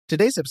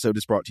Today's episode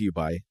is brought to you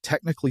by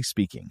Technically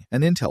Speaking,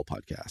 an Intel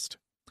podcast.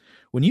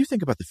 When you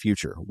think about the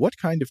future, what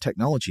kind of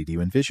technology do you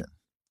envision?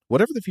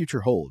 Whatever the future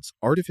holds,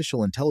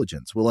 artificial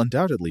intelligence will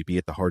undoubtedly be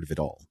at the heart of it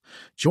all.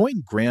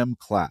 Join Graham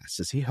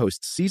Class as he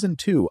hosts Season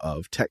 2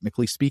 of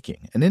Technically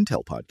Speaking, an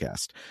Intel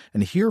podcast,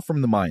 and hear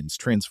from the minds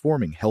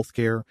transforming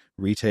healthcare,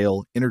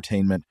 retail,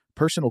 entertainment,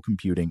 personal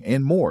computing,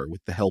 and more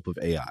with the help of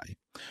AI.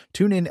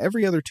 Tune in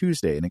every other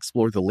Tuesday and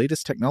explore the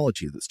latest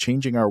technology that's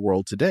changing our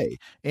world today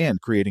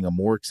and creating a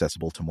more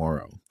accessible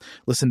tomorrow.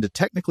 Listen to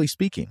Technically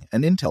Speaking,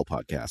 an Intel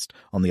podcast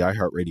on the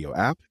iHeartRadio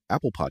app,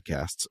 Apple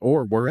Podcasts,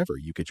 or wherever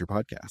you get your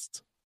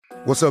podcasts.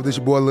 What's up, this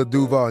your boy Lil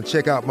Duval, and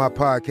check out my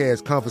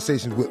podcast,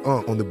 Conversations with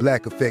Unc, on the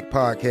Black Effect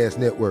Podcast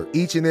Network.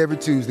 Each and every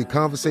Tuesday,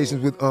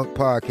 Conversations with Unc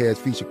podcast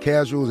feature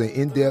casuals and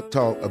in-depth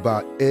talk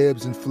about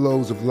ebbs and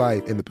flows of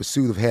life and the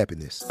pursuit of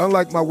happiness.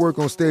 Unlike my work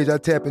on stage, I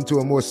tap into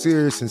a more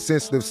serious and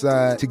sensitive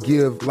side to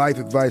give life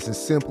advice and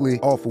simply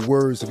offer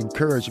words of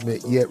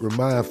encouragement, yet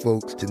remind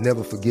folks to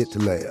never forget to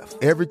laugh.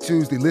 Every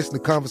Tuesday, listen to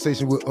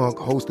Conversations with Unc,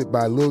 hosted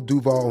by Lil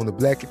Duval on the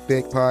Black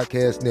Effect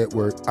Podcast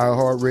Network,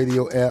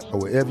 iHeartRadio app,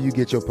 or wherever you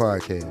get your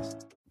podcasts.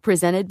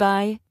 Presented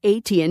by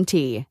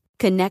AT&T.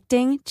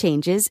 Connecting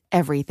changes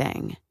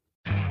everything.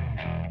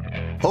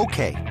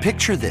 Okay,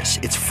 picture this.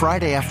 It's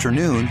Friday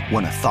afternoon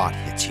when a thought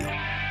hits you.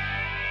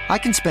 I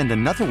can spend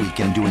another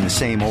weekend doing the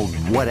same old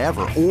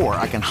whatever, or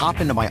I can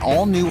hop into my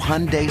all-new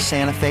Hyundai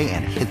Santa Fe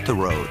and hit the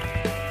road.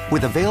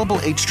 With available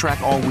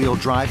H-Track all-wheel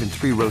drive and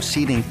 3-row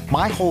seating,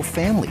 my whole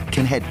family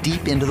can head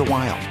deep into the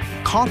wild.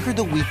 Conquer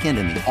the weekend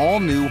in the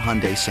all-new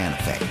Hyundai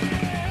Santa Fe.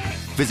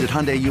 Visit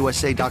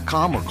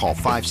HyundaiUSA.com or call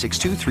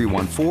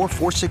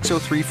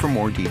 562-314-4603 for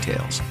more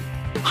details.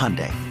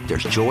 Hyundai,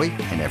 there's joy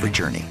in every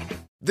journey.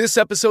 This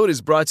episode is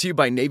brought to you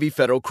by Navy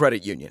Federal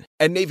Credit Union.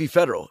 At Navy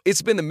Federal,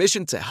 it's been the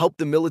mission to help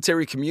the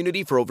military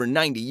community for over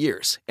 90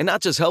 years. And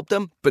not just help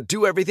them, but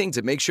do everything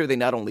to make sure they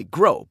not only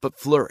grow, but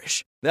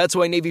flourish. That's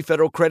why Navy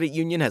Federal Credit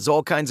Union has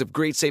all kinds of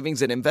great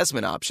savings and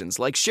investment options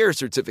like share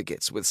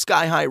certificates with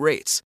sky-high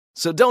rates.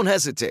 So don't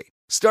hesitate.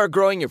 Start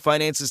growing your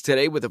finances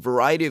today with a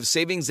variety of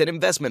savings and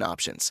investment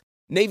options.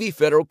 Navy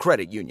Federal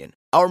Credit Union.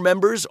 Our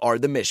members are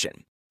the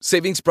mission.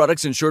 Savings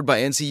products insured by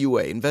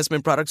NCUA.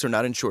 Investment products are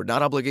not insured,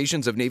 not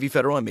obligations of Navy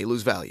Federal and may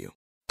lose value.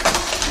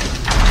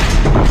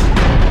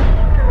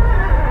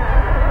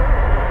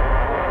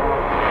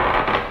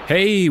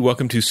 Hey,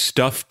 welcome to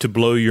Stuff to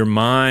Blow Your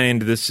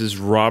Mind. This is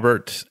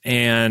Robert,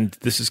 and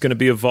this is going to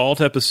be a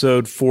Vault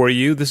episode for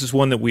you. This is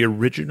one that we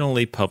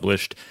originally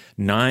published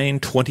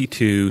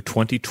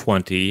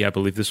 9/22/2020. I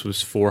believe this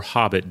was for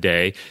Hobbit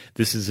Day.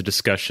 This is a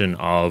discussion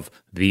of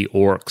the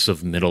orcs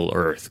of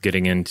Middle-earth,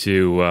 getting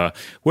into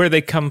where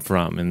they come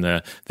from in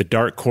the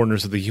dark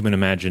corners of the human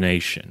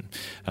imagination.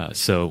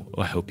 So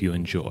I hope you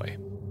enjoy.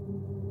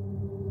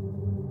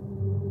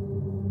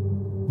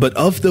 But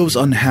of those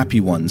unhappy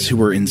ones who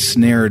were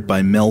ensnared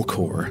by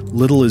Melkor,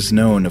 little is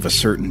known of a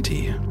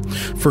certainty.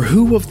 For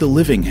who of the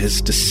living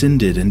has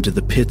descended into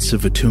the pits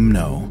of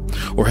Utumno,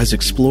 or has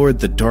explored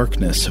the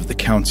darkness of the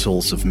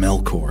councils of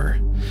Melkor?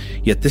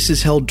 Yet this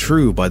is held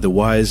true by the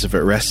wise of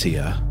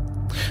Eresia,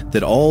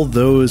 that all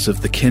those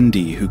of the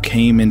Kindi who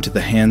came into the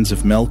hands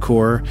of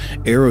Melkor,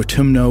 ere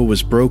Utumno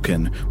was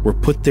broken, were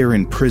put there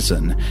in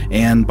prison,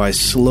 and by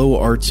slow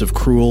arts of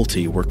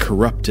cruelty were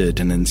corrupted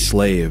and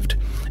enslaved.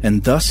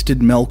 And thus did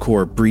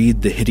Melkor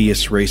breed the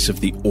hideous race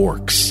of the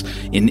orcs,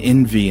 in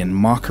envy and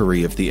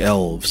mockery of the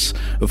elves,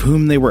 of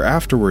whom they were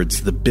afterwards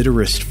the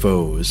bitterest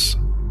foes.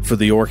 For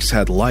the orcs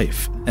had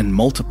life, and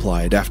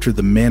multiplied after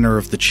the manner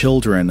of the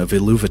children of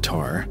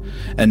Iluvatar,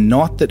 and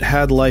naught that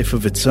had life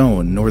of its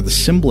own, nor the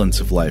semblance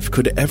of life,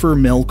 could ever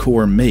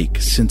Melkor make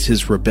since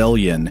his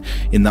rebellion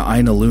in the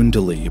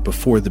Ainulindalë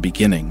before the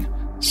beginning,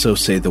 so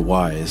say the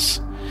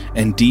wise.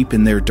 And deep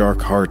in their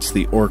dark hearts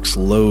the orcs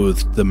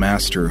loathed the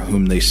master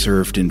whom they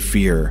served in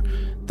fear,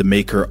 the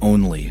maker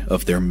only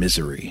of their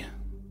misery.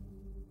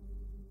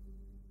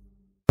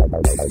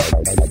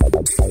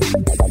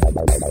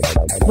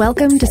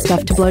 Welcome to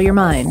Stuff to Blow Your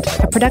Mind,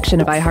 a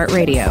production of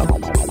iHeartRadio.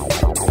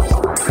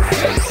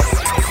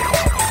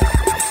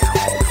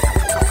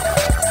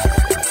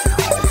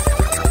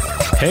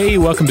 Hey,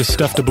 welcome to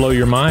Stuff to Blow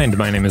Your Mind.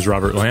 My name is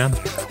Robert Lamb.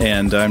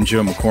 And I'm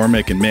Joe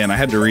McCormick, and man, I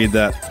had to read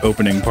that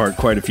opening part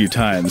quite a few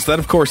times. That,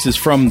 of course, is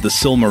from The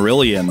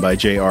Silmarillion by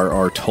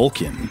J.R.R.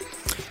 Tolkien.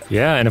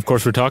 Yeah, and of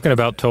course we're talking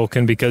about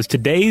Tolkien because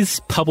today's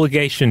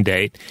publication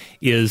date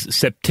is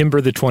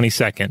September the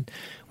 22nd,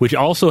 which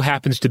also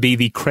happens to be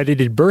the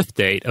credited birth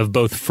date of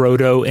both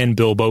Frodo and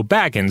Bilbo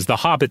Baggins, the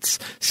hobbits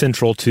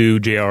central to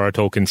J.R.R.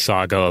 Tolkien's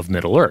saga of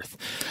Middle-earth.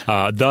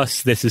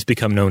 Thus, this has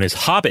become known as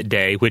Hobbit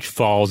Day, which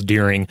falls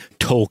during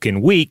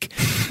Tolkien Week,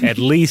 at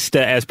least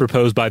as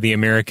proposed by the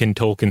American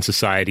Tolkien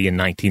Society in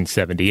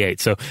 1978.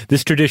 So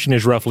this tradition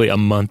is roughly a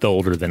month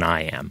older than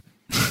I am.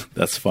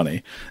 That's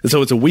funny.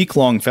 So it's a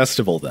week-long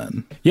festival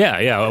then?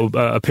 Yeah.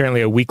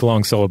 Apparently a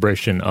week-long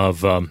celebration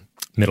of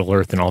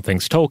Middle-earth and all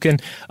things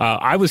Tolkien.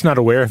 I was not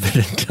aware of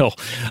it until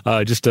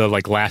just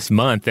like last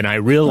month, and I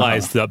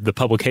realized the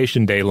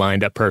publication day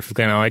lined up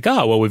perfectly. And I'm like,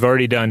 oh, well, we've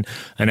already done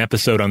an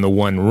episode on The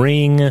One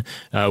Ring.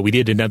 We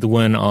did another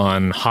one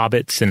on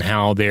hobbits and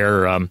how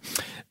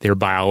their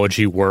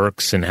biology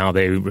works and how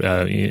they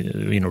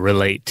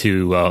relate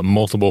to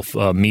multiple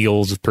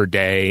meals per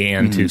day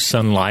and to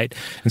sunlight.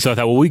 And so I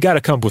thought, well, we got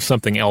to come up with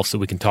something else that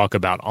we can talk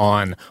about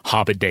on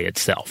Hobbit Day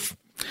itself.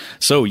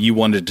 So you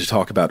wanted to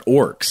talk about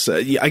orcs.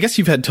 I guess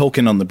you've had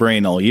Tolkien on the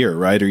brain all year,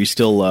 right? Are you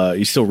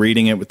still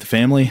reading it with the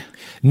family?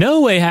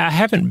 No, I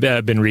haven't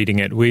been reading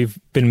it. We've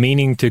been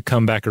meaning to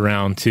come back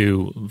around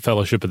to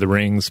Fellowship of the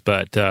Rings,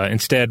 but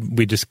instead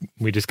we just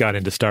got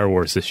into Star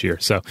Wars this year.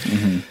 So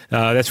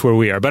that's where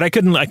we are. But I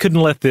couldn't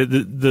let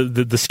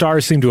the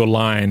stars seem to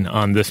align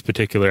on this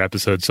particular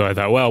episode. So I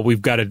thought, well, we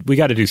got to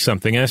do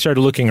something. And I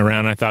started looking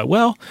around. And I thought,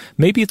 well,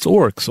 maybe it's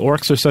orcs.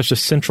 Orcs are such a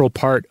central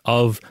part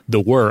of the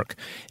work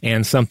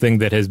and something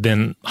that has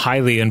been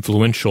highly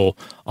influential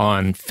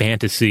on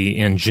fantasy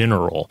in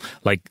general.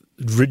 Like,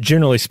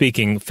 generally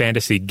speaking,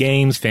 fantasy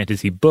games,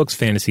 fantasy books,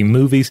 fantasy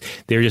movies,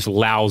 they're just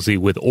lousy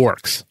with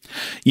orcs.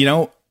 You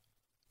know,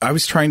 I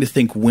was trying to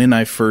think when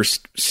I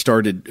first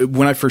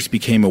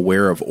became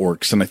aware of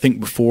orcs, and I think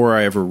before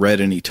I ever read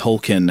any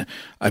Tolkien,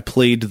 I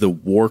played the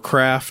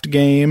Warcraft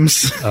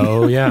games.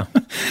 Oh, yeah.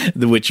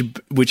 which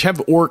have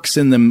orcs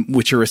in them,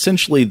 which are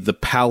essentially the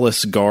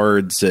palace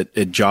guards at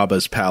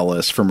Jabba's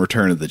palace from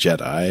Return of the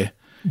Jedi.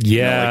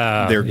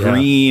 Yeah. They're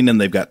green and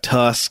they've got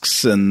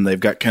tusks and they've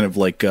got kind of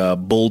like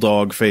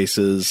bulldog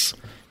faces.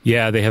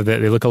 Yeah, they have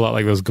that. They look a lot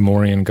like those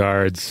Gamorrean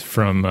guards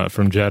from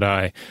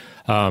Jedi.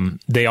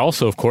 They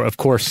also, of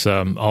course,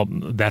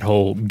 that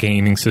whole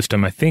gaming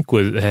system, I think,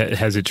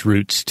 has its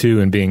roots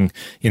too in being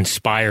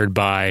inspired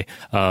by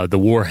the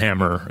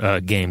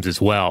Warhammer games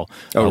as well.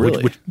 Oh,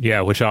 really?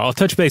 Which I'll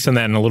touch base on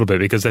that in a little bit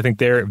because I think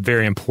they're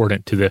very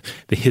important to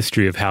the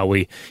history of how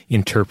we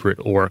interpret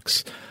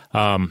orcs.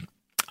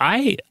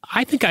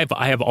 I think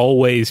I have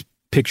always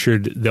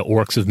pictured the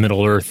orcs of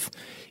Middle-earth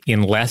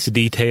in less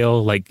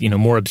detail, like,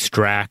 more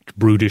abstract,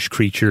 brutish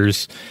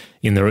creatures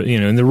in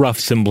the rough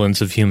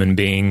semblance of human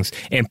beings.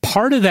 And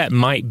part of that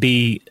might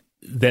be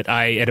that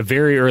at a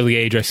very early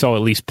age, I saw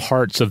at least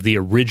parts of the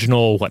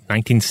original,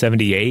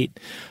 1978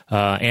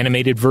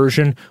 animated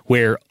version,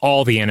 where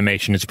all the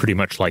animation is pretty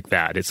much like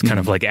that. It's kind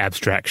of like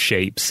abstract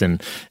shapes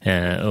and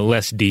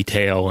less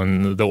detail,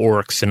 and the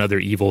orcs and other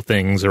evil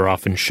things are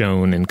often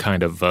shown in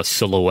kind of a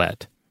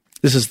silhouette.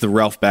 This is the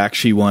Ralph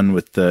Bakshi one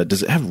with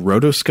does it have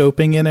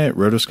rotoscoping in it?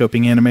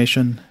 Rotoscoping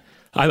animation?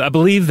 I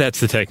believe that's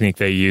the technique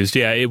they used.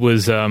 Yeah, it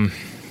was...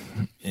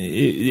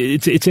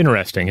 It's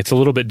interesting. It's a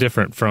little bit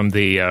different from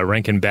the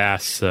Rankin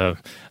Bass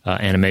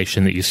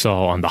animation that you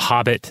saw on The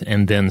Hobbit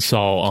and then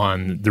saw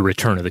on The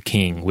Return of the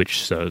King,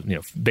 which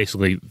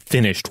basically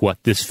finished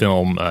what this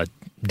film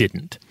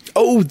didn't.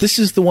 Oh, this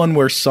is the one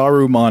where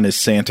Saruman is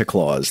Santa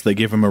Claus. They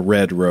give him a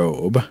red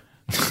robe.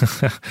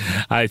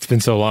 It's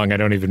been so long, I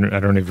don't even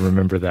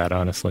remember that,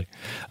 honestly.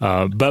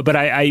 But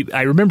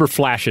I remember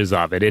flashes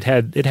of it. It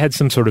had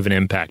some sort of an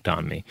impact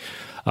on me.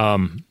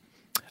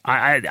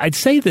 I'd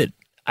say that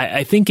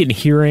I think in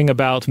hearing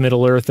about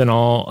Middle-earth and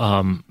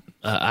all,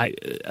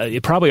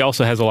 it probably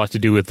also has a lot to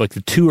do with like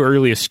the two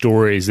earliest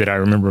stories that I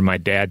remember my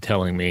dad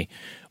telling me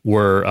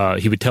were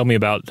he would tell me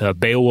about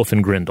Beowulf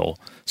and Grendel.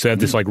 So I have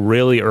this like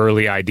really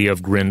early idea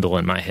of Grendel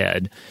in my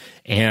head.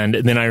 And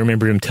then I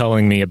remember him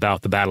telling me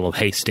about the Battle of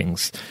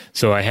Hastings.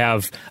 So I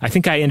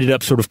think I ended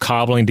up sort of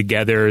cobbling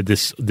together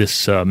this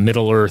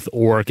Middle-earth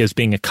orc as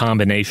being a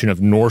combination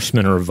of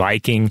Norseman or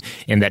Viking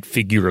and that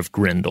figure of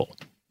Grendel.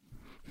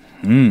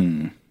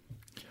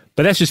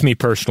 But that's just me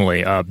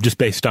personally, just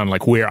based on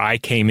like where I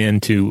came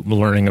into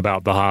learning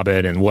about The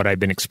Hobbit and what I've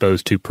been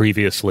exposed to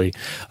previously.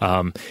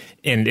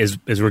 And as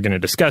we're going to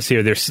discuss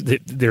here,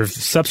 there's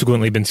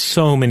subsequently been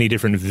so many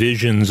different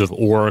visions of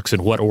orcs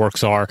and what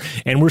orcs are,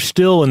 and we're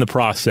still in the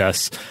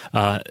process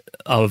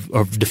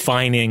of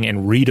defining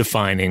and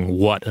redefining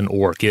what an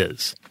orc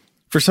is.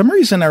 For some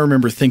reason, I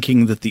remember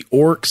thinking that the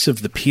orcs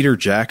of the Peter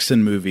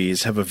Jackson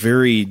movies have a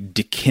very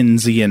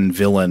Dickensian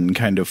villain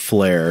kind of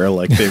flair.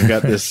 Like they've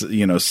got this,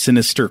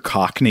 sinister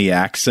Cockney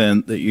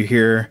accent that you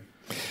hear.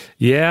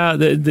 Yeah,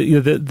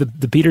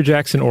 the Peter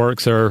Jackson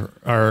orcs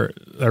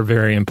are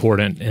very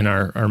important in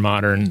our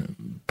modern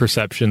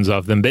perceptions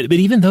of them, but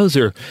even those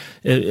are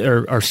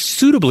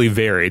suitably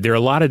varied. There are a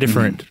lot of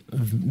different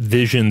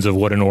visions of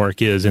what an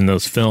orc is in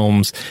those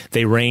films.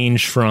 They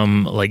range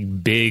from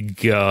like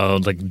big,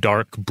 like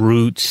dark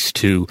brutes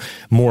to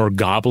more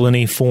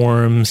goblin-y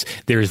forms.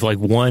 There's like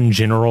one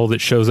general that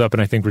shows up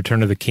in I think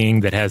Return of the King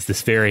that has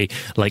this very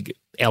like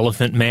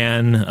Elephant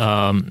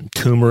Man,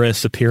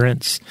 tumorous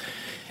appearance.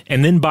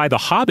 And then by the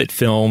Hobbit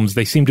films,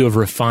 they seem to have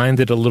refined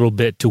it a little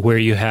bit to where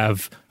you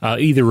have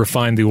either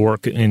refined the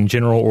orc in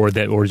general or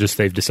just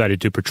they've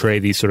decided to portray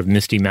these sort of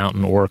Misty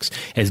Mountain orcs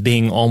as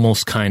being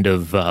almost kind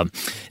of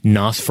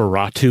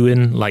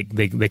Nosferatuan, like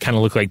they kind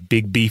of look like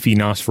big, beefy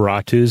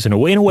Nosferatus in a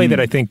way that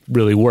I think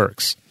really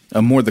works.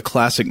 More the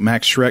classic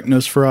Max Schreck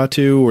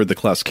Nosferatu or the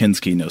Klaus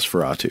Kinski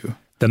Nosferatu?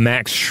 The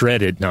max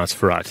shredded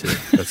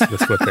Nosferatu.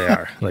 That's what they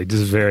are. Like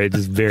just very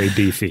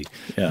beefy.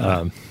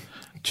 Yeah.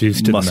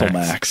 Juiced to Muscle the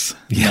max.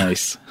 Yeah.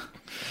 Nice.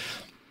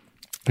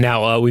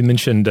 Now, we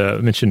mentioned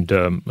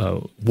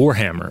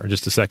Warhammer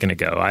just a second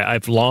ago.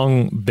 I've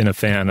long been a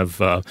fan of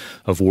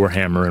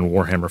Warhammer and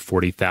Warhammer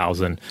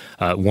 40,000.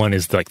 One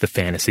is like the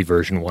fantasy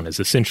version. One is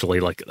essentially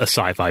like a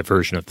sci-fi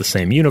version of the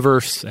same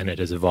universe, and it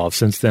has evolved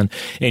since then.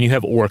 And you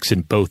have orcs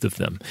in both of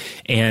them.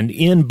 And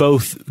in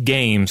both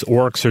games,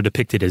 orcs are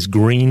depicted as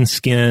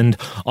green-skinned,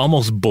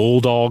 almost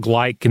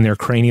bulldog-like in their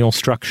cranial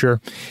structure.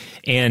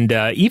 And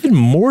even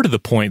more to the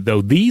point,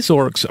 though, these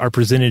orcs are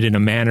presented in a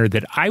manner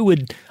that I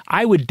would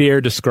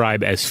dare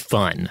describe as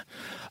fun.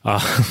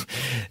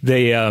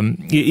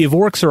 If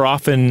orcs are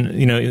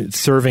often,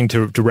 serving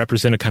to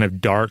represent a kind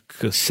of dark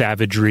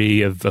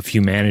savagery of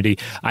humanity,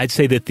 I'd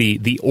say that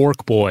the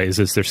orc boys,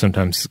 as they're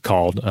sometimes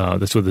called,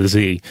 that's with a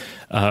Z,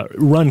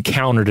 run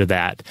counter to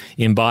that,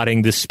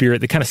 embodying this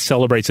spirit that kind of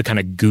celebrates a kind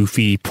of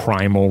goofy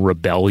primal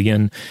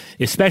rebellion,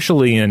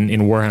 especially in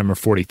Warhammer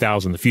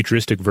 40,000, the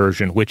futuristic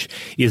version, which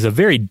is a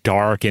very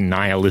dark and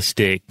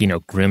nihilistic,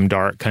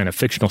 grimdark kind of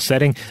fictional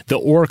setting. The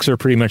orcs are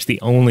pretty much the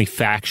only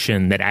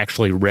faction that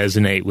actually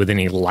resonate with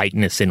any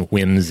lightness and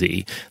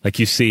whimsy. Like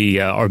you see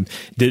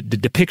the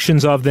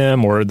depictions of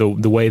them or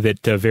the way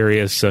that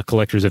various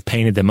collectors have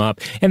painted them up,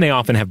 and they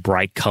often have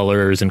bright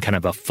colors and kind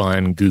of a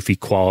fun, goofy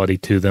quality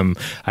to them.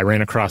 I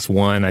ran across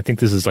one, I think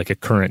this is like a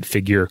current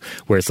figure,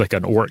 where it's like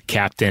an orc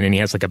captain, and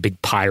he has like a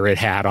big pirate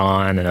hat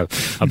on and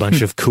a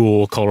bunch of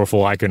cool,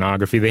 colorful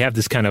iconography. They have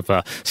this kind of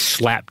a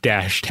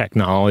slapdash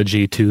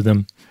technology to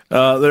them.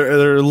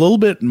 They're a little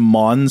bit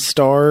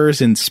Monstars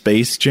in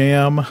Space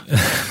Jam. Do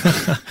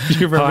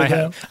you remember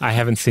that? I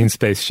haven't seen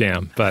Space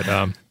Jam, but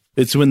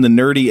it's when the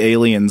nerdy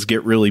aliens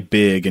get really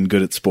big and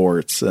good at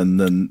sports, and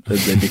then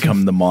they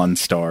become the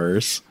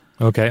Monstars.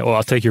 Okay, well,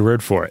 I'll take your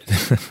word for it.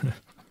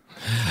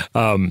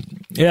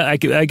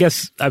 I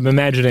guess I'm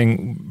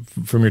imagining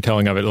from your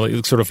telling of it,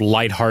 like, sort of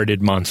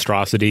lighthearted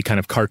monstrosity, kind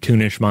of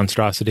cartoonish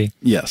monstrosity.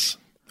 Yes.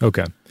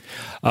 Okay.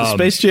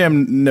 Space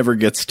Jam never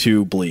gets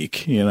too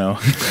bleak,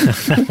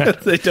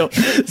 They don't.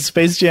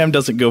 Space Jam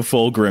doesn't go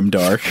full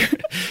grimdark.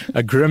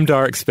 A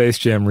grimdark Space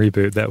Jam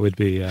reboot, that would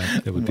be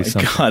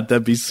something. God,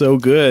 that'd be so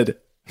good.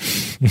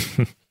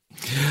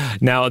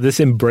 Now, this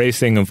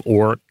embracing of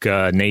orc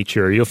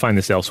nature, you'll find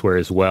this elsewhere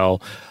as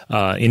well.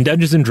 In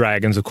Dungeons &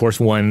 Dragons, of course,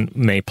 one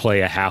may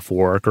play a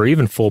half-orc or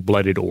even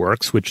full-blooded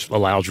orcs, which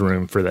allows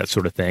room for that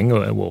sort of thing.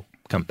 We'll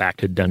come back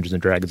to Dungeons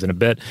 & Dragons in a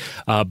bit.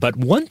 But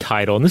one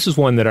title, and this is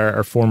one that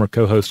our former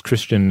co-host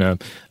Christian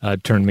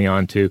turned me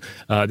on to,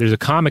 there's a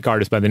comic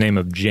artist by the name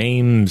of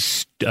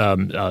James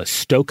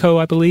Stoko,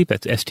 I believe.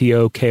 That's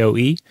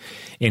Stokoe.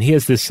 And he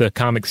has this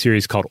comic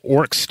series called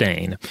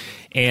Orcstain.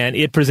 And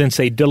it presents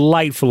a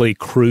delightfully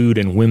crude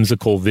and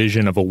whimsical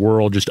vision of a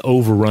world just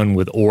overrun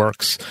with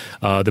orcs.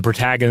 The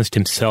protagonist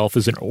himself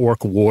is an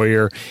orc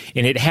warrior.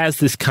 And it has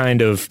this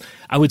kind of,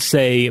 I would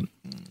say,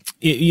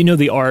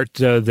 the art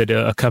that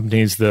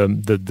accompanies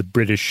the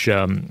British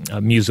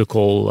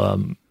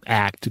musical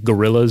act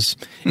Gorillaz.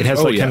 It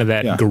has kind of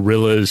that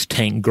Gorillaz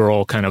Tank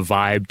Girl kind of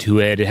vibe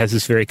to it. It has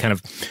this very kind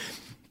of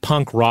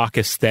punk rock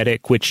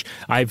aesthetic, which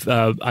I've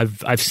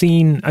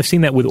seen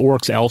that with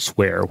orcs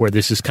elsewhere, where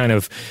this is kind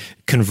of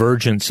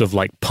convergence of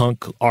like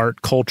punk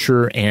art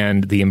culture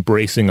and the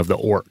embracing of the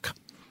orc.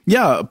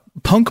 Yeah,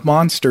 punk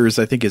monsters,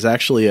 I think, is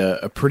actually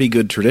a pretty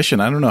good tradition.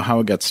 I don't know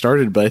how it got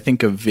started, but I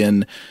think of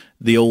in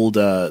the old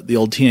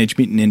Teenage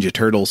Mutant Ninja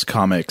Turtles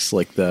comics,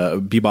 like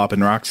the Bebop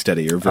and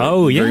Rocksteady, are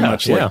very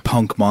much like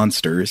punk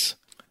monsters.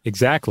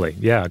 Exactly.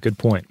 Yeah, good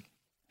point.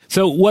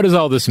 So what does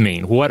all this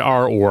mean? What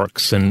are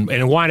orcs,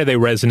 and why do they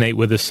resonate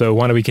with us? So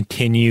why do we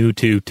continue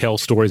to tell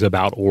stories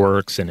about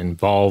orcs and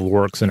involve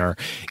orcs in our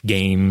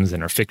games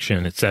and our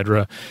fiction,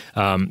 etc.?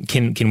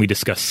 Can we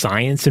discuss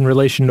science in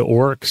relation to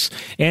orcs?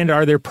 And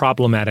are there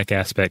problematic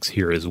aspects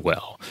here as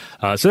well?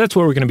 So that's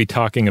what we're going to be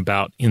talking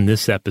about in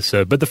this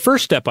episode. But the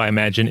first step, I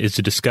imagine, is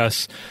to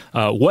discuss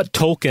what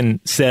Tolkien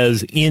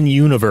says in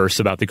universe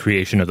about the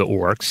creation of the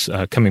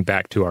orcs, coming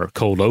back to our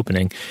cold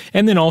opening,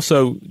 and then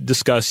also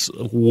discuss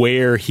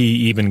where he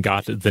even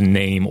got the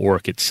name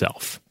orc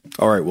itself.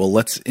 All right, well,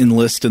 let's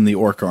enlist in the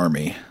orc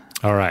army.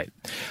 All right.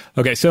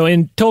 Okay, so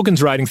in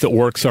Tolkien's writings, the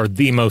orcs are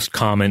the most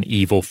common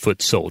evil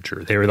foot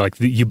soldier. They're like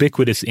the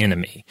ubiquitous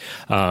enemy.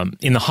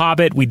 In The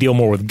Hobbit, we deal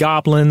more with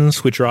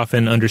goblins, which are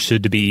often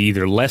understood to be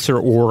either lesser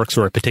orcs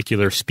or a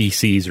particular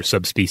species or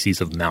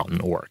subspecies of mountain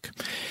orc.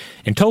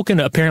 And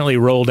Tolkien apparently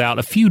rolled out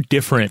a few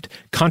different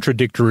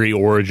contradictory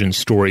origin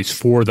stories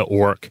for the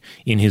orc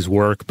in his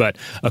work, but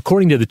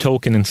according to the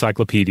Tolkien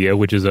Encyclopedia,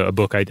 which is a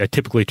book I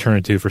typically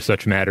turn to for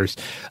such matters,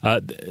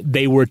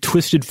 they were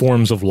twisted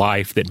forms of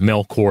life that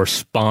Melkor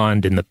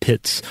spawned in the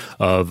pits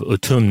of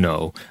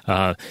Utumno.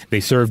 They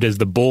served as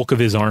the bulk of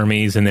his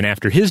armies, and then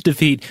after his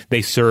defeat,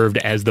 they served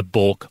as the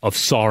bulk of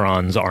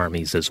Sauron's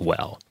armies as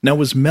well. Now,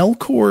 was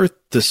Melkor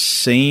the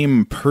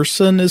same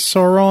person as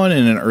Sauron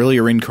in an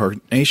earlier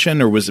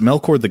incarnation, or was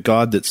Melkor the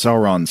god that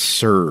Sauron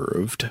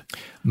served?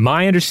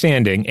 My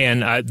understanding,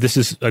 and this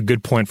is a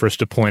good point for us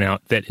to point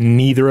out, that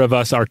neither of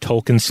us are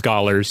Tolkien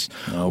scholars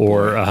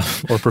or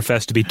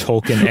profess to be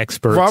Tolkien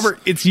experts. Robert,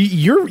 it's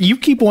you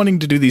keep wanting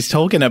to do these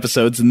Tolkien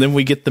episodes, and then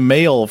we get the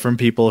mail from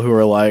people who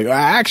are like,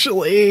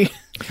 actually.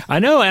 I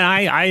know,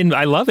 and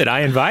I love it.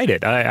 I invite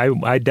it.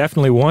 I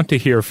definitely want to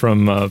hear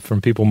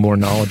from people more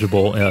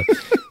knowledgeable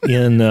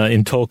in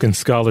Tolkien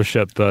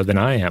scholarship than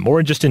I am,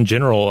 or just in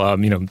general,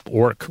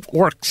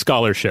 orc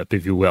scholarship,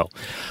 if you will.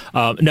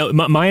 No,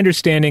 my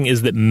understanding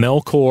is that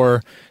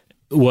Melkor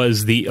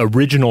was the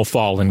original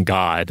fallen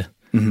god.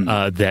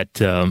 That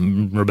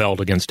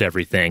rebelled against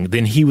everything.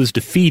 Then he was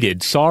defeated.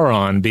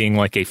 Sauron, being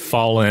like a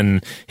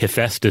fallen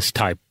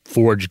Hephaestus-type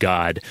forge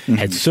god,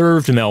 had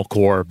served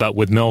Melkor, but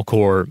with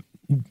Melkor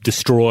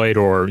destroyed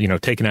or,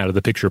 taken out of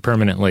the picture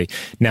permanently,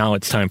 now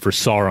it's time for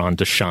Sauron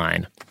to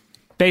shine.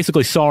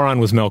 Basically, Sauron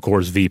was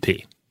Melkor's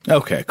VP.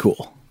 Okay,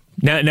 cool.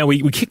 Now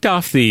we kicked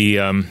off the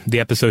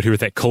episode here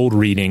with that cold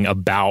reading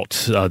about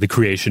the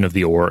creation of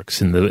the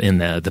orcs in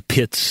the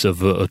pits of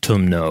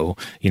Utumno.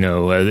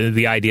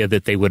 The idea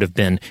that they would have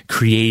been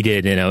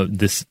created in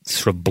this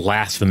sort of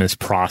blasphemous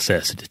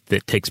process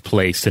that takes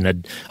place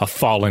in a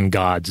fallen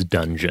god's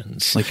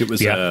dungeons. Like it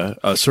was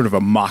a sort of a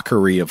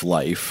mockery of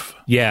life.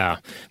 Yeah,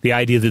 the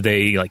idea that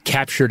they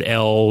captured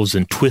elves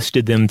and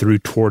twisted them through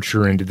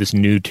torture into this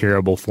new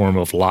terrible form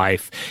of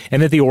life,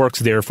 and that the orcs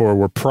therefore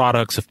were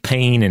products of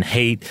pain and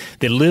hate.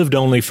 They lived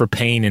only for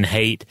pain and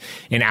hate,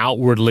 and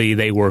outwardly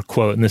they were,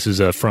 quote, and this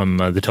is from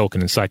the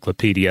Tolkien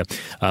Encyclopedia,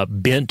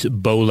 bent,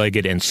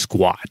 bow-legged, and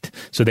squat.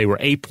 So they were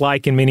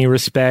ape-like in many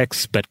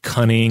respects, but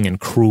cunning and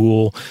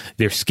cruel.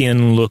 Their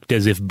skin looked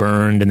as if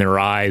burned, and their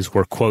eyes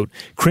were, quote,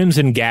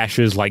 crimson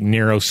gashes like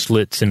narrow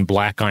slits in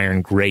black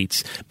iron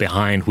grates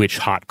behind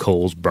which hot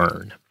coals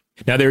burn.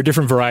 Now, there are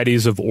different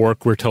varieties of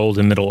orc, we're told,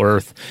 in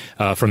Middle-earth,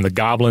 from the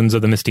goblins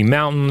of the Misty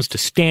Mountains to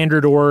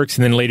standard orcs,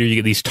 and then later you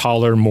get these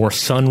taller, more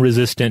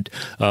sun-resistant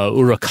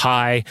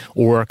Uruk-hai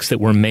orcs that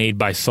were made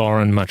by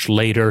Sauron much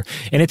later.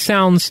 And it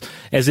sounds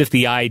as if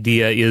the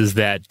idea is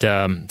that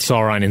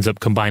Sauron ends up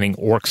combining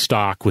orc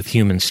stock with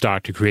human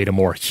stock to create a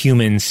more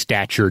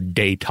human-statured,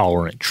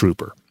 day-tolerant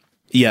trooper.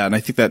 Yeah, and I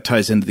think that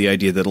ties into the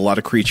idea that a lot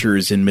of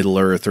creatures in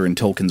Middle-earth or in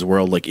Tolkien's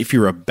world, like if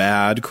you're a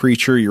bad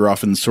creature, you're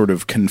often sort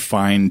of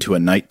confined to a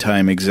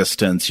nighttime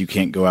existence. You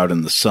can't go out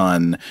in the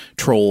sun.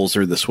 Trolls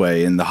are this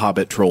way, and the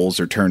Hobbit trolls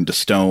are turned to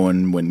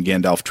stone when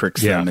Gandalf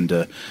tricks them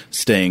into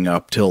staying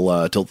up till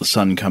the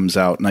sun comes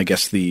out. And I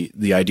guess the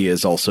idea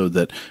is also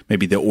that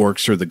maybe the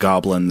orcs or the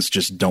goblins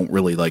just don't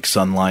really like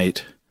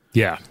sunlight.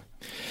 Yeah.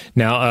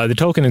 Now, the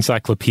Tolkien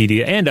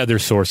Encyclopedia and other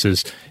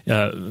sources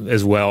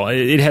as well,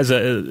 it has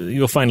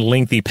you'll find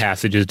lengthy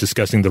passages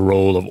discussing the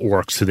role of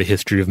orcs to the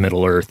history of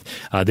Middle-earth.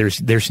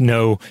 There's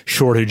no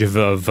shortage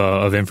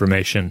of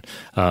information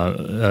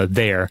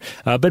there.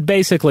 But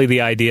basically,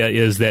 the idea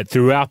is that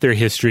throughout their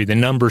history, the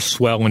numbers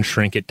swell and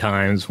shrink at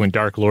times when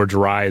Dark Lords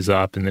rise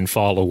up and then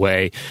fall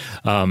away.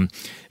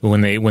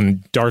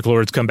 When Dark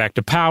Lords come back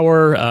to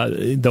power,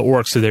 the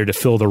orcs are there to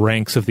fill the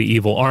ranks of the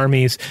evil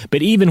armies.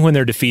 But even when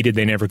they're defeated,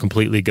 they never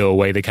completely go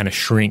away. They kind of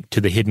shrink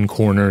to the hidden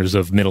corners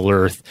of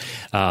Middle-earth.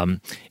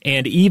 And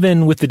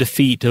even with the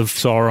defeat of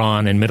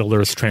Sauron and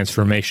Middle-earth's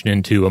transformation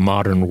into a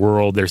modern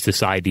world, there's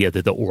this idea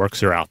that the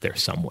orcs are out there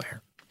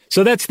somewhere.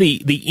 So that's the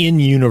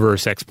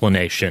in-universe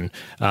explanation,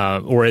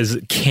 or as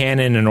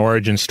canon and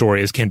origin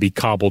stories can be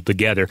cobbled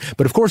together.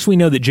 But of course we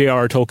know that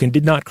J.R.R. Tolkien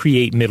did not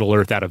create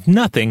Middle-earth out of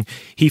nothing.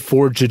 He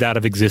forged it out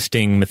of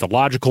existing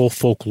mythological,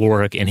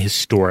 folkloric, and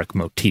historic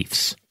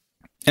motifs.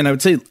 And I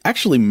would say,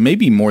 actually,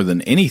 maybe more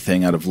than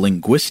anything, out of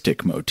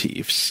linguistic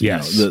motifs.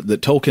 Yes.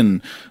 That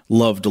Tolkien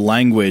loved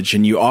language,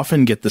 and you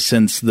often get the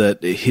sense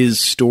that his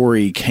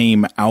story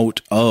came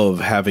out of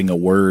having a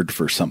word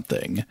for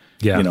something.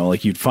 Yeah.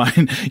 Like you'd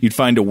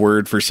find a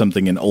word for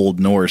something in Old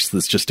Norse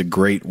that's just a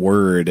great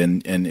word,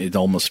 and it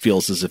almost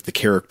feels as if the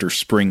character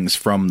springs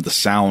from the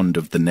sound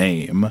of the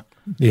name.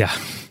 Yeah.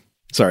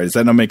 Sorry, does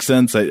that not make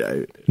sense?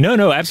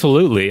 No,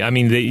 absolutely. I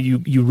mean,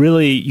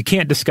 you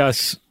can't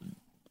discuss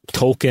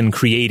Tolkien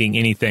creating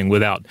anything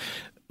without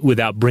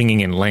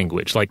bringing in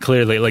language. Like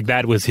clearly, like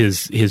that was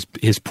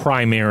his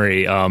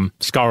primary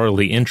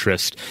scholarly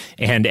interest,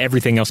 and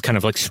everything else kind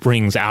of like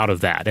springs out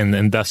of that,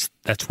 and thus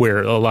that's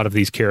where a lot of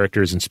these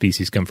characters and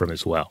species come from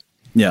as well.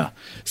 Yeah.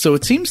 So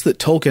it seems that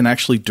Tolkien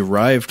actually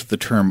derived the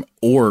term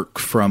orc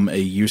from a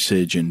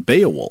usage in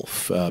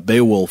Beowulf.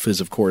 Beowulf is,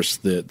 of course,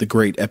 the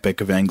great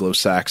epic of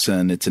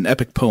Anglo-Saxon. It's an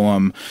epic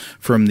poem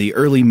from the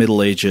early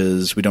Middle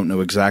Ages. We don't know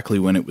exactly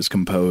when it was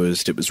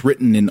composed. It was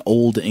written in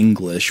Old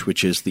English,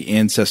 which is the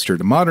ancestor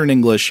to modern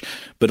English,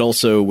 but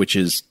also which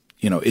is,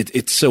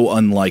 it's so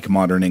unlike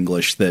modern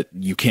English that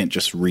you can't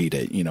just read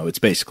it. It's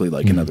basically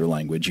like another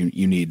language.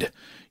 You need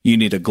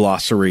a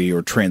glossary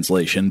or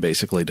translation,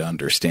 basically, to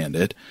understand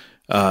it.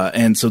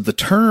 And so the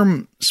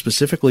term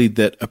specifically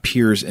that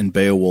appears in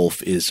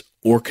Beowulf is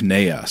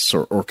Orkneas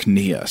or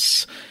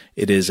Orkneas.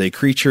 It is a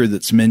creature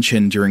that's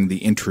mentioned during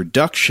the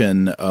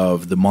introduction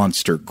of the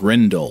monster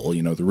Grendel,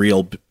 the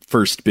real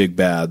first big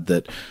bad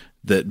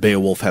that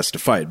Beowulf has to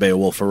fight.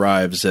 Beowulf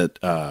arrives at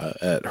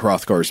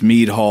Hrothgar's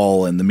mead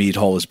hall, and the mead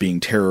hall is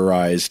being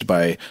terrorized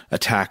by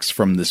attacks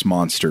from this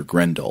monster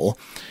Grendel.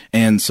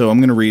 And so I'm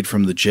going to read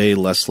from the J.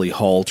 Leslie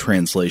Hall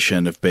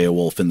translation of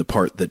Beowulf in the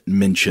part that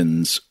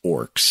mentions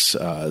orcs,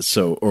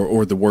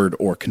 or the word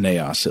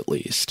orkneos at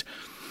least.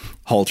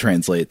 Hall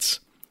translates,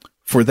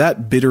 "For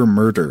that bitter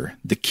murder,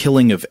 the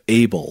killing of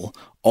Abel,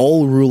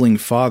 all-ruling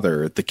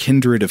father, the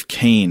kindred of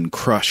Cain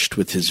crushed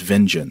with his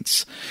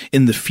vengeance.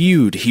 In the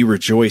feud he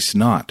rejoiced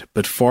not,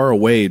 but far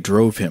away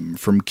drove him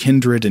from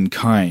kindred and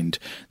kind,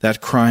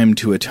 that crime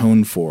to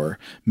atone for,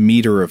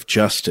 meter of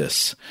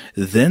justice.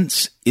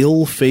 Thence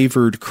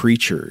ill-favored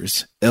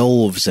creatures,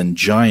 elves and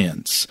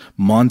giants,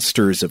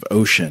 monsters of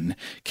ocean,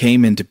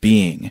 came into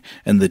being,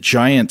 and the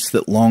giants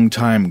that long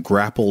time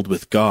grappled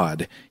with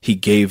God, he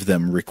gave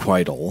them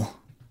requital."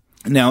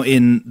 Now,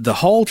 in the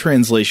Hall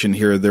translation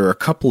here, there are a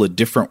couple of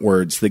different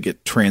words that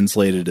get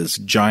translated as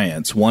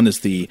giants. One is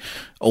the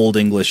Old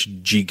English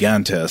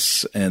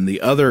gigantes, and the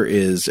other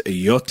is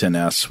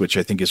jotunes, which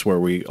I think is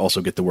where we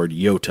also get the word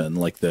Jotun,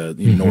 like the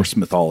Norse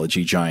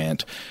mythology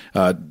giant.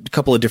 A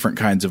couple of different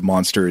kinds of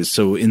monsters.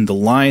 So in the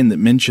line that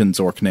mentions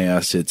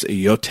Orkneas, it's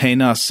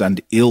jotenas and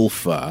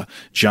Ilfa,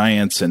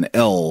 giants and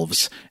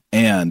elves,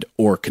 and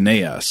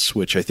Orkneas,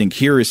 which I think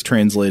here is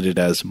translated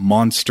as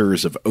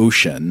monsters of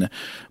ocean,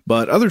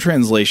 but other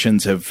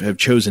translations have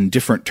chosen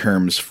different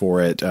terms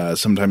for it,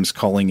 sometimes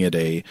calling it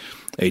a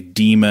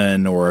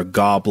demon or a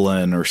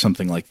goblin or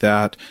something like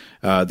that.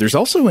 There's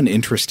also an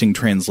interesting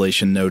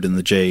translation note in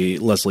the J.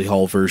 Leslie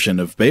Hall version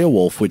of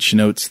Beowulf, which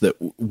notes that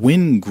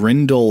when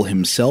Grendel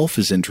himself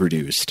is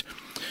introduced,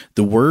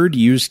 the word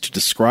used to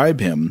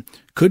describe him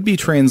could be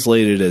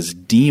translated as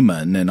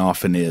demon, and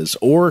often is,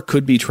 or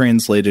could be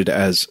translated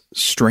as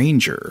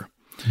stranger.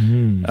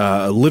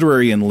 A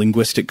literary and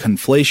linguistic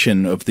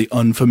conflation of the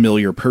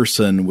unfamiliar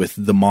person with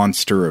the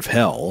monster of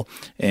hell.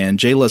 And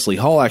J. Leslie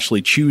Hall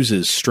actually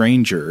chooses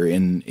stranger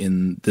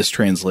in this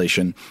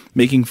translation,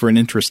 making for an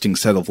interesting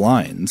set of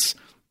lines.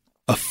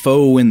 "A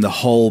foe in the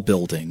hall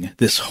building,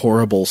 this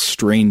horrible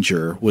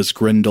stranger, was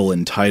Grendel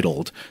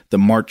entitled, the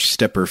march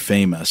stepper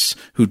famous,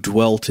 who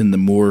dwelt in the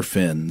moor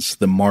fens,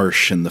 the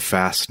marsh and the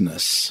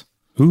fastness."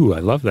 Ooh, I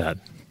love that.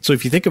 So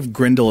if you think of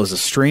Grendel as a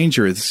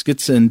stranger, this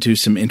gets into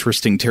some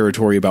interesting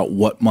territory about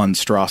what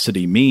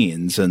monstrosity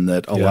means, and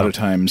that a lot of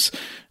times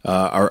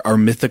our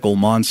mythical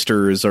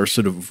monsters are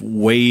sort of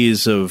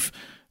ways of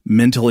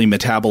mentally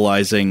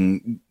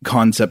metabolizing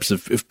concepts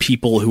of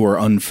people who are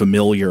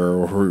unfamiliar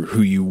or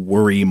who you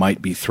worry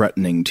might be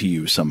threatening to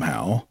you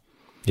somehow.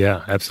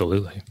 Yeah,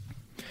 absolutely.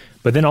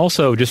 But then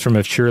also just from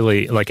a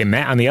purely,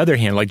 on the other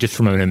hand, just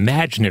from an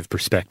imaginative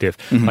perspective,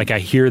 I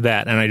hear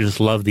that and I just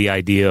love the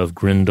idea of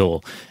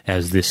Grendel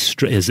as this,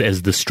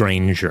 as the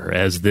stranger,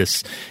 as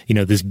this,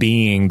 this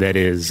being that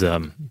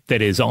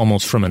is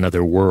almost from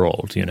another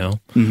world,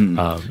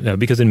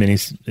 because in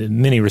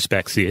many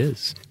respects he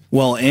is.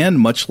 Well, and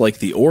much like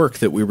the orc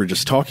that we were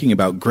just talking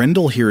about,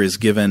 Grendel here is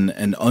given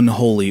an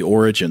unholy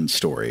origin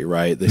story,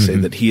 right? They say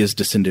that he is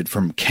descended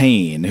from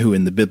Cain, who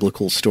in the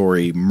biblical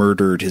story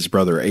murdered his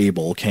brother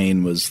Abel.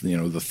 Cain was,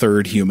 the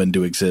third human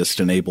to exist,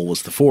 and Abel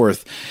was the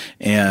fourth.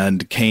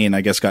 And Cain, I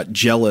guess, got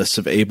jealous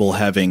of Abel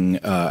having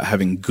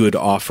good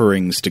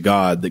offerings to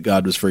God that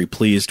God was very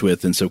pleased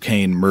with, and so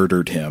Cain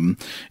murdered him.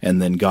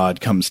 And then God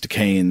comes to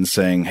Cain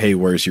saying, "Hey,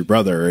 where's your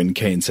brother?" And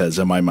Cain says,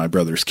 "Am I my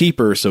brother's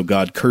keeper?" So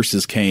God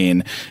curses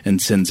Cain and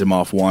sends him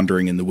off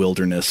wandering in the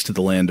wilderness to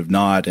the land of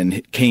Nod,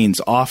 and Cain's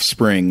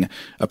offspring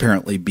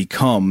apparently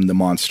become the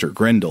monster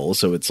Grendel.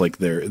 So it's like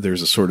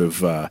there's a sort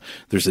of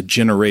there's a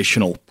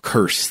generational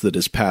curse that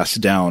is passed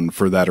down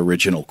for that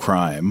original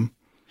crime.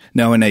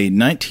 Now, in a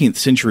 19th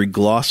century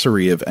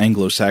glossary of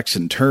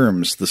Anglo-Saxon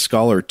terms, the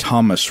scholar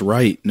Thomas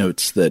Wright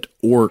notes that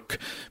orc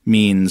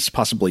means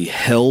possibly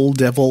hell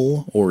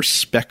devil or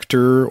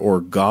specter or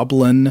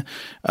goblin,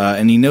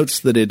 and he notes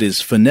that it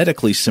is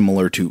phonetically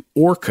similar to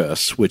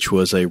Orcus, which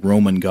was a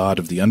Roman god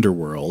of the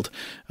underworld,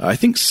 I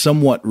think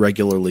somewhat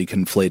regularly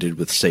conflated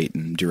with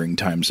Satan during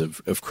times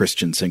of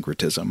Christian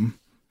syncretism.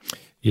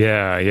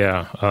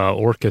 Yeah.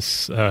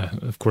 Orcus,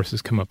 of course,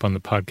 has come up on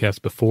the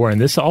podcast before, and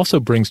this also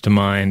brings to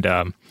mind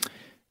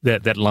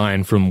that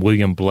line from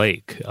William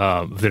Blake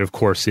that, of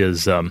course,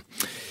 is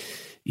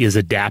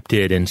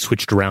adapted and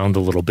switched around a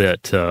little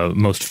bit,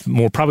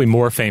 probably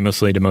more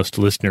famously to most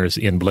listeners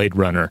in Blade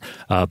Runner.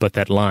 But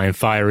that line,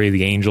 "Fiery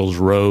the angels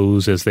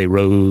rose as they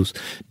rose,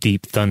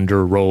 deep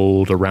thunder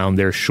rolled around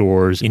their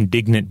shores,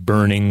 indignant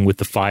burning with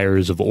the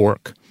fires of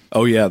Orc."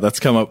 Oh, yeah, that's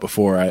come up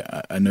before.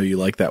 I know you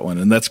like that one,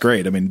 and that's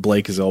great. I mean,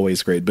 Blake is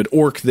always great, but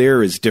Orc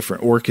there is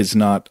different. Orc is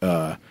not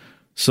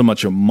so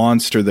much a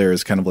monster there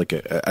as kind of like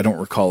I don't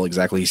recall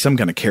exactly, he's some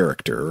kind of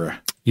character.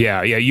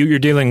 Yeah, you're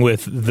dealing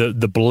with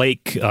the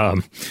Blake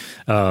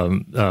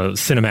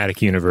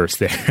cinematic universe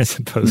there as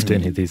opposed to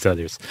any of these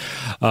others.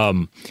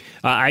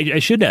 I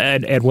should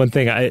add one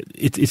thing.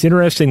 It's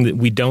interesting that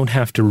we don't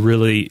have to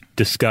really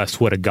discuss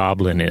what a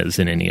goblin is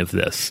in any of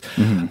this.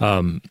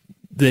 Mm-hmm.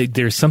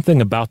 There's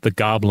something about the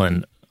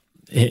goblin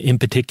in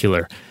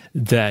particular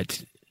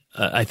that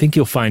I think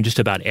you'll find just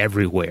about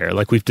everywhere.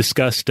 Like we've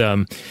discussed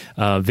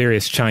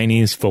various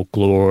Chinese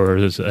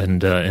folklores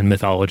and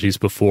mythologies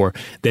before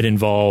that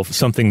involve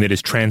something that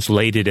is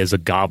translated as a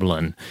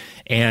goblin.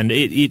 And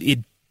it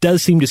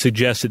does seem to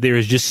suggest that there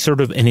is just sort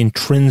of an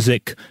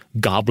intrinsic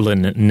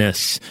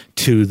goblinness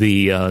to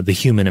the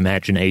human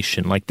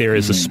imagination. Like there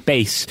is a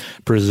space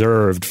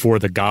preserved for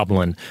the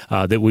goblin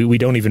that we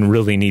don't even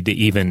really need to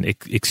even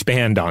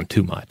expand on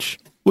too much.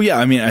 Well, yeah,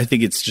 I mean, I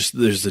think it's just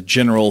there's a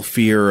general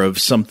fear of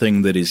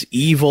something that is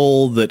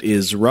evil, that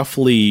is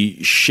roughly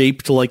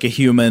shaped like a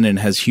human and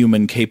has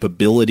human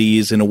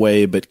capabilities in a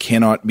way, but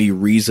cannot be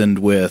reasoned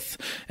with,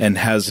 and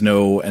has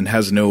no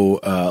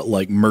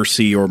like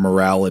mercy or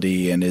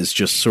morality, and is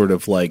just sort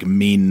of like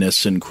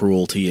meanness and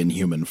cruelty in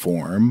human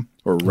form,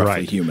 or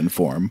roughly human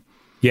form.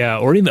 Yeah,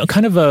 or even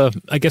kind of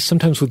I guess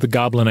sometimes with the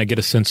goblin, I get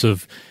a sense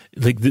of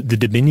like the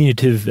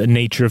diminutive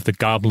nature of the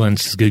goblin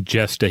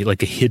suggests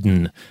like a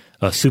hidden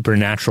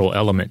supernatural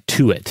element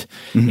to it.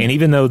 Mm-hmm. And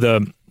even though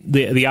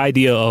the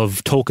idea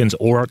of Tolkien's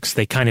orcs,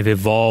 they kind of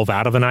evolve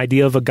out of an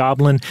idea of a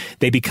goblin,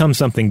 they become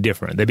something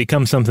different. They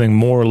become something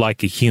more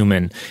like a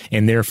human,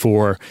 and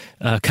therefore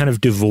kind of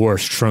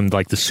divorced from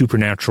like the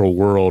supernatural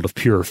world of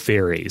pure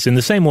fairies. In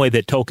the same way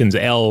that Tolkien's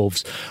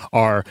elves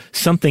are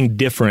something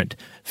different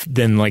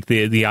than like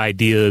the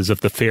ideas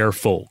of the fair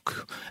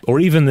folk,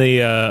 or even the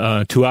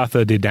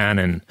Tuatha De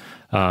Danann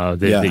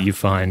that you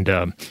find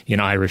in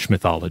Irish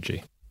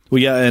mythology.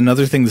 Well, yeah,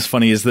 another thing that's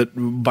funny is that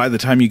by the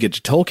time you get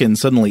to Tolkien,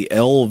 suddenly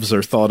elves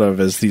are thought of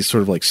as these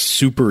sort of like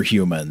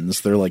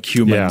superhumans. They're like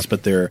humans,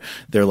 but they're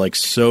like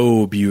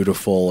so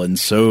beautiful and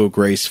so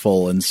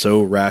graceful and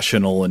so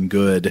rational and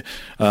good.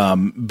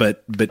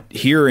 But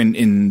here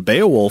in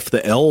Beowulf,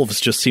 the elves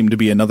just seem to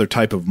be another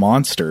type of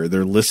monster.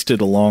 They're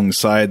listed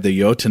alongside the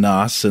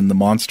Jotunas and the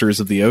monsters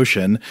of the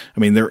ocean. I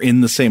mean, they're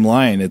in the same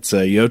line. It's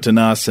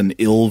Jotunas and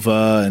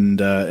Ylva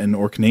and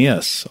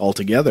Orkneys all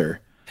together.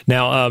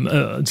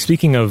 Now,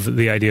 speaking of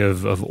the idea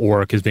of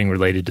orc as being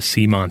related to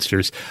sea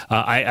monsters,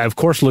 I of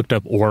course looked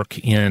up orc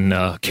in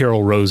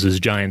Carol Rose's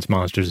Giants,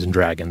 Monsters, and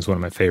Dragons, one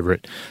of my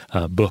favorite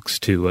books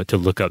to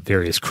look up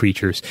various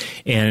creatures.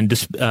 And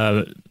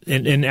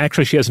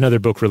actually, she has another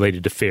book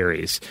related to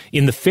fairies.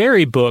 In the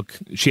fairy book,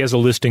 she has a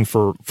listing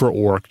for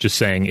orc, just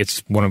saying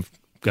it's one of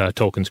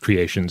Tolkien's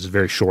creations,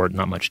 very short,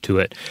 not much to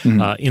it.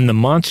 Mm-hmm. In the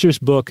monsters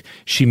book,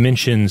 she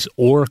mentions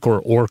orc or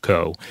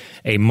orco,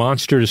 a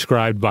monster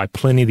described by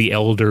Pliny the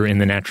Elder in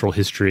the Natural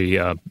History,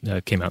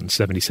 came out in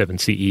 77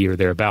 CE or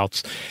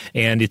thereabouts,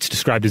 and it's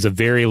described as a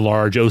very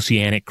large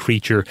oceanic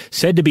creature,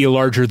 said to be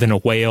larger than a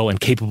whale and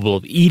capable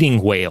of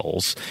eating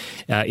whales.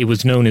 It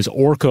was known as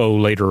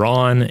orco later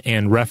on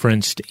and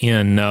referenced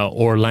in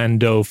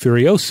Orlando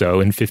Furioso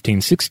in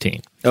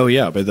 1516. Oh,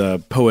 yeah, by the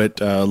poet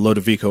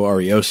Lodovico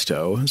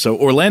Ariosto. So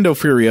Orlando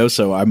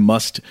Furioso, I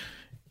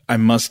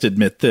must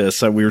admit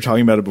this. We were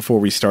talking about it before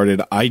we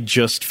started. I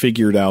just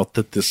figured out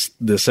that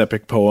this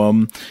epic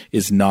poem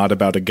is not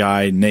about a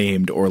guy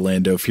named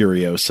Orlando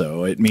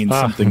Furioso. It means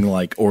something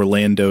like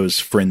Orlando's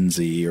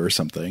Frenzy or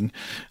something.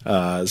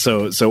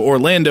 So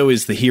Orlando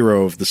is the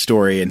hero of the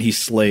story, and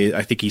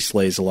I think he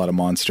slays a lot of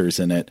monsters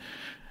in it.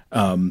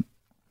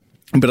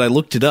 But I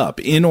looked it up.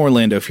 In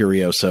Orlando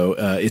Furioso,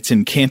 it's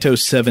in Canto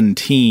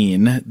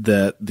 17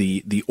 that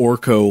the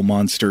orco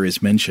monster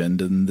is mentioned.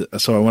 And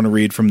so I want to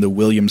read from the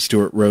William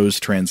Stuart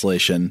Rose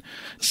translation.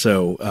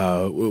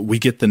 So we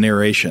get the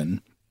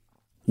narration.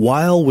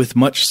 While with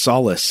much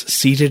solace,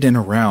 seated in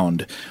a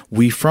round,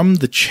 we from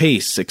the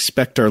chase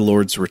expect our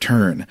Lord's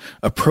return.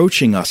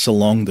 Approaching us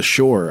along the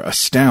shore,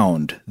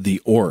 astound,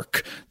 the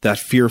orc, that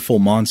fearful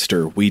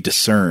monster we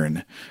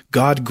discern.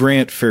 God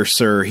grant, fair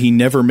sir, he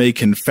never may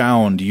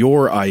confound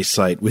your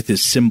eyesight with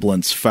his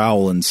semblance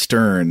foul and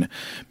stern.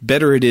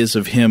 Better it is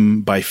of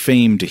him by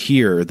fame to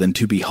hear than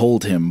to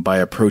behold him by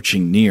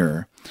approaching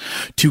near.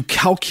 To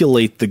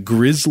calculate the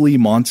grisly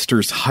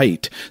monster's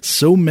height,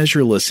 so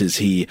measureless is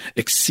he,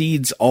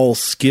 exceeds all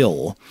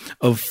skill.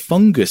 Of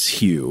fungus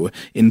hue,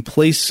 in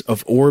place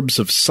of orbs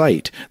of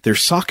sight, their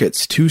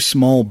sockets two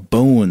small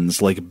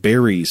bones like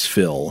berries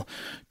fill.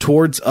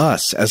 Towards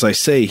us, as I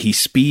say, he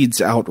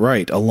speeds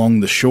outright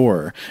along the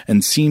shore,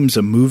 and seems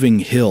a moving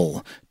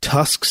hill.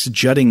 Tusks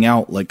jutting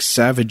out like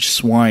savage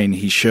swine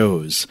he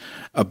shows,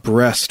 a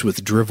breast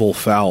with drivel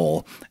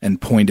foul,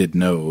 and pointed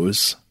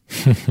nose.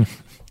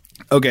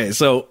 Okay,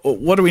 so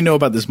what do we know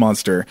about this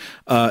monster?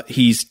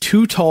 He's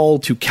too tall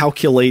to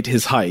calculate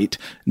his height.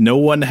 No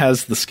one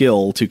has the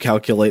skill to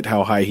calculate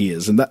how high he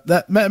is. And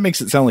that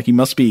makes it sound like he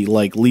must be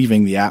like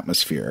leaving the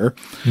atmosphere.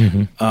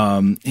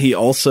 Mm-hmm. He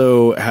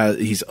also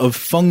he's of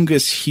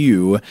fungus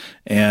hue,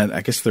 and I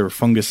guess there are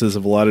funguses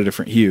of a lot of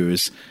different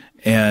hues.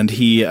 And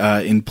he,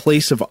 in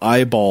place of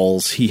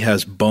eyeballs, he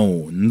has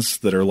bones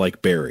that are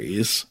like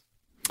berries.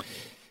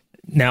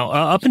 Now,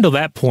 up until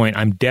that point,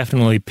 I'm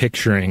definitely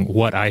picturing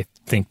what I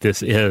think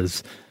this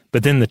is.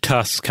 But then the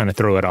tusks kind of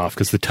throw it off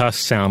because the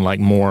tusks sound like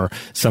more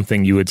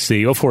something you would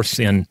see, of course,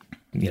 in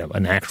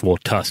an actual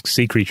tusk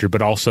sea creature,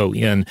 but also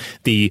in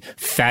the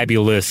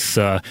fabulous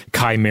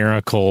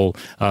chimerical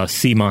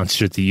sea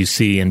monster that you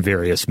see in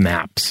various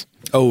maps.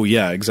 Oh,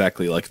 yeah,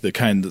 exactly. Like the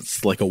kind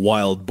that's like a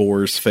wild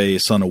boar's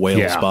face on a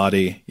whale's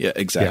body. Yeah,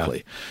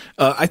 exactly.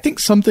 Yeah. I think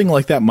something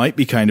like that might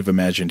be kind of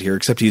imagined here,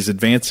 except he's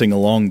advancing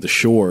along the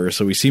shore,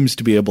 so he seems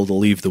to be able to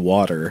leave the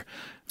water.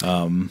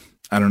 I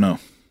don't know.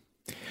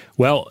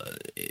 Well,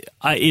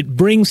 it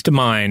brings to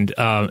mind,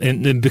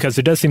 and because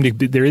there does seem to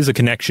be, there is a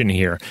connection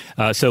here.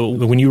 So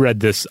when you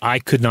read this, I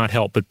could not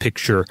help but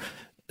picture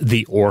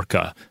the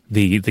orca,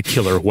 the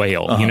killer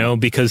whale,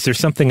 because there's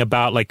something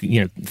about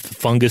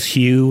fungus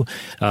hue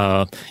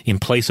in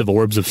place of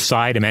orbs of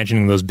sight,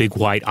 imagining those big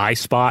white eye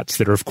spots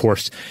that are, of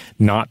course,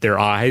 not their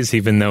eyes,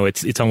 even though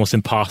it's almost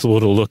impossible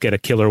to look at a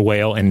killer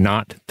whale and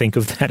not think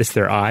of that as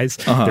their eyes.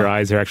 Their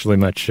eyes are actually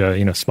much,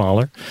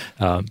 smaller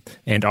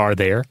and are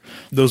there.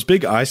 Those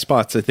big eye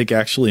spots, I think,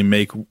 actually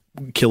make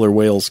killer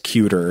whales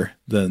cuter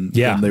than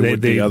they would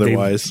be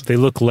otherwise. They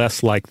look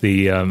less like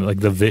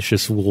the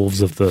vicious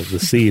wolves of the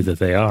sea that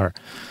they are.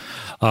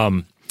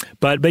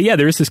 But yeah,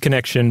 there is this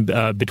connection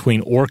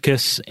between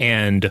Orcus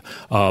and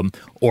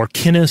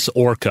Orcinus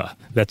orca.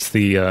 That's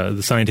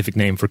the scientific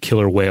name for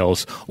killer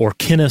whales.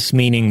 Orcinus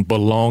meaning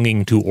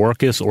belonging to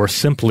Orcus, or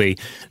simply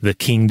the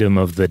kingdom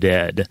of the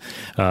dead.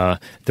 The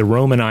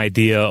Roman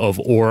idea of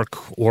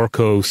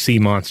orco sea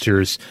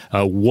monsters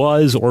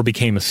was or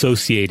became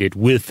associated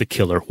with the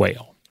killer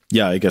whale.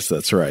 Yeah, I guess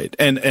that's right.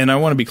 And I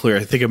want to be clear.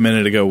 I think a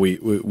minute ago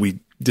we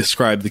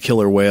described the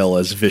killer whale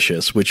as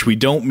vicious, which we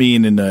don't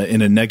mean in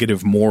a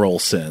negative moral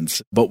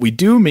sense, but we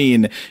do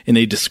mean in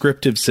a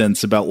descriptive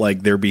sense about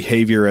like their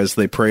behavior as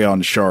they prey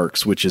on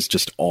sharks, which is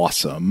just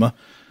awesome.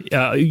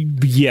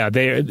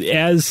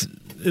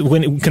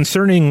 When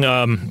concerning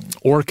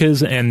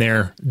orcas and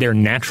their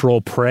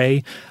natural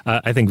prey,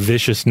 I think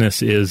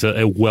viciousness is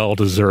a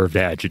well-deserved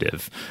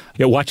adjective.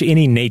 Watch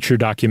any nature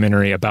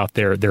documentary about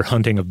their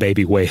hunting of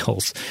baby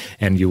whales,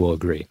 and you will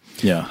agree.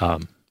 Yeah.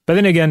 But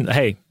then again,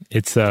 hey,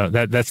 it's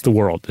that's the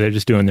world. They're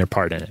just doing their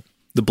part in it.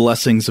 The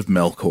blessings of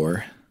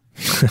Melkor.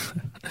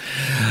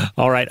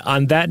 All right.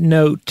 On that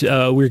note,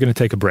 we're going to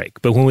take a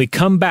break. But when we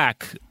come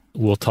back,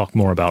 we'll talk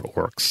more about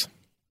orcs.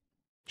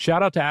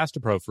 Shout out to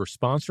Astepro for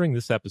sponsoring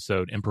this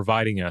episode and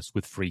providing us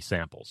with free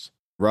samples.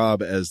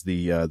 Rob, as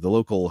the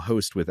local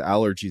host with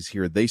allergies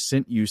here, they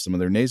sent you some of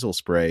their nasal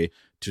spray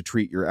to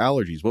treat your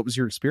allergies. What was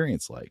your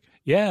experience like?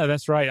 Yeah,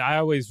 that's right. I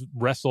always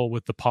wrestle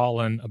with the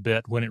pollen a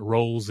bit when it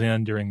rolls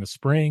in during the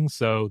spring,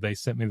 so they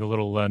sent me the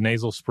little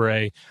nasal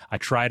spray. I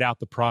tried out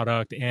the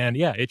product, and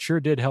yeah, it sure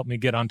did help me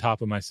get on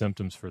top of my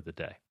symptoms for the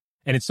day.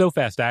 And it's so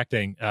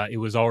fast-acting, it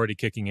was already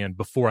kicking in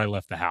before I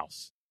left the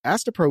house.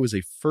 Astepro is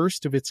a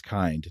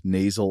first-of-its-kind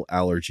nasal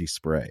allergy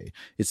spray.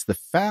 It's the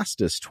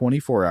fastest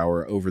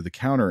 24-hour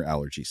over-the-counter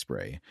allergy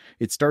spray.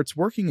 It starts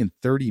working in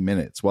 30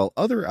 minutes, while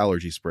other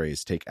allergy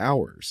sprays take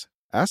hours.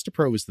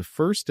 Astepro is the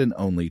first and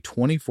only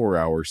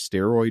 24-hour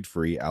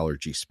steroid-free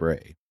allergy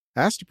spray.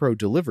 Astepro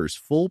delivers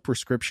full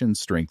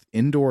prescription-strength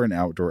indoor and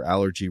outdoor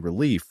allergy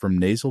relief from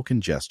nasal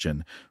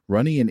congestion,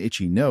 runny and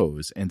itchy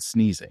nose, and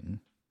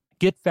sneezing.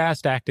 Get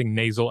fast-acting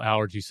nasal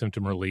allergy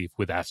symptom relief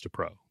with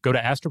Astepro. Go to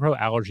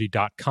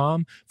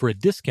asteproallergy.com for a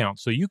discount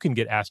so you can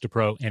get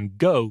Astepro and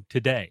go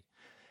today.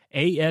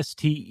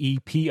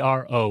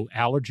 ASTEPRO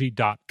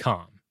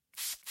allergy.com.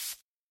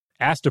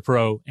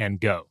 Astepro and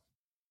go.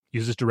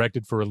 Use as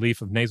directed for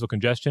relief of nasal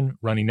congestion,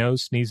 runny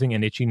nose, sneezing,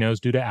 and itchy nose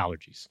due to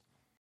allergies.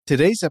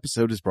 Today's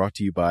episode is brought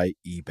to you by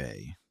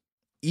eBay.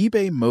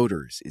 eBay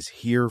Motors is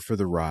here for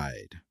the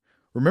ride.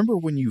 Remember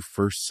when you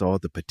first saw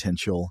the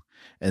potential?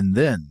 And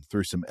then,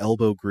 through some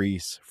elbow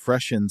grease,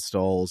 fresh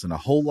installs, and a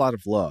whole lot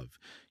of love,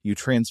 you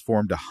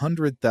transformed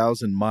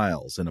 100,000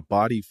 miles and a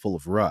body full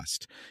of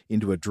rust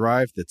into a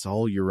drive that's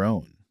all your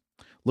own.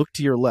 Look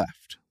to your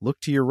left. Look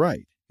to your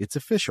right. It's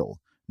official.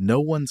 No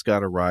one's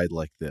got a ride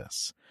like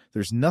this.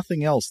 There's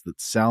nothing else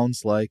that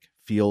sounds like,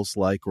 feels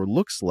like, or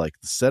looks like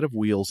the set of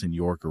wheels in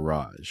your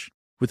garage.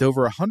 With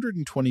over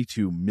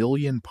 122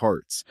 million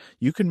parts,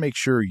 you can make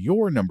sure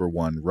your number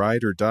one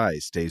ride or die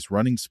stays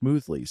running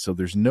smoothly, so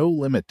there's no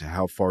limit to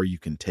how far you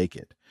can take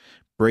it.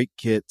 Brake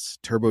kits,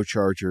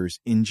 turbochargers,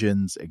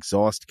 engines,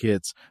 exhaust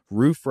kits,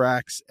 roof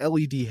racks,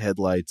 LED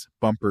headlights,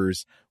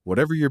 bumpers,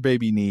 whatever your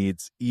baby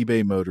needs,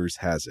 eBay Motors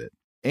has it.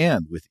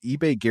 And with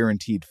eBay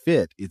Guaranteed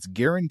Fit, it's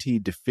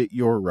guaranteed to fit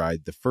your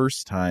ride the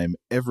first time,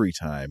 every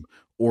time,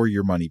 or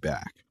your money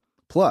back.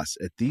 Plus,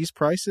 at these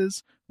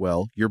prices,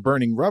 well, you're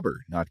burning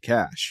rubber, not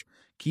cash.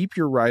 Keep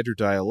your ride or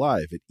die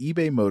alive at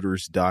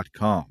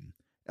ebaymotors.com.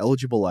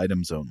 Eligible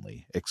items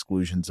only.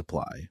 Exclusions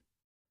apply.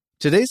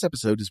 Today's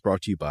episode is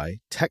brought to you by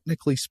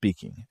Technically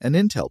Speaking, an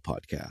Intel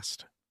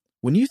podcast.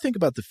 When you think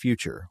about the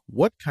future,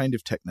 what kind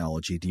of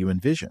technology do you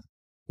envision?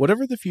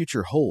 Whatever the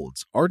future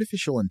holds,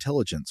 artificial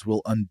intelligence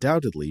will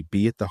undoubtedly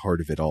be at the heart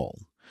of it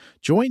all.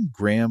 Join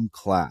Graham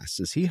Class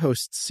as he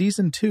hosts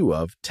Season 2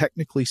 of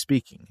Technically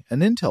Speaking, an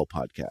Intel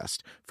podcast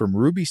from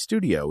Ruby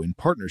Studio in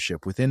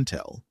partnership with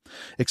Intel.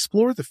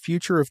 Explore the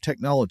future of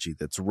technology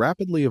that's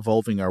rapidly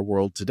evolving our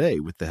world today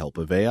with the help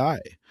of AI.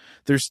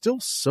 There's still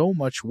so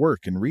much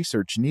work and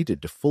research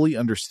needed to fully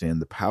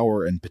understand the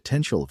power and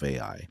potential of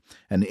AI,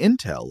 and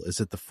Intel is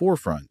at the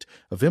forefront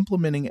of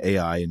implementing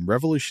AI in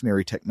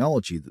revolutionary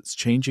technology that's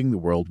changing the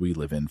world we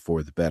live in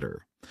for the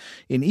better.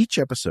 In each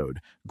episode,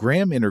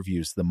 Graham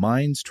interviews the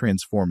minds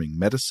transforming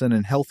medicine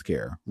and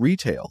healthcare,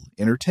 retail,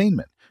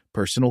 entertainment,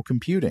 personal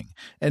computing,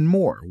 and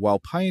more while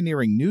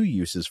pioneering new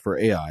uses for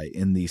AI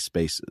in these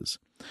spaces.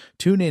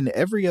 Tune in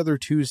every other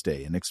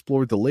Tuesday and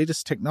explore the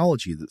latest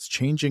technology that's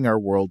changing our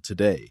world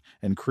today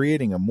and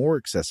creating a more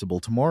accessible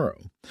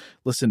tomorrow.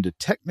 Listen to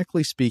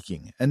Technically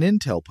Speaking, an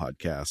Intel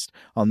podcast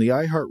on the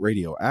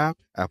iHeartRadio app,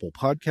 Apple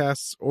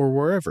Podcasts, or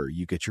wherever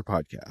you get your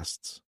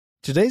podcasts.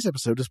 Today's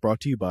episode is brought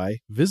to you by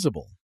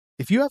Visible.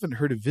 If you haven't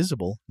heard of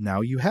Visible,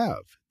 now you have.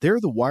 They're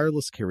the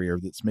wireless carrier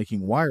that's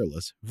making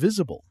wireless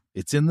visible.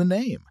 It's in the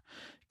name.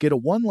 Get a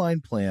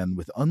one-line plan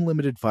with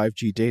unlimited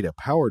 5G data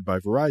powered by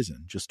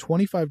Verizon, just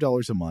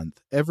 $25 a month,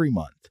 every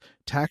month,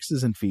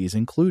 taxes and fees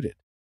included.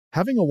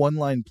 Having a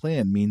one-line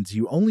plan means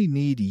you only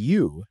need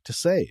you to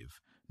save.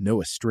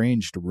 No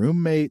estranged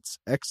roommates,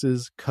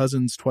 exes,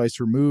 cousins twice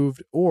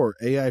removed, or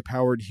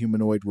AI-powered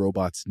humanoid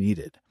robots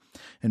needed.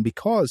 And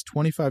because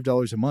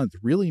 $25 a month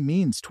really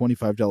means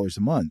 $25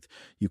 a month,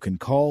 you can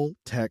call,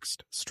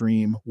 text,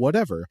 stream,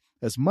 whatever,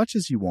 as much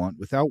as you want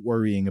without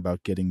worrying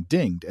about getting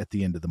dinged at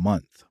the end of the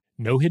month.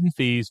 No hidden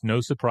fees, no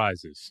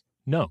surprises.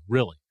 No,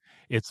 really.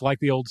 It's like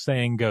the old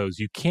saying goes,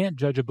 you can't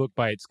judge a book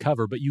by its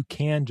cover, but you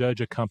can judge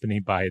a company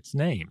by its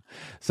name.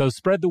 So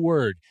spread the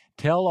word.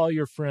 Tell all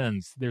your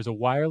friends there's a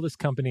wireless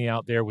company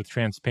out there with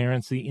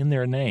transparency in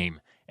their name,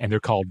 and they're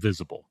called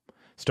Visible.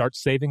 Start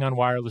saving on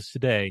wireless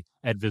today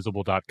at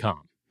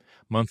Visible.com.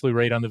 Monthly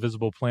rate on the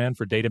Visible plan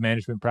for data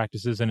management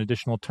practices and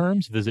additional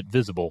terms, visit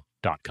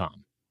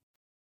Visible.com.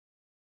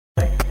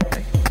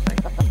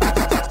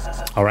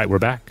 All right, we're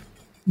back.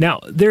 Now,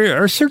 there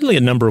are certainly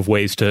a number of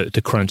ways to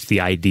crunch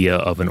the idea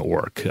of an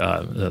orc,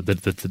 of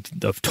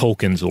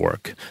Tolkien's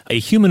orc, a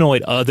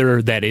humanoid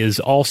other that is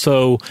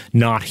also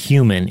not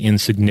human in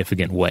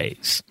significant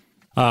ways.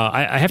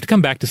 I have to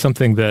come back to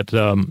something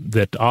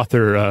that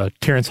author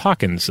Terence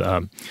Hawkins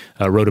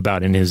wrote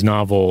about in his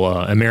novel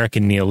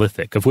American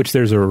Neolithic, of which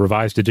there's a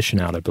revised edition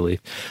out, I believe.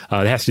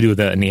 It has to do with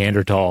a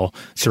Neanderthal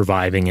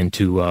surviving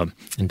into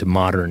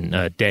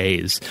modern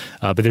days.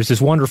 But there's this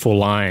wonderful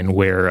line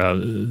where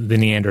the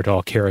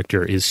Neanderthal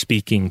character is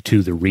speaking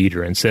to the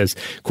reader and says,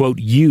 quote,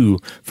 "You,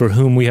 for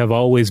whom we have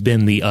always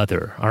been the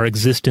other, our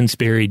existence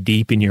buried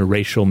deep in your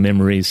racial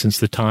memories since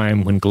the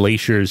time when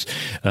glaciers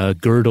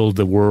girdled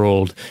the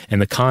world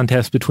and the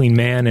contest between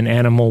man and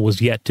animal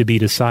was yet to be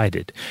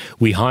decided.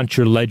 We haunt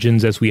your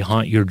legends as we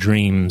haunt your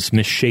dreams,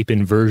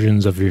 misshapen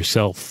versions of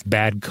yourself,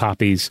 bad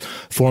copies,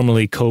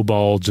 formerly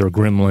kobolds or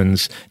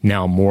gremlins,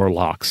 now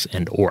Morlocks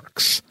and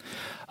orcs."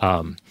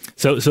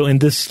 So in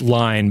this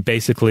line,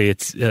 basically,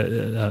 it's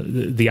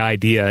the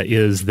idea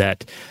is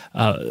that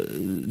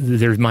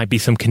there might be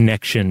some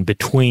connection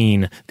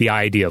between the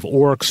idea of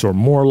orcs or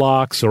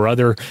Morlocks or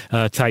other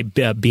type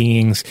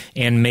beings,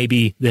 and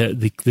maybe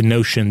the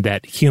notion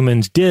that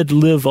humans did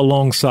live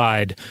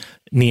alongside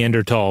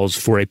Neanderthals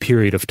for a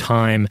period of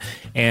time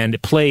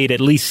and played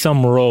at least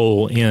some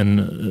role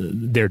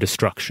in their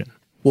destruction.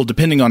 Well,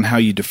 depending on how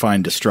you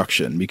define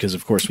destruction, because,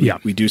 of course,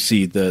 we do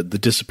see the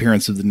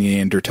disappearance of the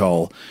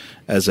Neanderthal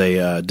as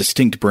a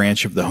distinct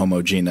branch of the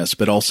Homo genus,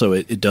 but also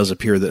it does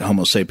appear that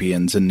Homo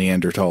sapiens and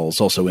Neanderthals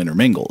also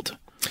intermingled.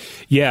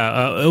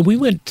 Yeah, we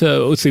went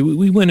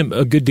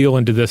a good deal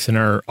into this in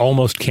our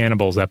Almost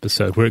Cannibals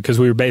episode, because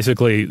we were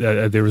basically,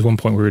 there was one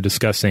point we were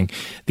discussing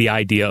the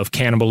idea of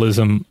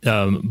cannibalism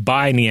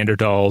by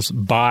Neanderthals,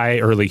 by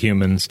early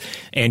humans,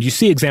 and you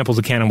see examples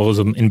of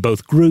cannibalism in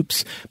both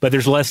groups, but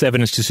there's less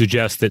evidence to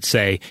suggest that,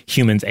 say,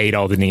 humans ate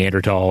all the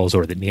Neanderthals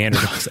or that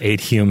Neanderthals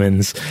ate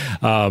humans.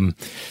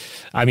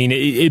 I mean,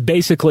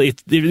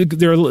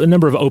 there are a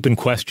number of open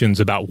questions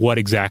about what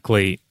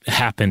exactly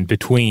happened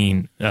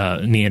between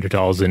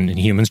Neanderthals and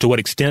humans, to what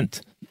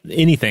extent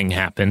anything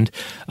happened.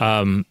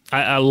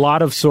 A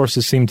lot of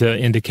sources seem to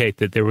indicate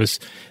that there was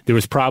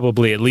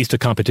probably at least a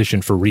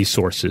competition for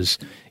resources,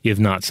 if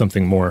not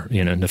something more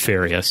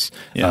nefarious.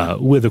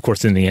 With, of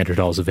course, the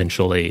Neanderthals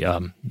eventually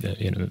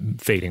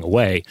fading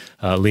away,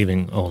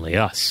 leaving only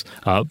us.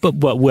 But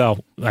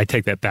I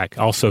take that back.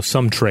 Also,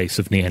 some trace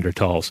of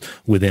Neanderthals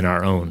within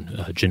our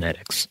own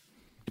genetics.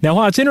 Now,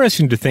 while it's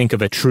interesting to think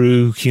of a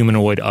true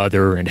humanoid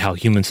other and how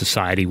human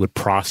society would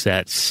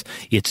process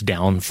its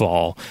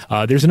downfall,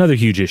 there's another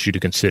huge issue to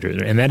consider,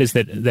 and that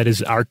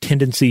is our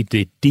tendency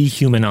to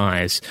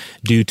dehumanize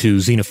due to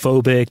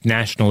xenophobic,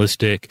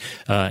 nationalistic,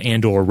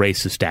 and/or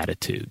racist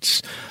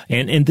attitudes.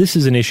 And this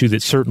is an issue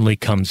that certainly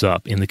comes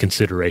up in the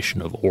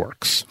consideration of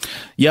orcs.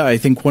 Yeah, I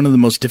think one of the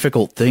most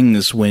difficult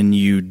things when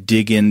you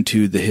dig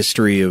into the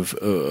history of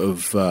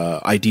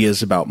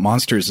ideas about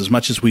monsters, as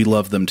much as we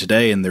love them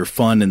today and they're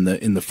fun in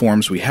the in the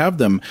forms we have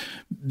them,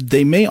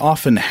 they may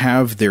often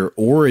have their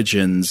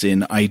origins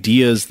in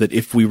ideas that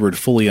if we were to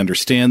fully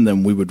understand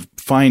them, we would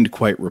find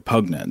quite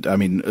repugnant. I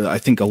mean, I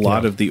think a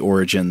lot of the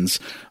origins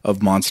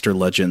of monster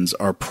legends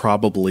are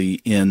probably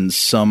in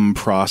some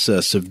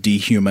process of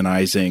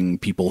dehumanizing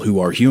people who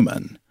are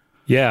human.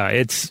 Yeah,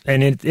 it's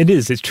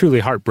truly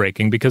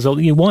heartbreaking because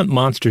you want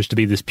monsters to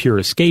be this pure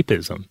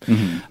escapism.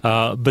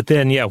 But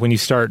then, when you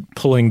start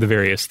pulling the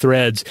various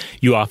threads,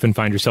 you often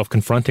find yourself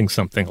confronting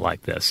something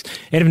like this.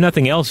 And if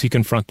nothing else, you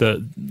confront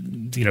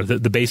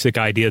the basic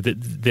idea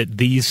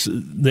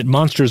that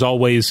monsters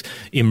always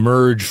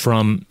emerge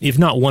from, if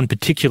not one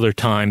particular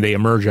time, they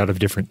emerge out of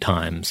different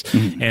times.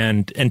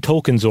 And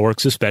Tolkien's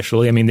orcs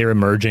especially, I mean, they're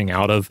emerging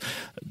out of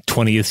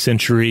 20th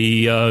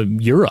century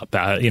Europe,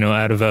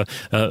 out of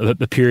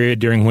a period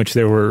during which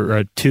there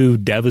were two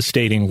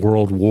devastating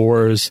world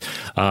wars.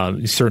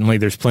 Certainly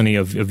there's plenty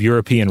of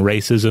European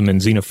racism and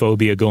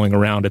xenophobia going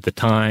around at the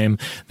time,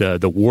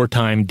 the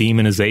wartime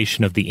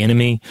demonization of the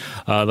enemy.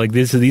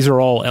 These are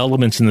all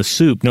elements in the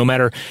soup, no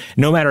matter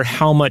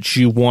how much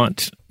you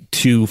want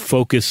to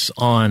focus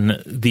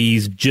on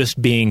these just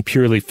being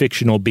purely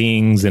fictional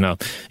beings in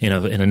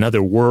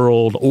another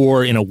world,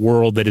 or in a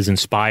world that is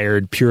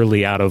inspired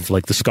purely out of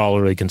the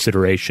scholarly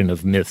consideration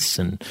of myths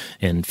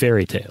and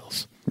fairy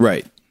tales.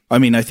 Right. I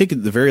mean, I think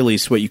at the very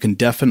least, what you can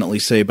definitely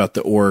say about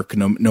the orc,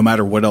 no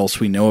matter what else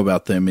we know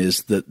about them,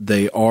 is that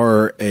they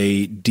are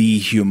a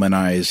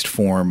dehumanized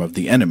form of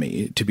the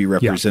enemy to be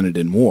represented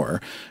in war.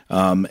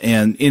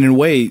 And in a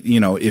way,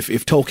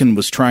 if Tolkien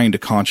was trying to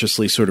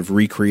consciously sort of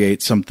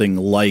recreate something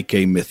like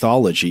a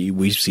mythology,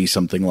 we see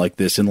something like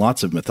this in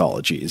lots of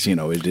mythologies.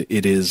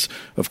 It is,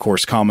 of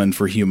course, common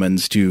for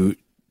humans to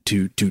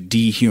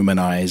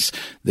dehumanize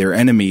their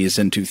enemies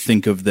and to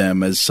think of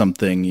them as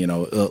something,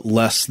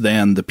 less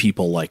than the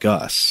people like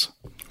us.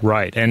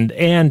 Right. And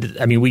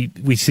I mean,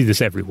 we see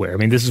this everywhere. I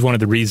mean, this is one of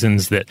the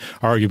reasons that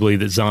arguably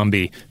that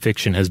zombie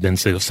fiction has been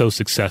so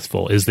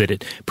successful, is that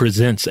it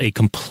presents a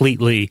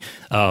completely,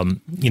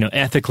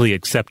 ethically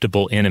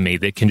acceptable enemy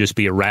that can just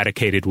be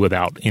eradicated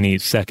without any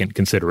second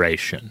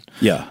consideration.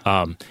 Yeah.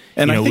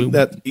 And I think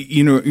that,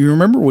 you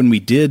remember when we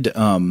did,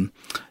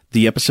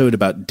 the episode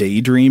about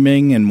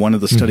daydreaming, and one of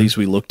the studies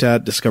we looked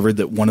at discovered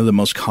that one of the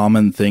most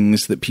common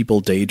things that people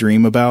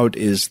daydream about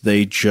is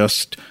they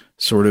just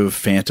sort of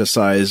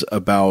fantasize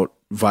about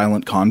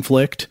violent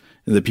conflict.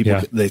 The people,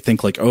 they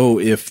think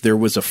if there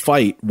was a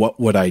fight, what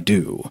would I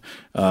do?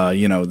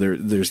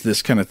 There's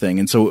this kind of thing.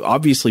 And so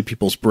obviously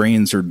people's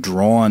brains are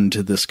drawn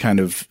to this kind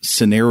of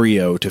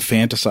scenario to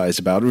fantasize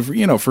about,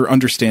 for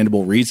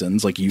understandable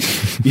reasons.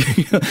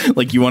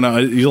 You want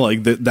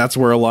to, that's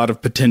where a lot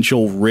of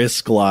potential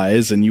risk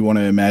lies. And you want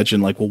to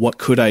imagine what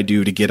could I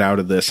do to get out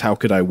of this? How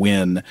could I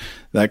win?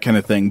 That kind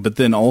of thing. But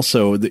then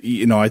also,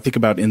 I think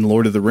about in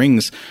Lord of the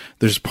Rings,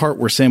 there's a part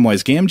where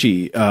Samwise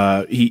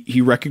Gamgee,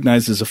 he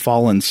recognizes a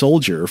fallen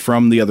soldier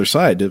from the other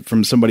side,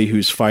 from somebody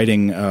who's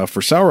fighting for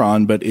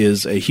Sauron, but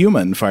is a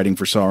human fighting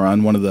for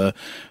Sauron, one of the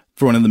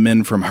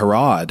men from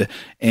Harad.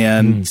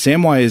 And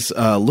Samwise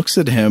looks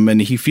at him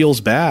and he feels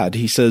bad.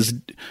 He says,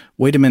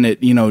 wait a minute,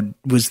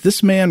 was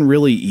this man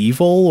really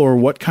evil, or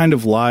what kind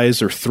of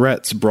lies or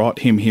threats brought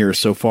him here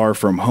so far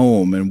from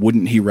home, and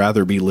wouldn't he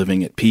rather be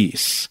living at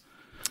peace?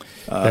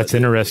 That's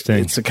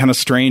interesting. It's a kind of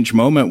strange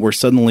moment where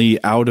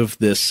suddenly, out of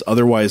this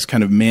otherwise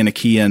kind of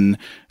Manichaean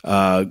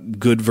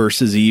good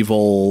versus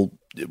evil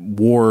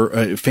war,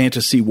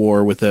 fantasy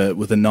war with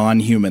a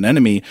non-human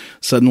enemy,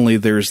 suddenly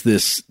there's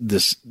this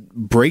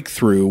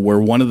breakthrough where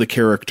one of the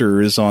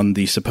characters on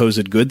the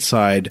supposed good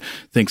side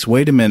thinks,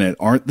 wait a minute,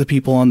 aren't the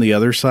people on the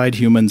other side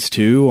humans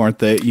too? Aren't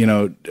they,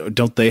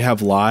 don't they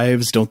have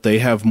lives? Don't they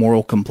have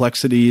moral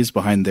complexities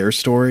behind their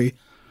story?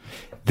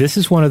 This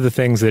is one of the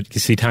things that you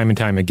see time and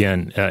time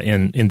again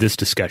in this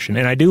discussion,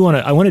 and I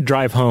want to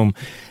drive home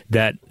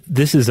that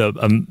this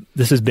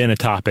has been a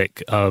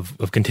topic of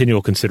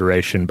continual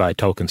consideration by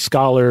Tolkien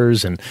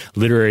scholars and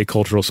literary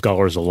cultural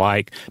scholars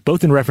alike,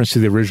 both in reference to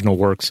the original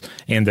works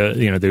and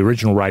the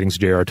original writings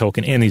of J.R.R.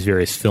 Tolkien and these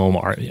various film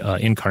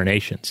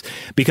incarnations.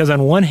 Because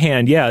on one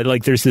hand,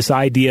 there's this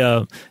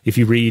idea, if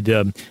you read,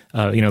 in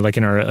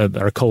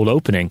our cold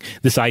opening,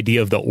 this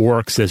idea of the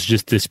orcs as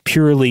just this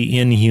purely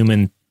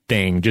inhuman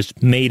thing,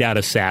 just made out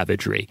of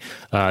savagery.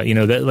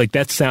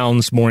 That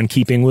sounds more in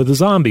keeping with the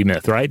zombie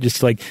myth, right?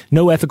 Just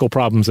no ethical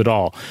problems at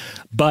all.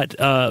 But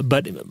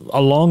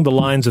along the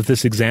lines of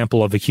this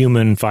example of a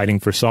human fighting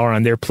for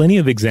Sauron, there are plenty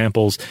of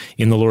examples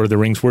in The Lord of the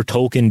Rings where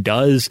Tolkien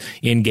does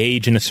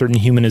engage in a certain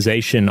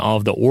humanization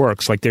of the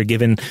orcs, they're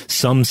given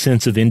some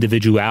sense of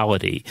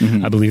individuality.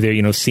 I believe there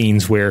are,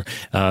 scenes where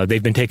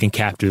they've been taken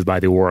captive by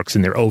the orcs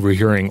and they're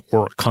overhearing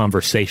orc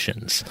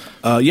conversations.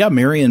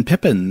 Merry and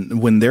Pippin,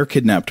 when they're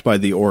kidnapped by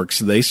the orcs,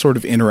 they sort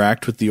of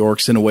interact with the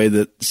orcs in a way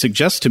that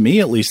suggests to me,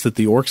 at least, that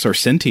the orcs are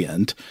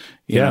sentient.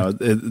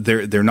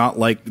 They're not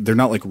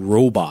like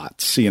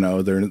robots.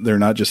 They're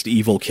not just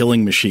evil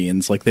killing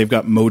machines. They've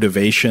got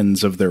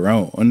motivations of their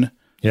own.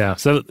 Yeah.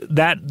 So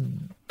that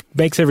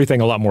makes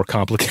everything a lot more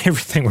complicated.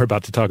 Everything we're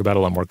about to talk about a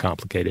lot more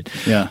complicated.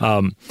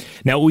 Yeah.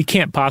 Now, we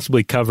can't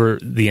possibly cover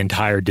the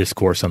entire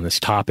discourse on this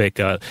topic.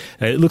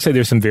 It looks like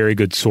there's some very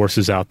good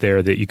sources out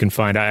there that you can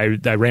find.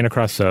 I ran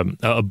across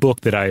a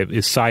book that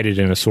is cited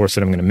in a source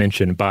that I'm going to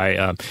mention by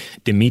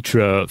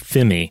Dimitra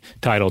Fimi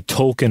titled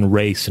Tolkien,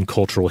 Race, and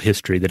Cultural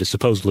History that is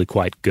supposedly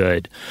quite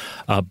good.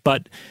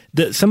 But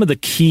some of the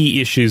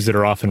key issues that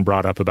are often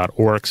brought up about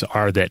orcs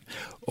are that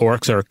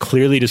orcs are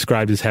clearly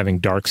described as having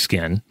dark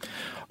skin.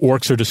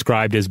 Orcs are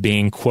described as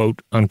being,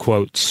 quote,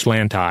 unquote,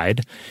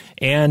 slant-eyed.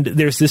 And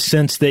there's this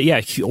sense that,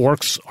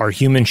 orcs are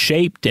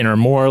human-shaped and are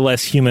more or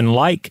less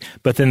human-like,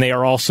 but then they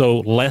are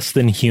also less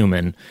than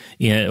human,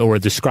 or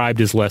described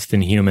as less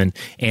than human.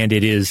 And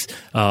it is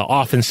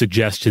often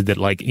suggested that,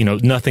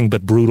 nothing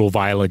but brutal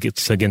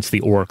violence against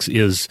the orcs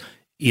is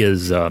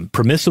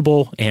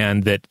permissible,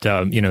 and that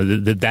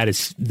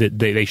that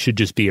they should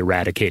just be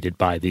eradicated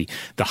by the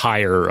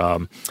higher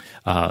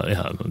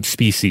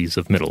species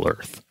of Middle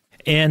Earth.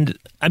 And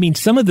I mean,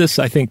 some of this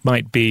I think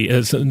might be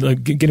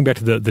getting back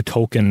to the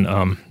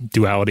Tolkien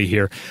duality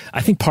here.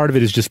 I think part of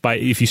it is just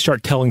if you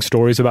start telling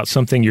stories about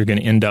something, you're going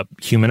to end up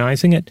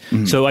humanizing it.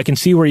 Mm-hmm. So I can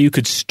see where you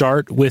could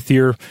start with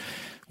your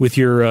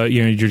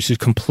you're just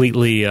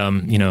completely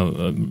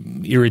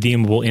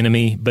irredeemable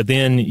enemy, but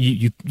then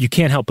you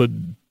can't help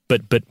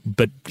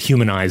but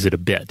humanize it a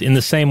bit in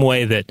the same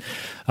way that,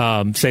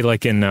 say,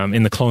 like in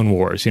the Clone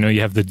Wars,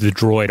 you have the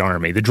droid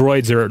army. The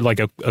droids are like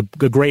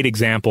a great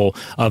example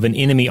of an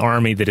enemy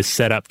army that is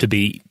set up to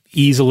be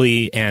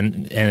easily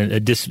and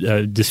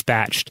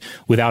dispatched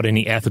without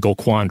any ethical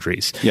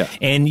quandaries. Yeah.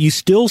 And you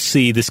still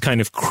see this kind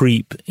of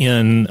creep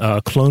in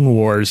Clone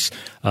Wars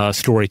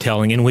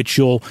storytelling, in which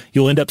you'll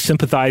end up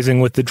sympathizing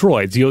with the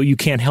droids. You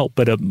can't help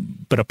but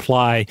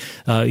apply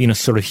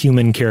sort of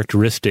human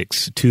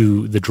characteristics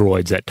to the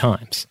droids at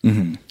times.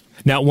 Mm-hmm.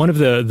 Now, one of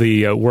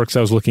the works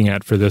I was looking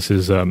at for this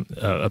is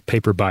a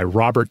paper by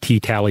Robert T.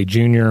 Talley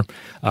Jr.,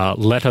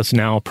 Let Us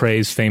Now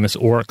Praise Famous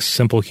Orcs,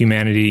 Simple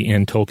Humanity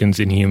in Tolkien's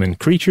Inhuman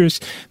Creatures.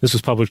 This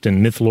was published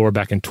in Mythlore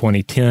back in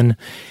 2010.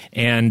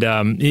 And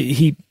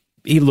he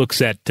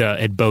looks at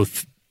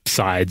both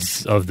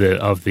sides of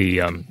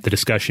the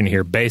discussion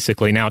here,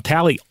 basically. Now,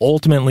 Talley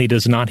ultimately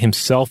does not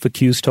himself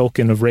accuse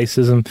Tolkien of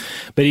racism,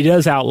 but he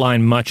does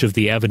outline much of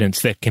the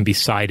evidence that can be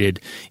cited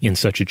in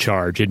such a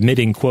charge,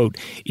 admitting, quote,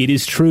 "It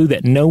is true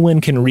that no one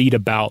can read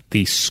about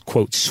the,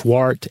 quote,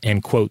 swart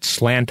and, quote,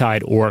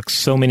 slant-eyed orcs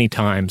so many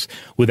times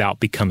without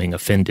becoming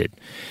offended."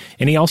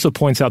 And he also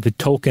points out that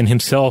Tolkien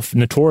himself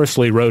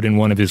notoriously wrote in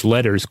one of his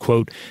letters,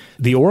 quote,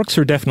 "The orcs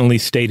are definitely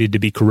stated to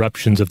be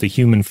corruptions of the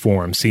human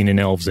form seen in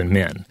elves and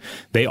men.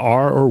 They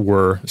are or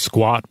were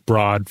squat,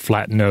 broad,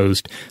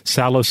 flat-nosed,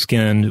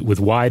 sallow-skinned,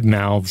 with wide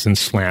mouths and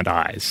slant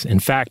eyes.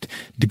 In fact,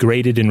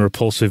 degraded and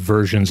repulsive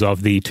versions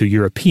of the, to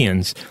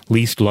Europeans,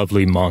 least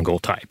lovely Mongol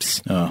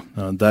types." Oh,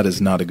 that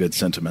is not a good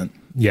sentiment.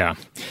 Yeah.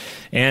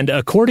 And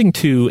according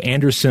to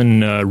Anderson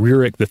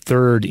Rurick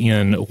III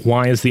in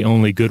Why is the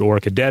Only Good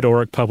Orc a Dead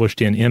Orc,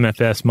 published in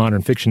MFS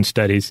Modern Fiction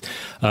Studies,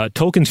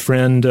 Tolkien's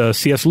friend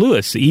C.S.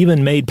 Lewis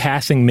even made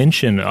passing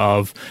mention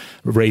of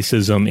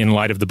racism in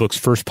light of the book's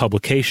first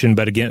publication,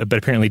 but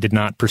apparently did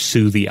not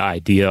pursue the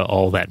idea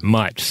all that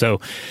much. So,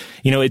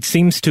 it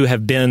seems to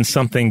have been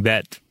something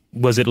that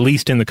was at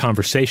least in the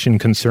conversation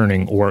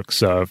concerning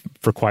orcs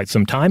for quite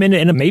some time,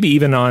 and maybe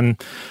even on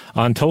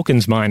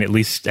Tolkien's mind, at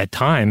least at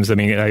times. I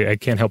mean, I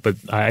can't help but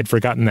I'd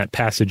forgotten that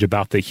passage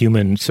about the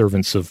human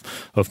servants of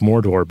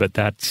Mordor, but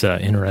that's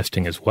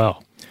interesting as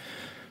well.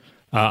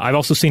 I've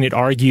also seen it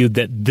argued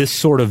that this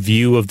sort of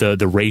view of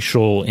the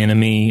racial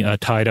enemy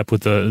tied up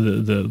with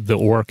the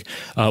orc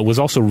was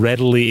also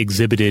readily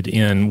exhibited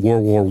in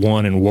World War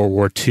I and World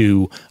War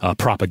II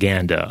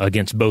propaganda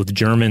against both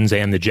Germans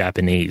and the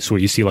Japanese,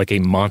 where you see like a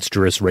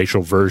monstrous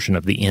racial version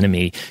of the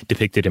enemy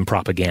depicted in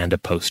propaganda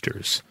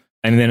posters.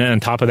 And then on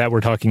top of that,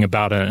 we're talking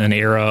about an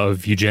era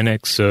of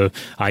eugenics,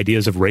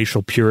 ideas of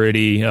racial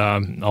purity,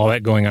 all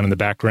that going on in the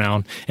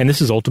background. And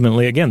this is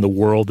ultimately, again, the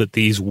world that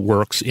these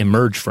works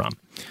emerge from.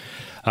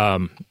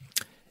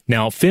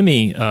 Now,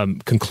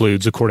 Fimi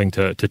concludes, according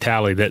to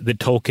Talley, that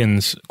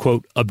Tolkien's,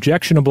 quote,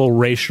 objectionable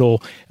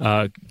racial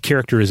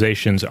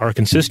characterizations are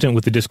consistent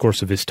with the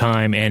discourse of his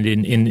time and,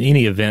 in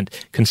any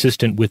event,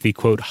 consistent with the,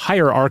 quote,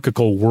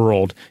 hierarchical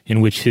world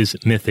in which his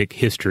mythic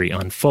history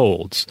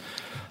unfolds.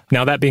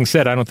 Now, that being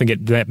said, I don't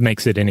think that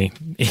makes it any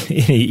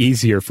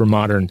easier for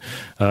modern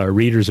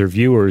readers or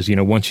viewers.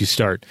 Once you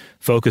start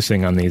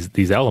focusing on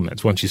these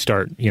elements, once you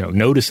start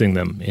noticing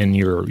them in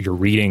your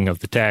reading of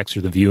the text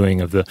or the viewing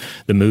of the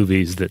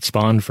movies that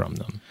spawned from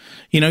them.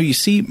 You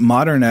see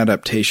modern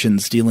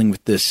adaptations dealing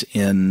with this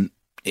in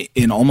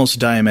almost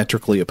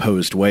diametrically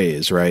opposed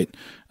ways, right?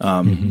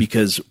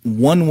 Because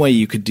one way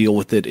you could deal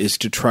with it is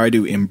to try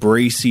to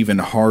embrace even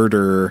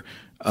harder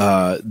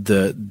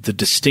the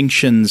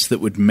distinctions that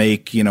would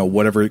make,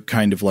 whatever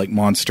kind of like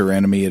monster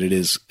enemy it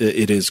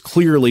is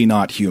clearly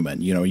not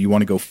human. You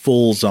want to go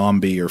full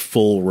zombie or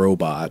full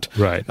robot,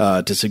 right?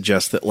 To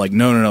suggest that like,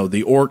 no,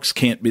 the orcs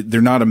can't be,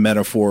 they're not a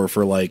metaphor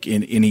for like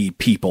in any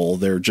people.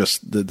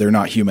 They're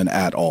not human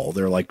at all.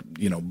 They're like,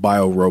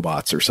 bio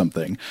robots or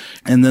something.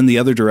 And then the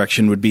other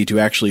direction would be to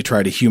actually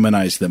try to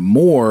humanize them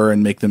more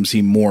and make them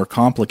seem more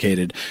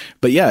complicated.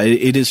 But yeah,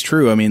 it is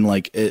true. I mean,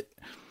 like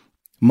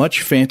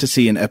much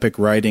fantasy and epic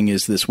writing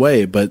is this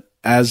way, but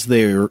as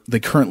they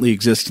currently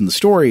exist in the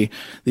story,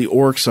 the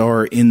orcs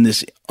are in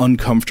this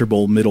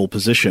uncomfortable middle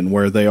position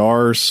where they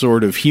are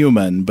sort of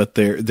human, but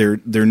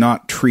they're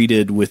not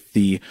treated with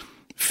the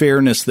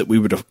fairness that we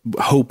would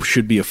hope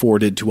should be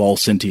afforded to all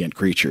sentient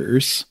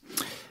creatures.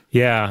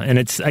 Yeah, and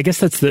I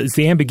guess it's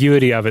the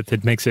ambiguity of it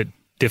that makes it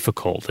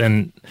difficult.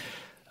 And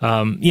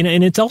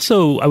and it's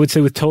also, I would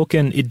say with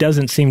Tolkien, it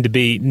doesn't seem to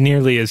be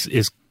nearly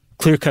as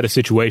clear-cut a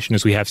situation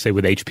as we have, say,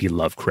 with H.P.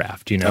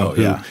 Lovecraft,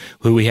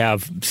 who we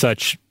have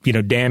such,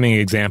 damning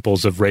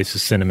examples of racist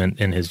sentiment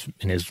in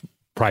his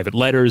private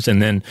letters, and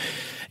then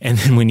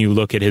when you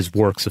look at his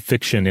works of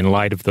fiction in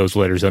light of those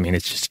letters, I mean,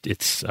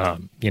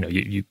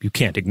 you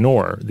can't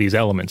ignore these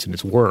elements in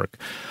his work.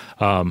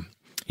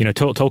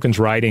 Tolkien's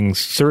writings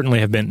certainly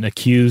have been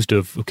accused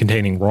of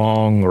containing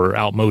wrong or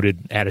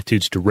outmoded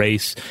attitudes to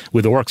race,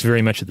 with orcs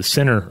very much at the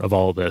center of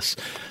all of this.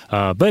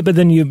 But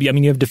then you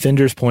have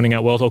defenders pointing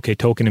out, well, okay,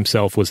 Tolkien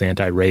himself was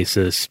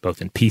anti-racist,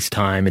 both in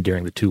peacetime and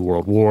during the 2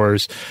 world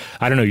wars.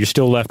 I don't know, you're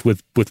still left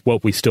with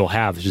what we still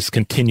have, is just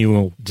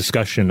continual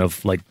discussion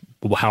of, like,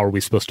 how are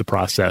we supposed to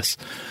process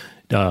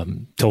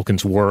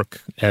Tolkien's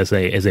work as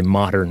a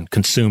modern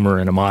consumer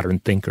and a modern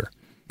thinker.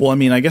 Well, I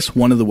mean, I guess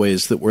one of the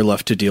ways that we're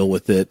left to deal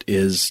with it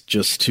is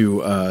just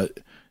to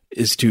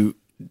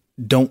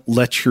don't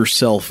let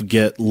yourself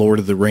get Lord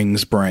of the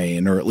Rings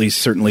brain, or at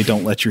least certainly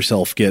don't let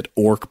yourself get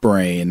orc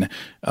brain,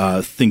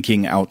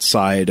 thinking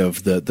outside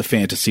of the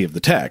fantasy of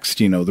the text.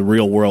 The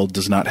real world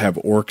does not have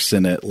orcs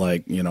in it.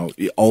 Like,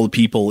 all the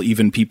people,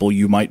 even people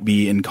you might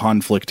be in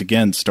conflict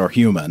against, are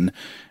human.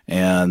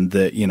 And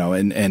that,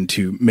 and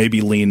to maybe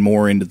lean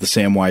more into the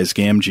Samwise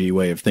Gamgee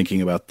way of thinking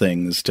about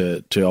things,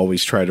 to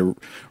always try to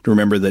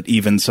remember that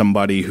even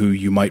somebody who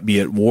you might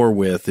be at war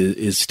with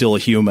is still a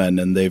human,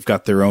 and they've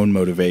got their own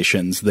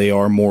motivations. They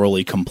are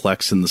morally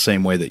complex in the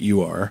same way that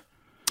you are.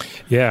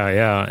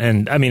 Yeah.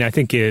 And I mean, I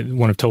think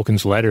one of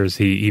Tolkien's letters,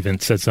 he even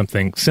said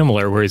something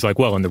similar where he's like,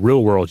 well, in the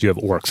real world, you have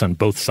orcs on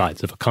both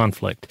sides of a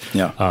conflict.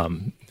 Yeah.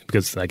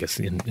 Because I guess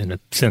in a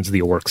sense,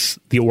 the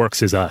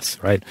orcs is us,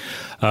 right?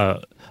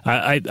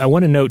 I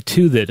want to note,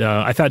 too, that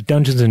I thought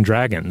Dungeons &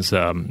 Dragons,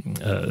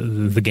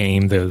 the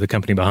game, the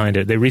company behind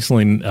it, they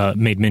recently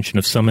made mention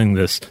of some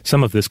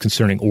of this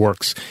concerning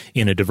orcs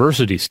in a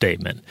diversity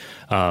statement.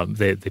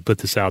 They put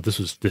this out, this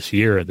was this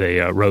year, they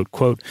wrote,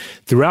 quote,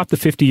 "Throughout the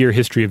 50-year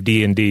history of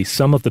D&D,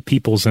 some of the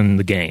peoples in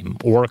the game,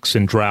 orcs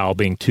and drow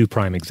being 2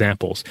 prime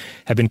examples,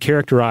 have been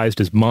characterized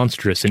as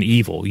monstrous and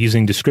evil,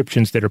 using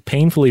descriptions that are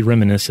painfully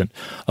reminiscent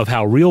of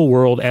how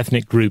real-world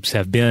ethnic groups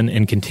have been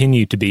and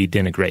continue to be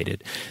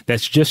denigrated.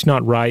 That's just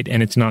not right,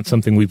 and it's not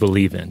something we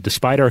believe in.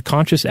 Despite our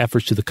conscious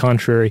efforts to the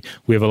contrary,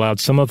 we have allowed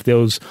some of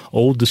those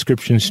old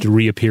descriptions to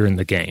reappear in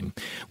the game.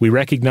 We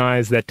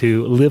recognize that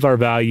to live our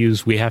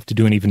values, we have to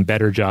do an even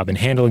better job in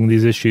handling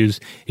these issues.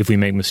 If we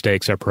make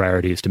mistakes, our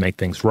priority is to make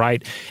things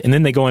right." And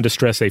then they go on to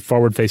stress a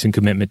forward-facing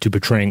commitment to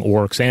portraying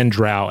orcs and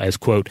drow as,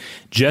 quote,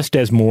 "just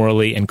as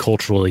morally and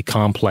culturally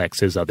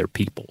complex as other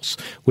peoples,"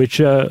 which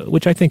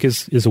I think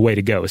is a way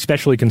to go,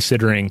 especially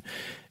considering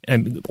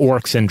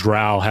orcs and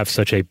drow have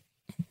such a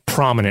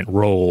prominent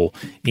role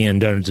in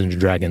Dungeons &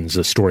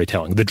 Dragons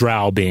storytelling, the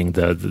drow being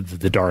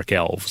the dark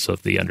elves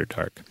of the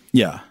Underdark.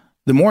 Yeah.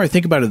 The more I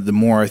think about it, the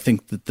more I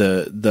think that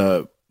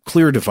the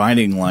clear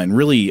dividing line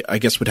really, I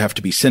guess, would have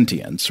to be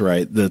sentience,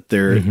 right? That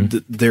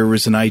there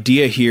was an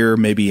idea here,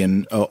 maybe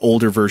in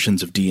older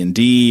versions of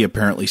D&D,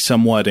 apparently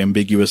somewhat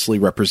ambiguously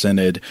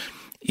represented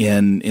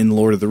in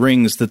Lord of the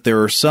Rings, that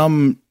there are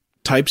some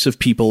types of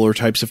people or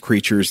types of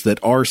creatures that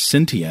are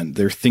sentient.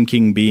 They're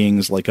thinking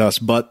beings like us,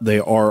 but they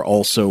are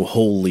also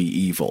wholly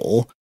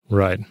evil.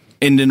 Right.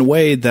 And in a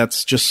way,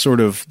 that's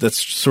sort of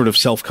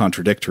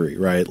self-contradictory,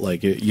 right?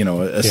 Like,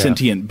 a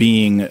sentient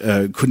being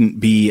couldn't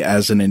be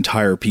as an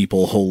entire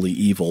people wholly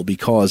evil,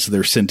 because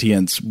their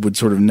sentience would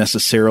sort of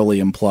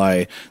necessarily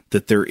imply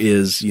that there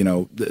is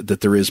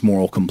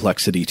moral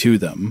complexity to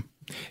them.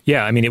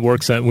 Yeah, I mean, it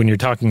works when you're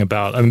talking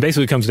about,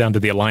 basically it comes down to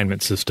the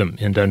alignment system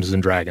in Dungeons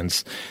 &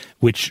 Dragons,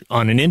 which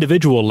on an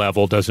individual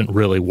level doesn't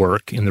really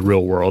work in the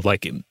real world.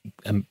 Like,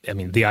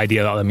 the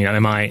idea,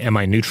 am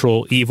I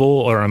neutral evil,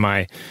 or am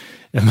I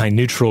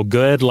neutral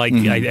good? Like,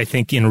 I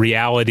think in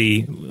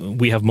reality,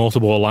 we have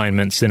multiple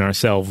alignments in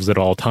ourselves at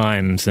all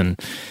times, and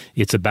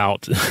it's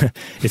about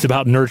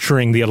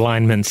nurturing the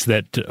alignments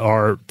that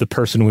are the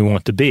person we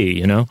want to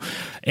be,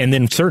 And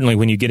then certainly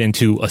when you get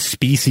into a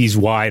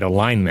species-wide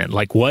alignment,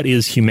 like what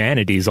is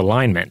humanity's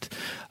alignment?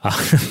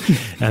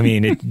 I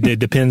mean, it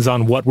depends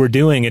on what we're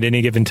doing at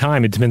any given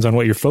time. It depends on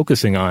what you're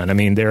focusing on. I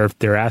mean, there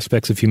are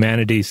aspects of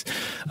humanity's,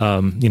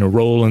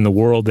 role in the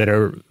world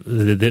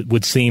that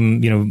would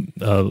seem,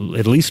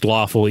 at least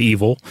lawful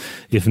evil,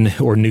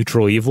 or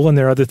neutral evil, and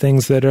there are other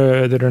things that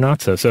are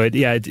not so. So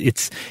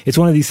it's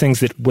one of these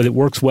things that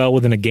works well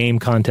within a game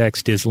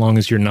context, as long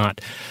as you're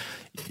not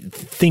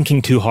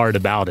thinking too hard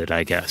about it,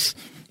 I guess.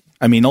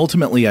 I mean,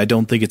 ultimately, I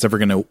don't think it's ever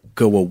going to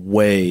go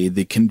away,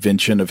 the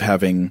convention of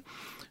having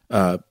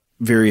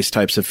various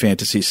types of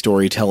fantasy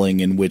storytelling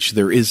in which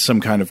there is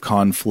some kind of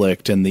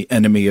conflict and the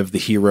enemy of the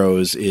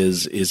heroes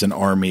is an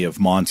army of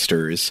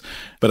monsters.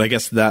 But I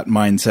guess that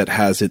mindset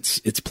has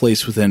its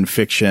place within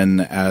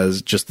fiction,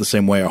 as just the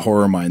same way a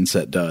horror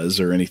mindset does,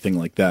 or anything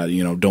like that.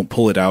 Don't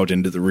pull it out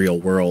into the real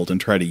world and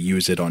try to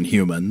use it on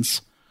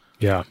humans.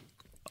 Yeah.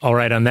 All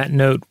right, on that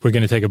note, we're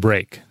going to take a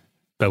break,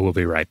 but we'll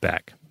be right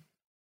back.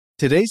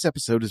 Today's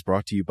episode is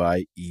brought to you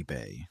by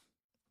eBay.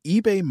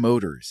 eBay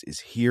Motors is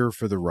here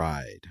for the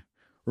ride.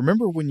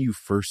 Remember when you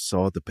first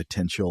saw the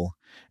potential?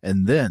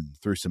 And then,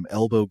 through some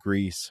elbow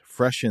grease,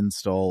 fresh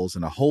installs,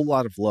 and a whole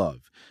lot of love,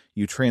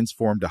 you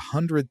transformed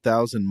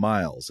 100,000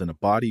 miles and a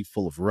body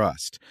full of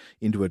rust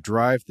into a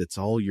drive that's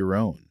all your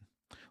own.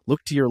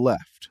 Look to your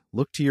left.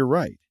 Look to your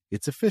right.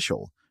 It's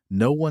official.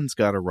 No one's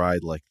got a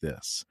ride like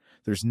this.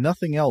 There's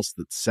nothing else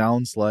that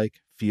sounds like,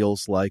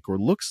 feels like, or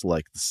looks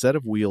like the set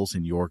of wheels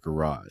in your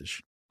garage.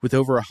 With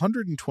over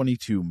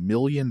 122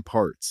 million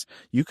parts,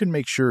 you can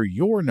make sure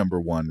your number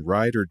one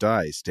ride or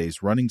die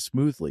stays running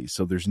smoothly,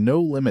 so there's no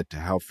limit to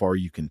how far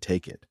you can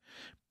take it.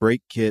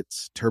 Brake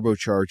kits,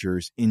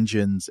 turbochargers,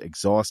 engines,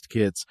 exhaust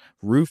kits,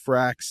 roof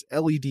racks,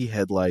 LED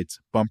headlights,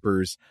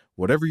 bumpers,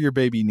 whatever your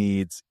baby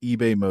needs,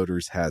 eBay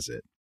Motors has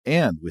it.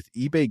 And with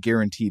eBay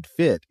Guaranteed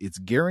Fit, it's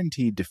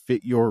guaranteed to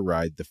fit your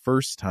ride the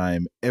first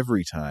time,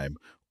 every time,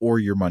 or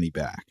your money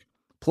back.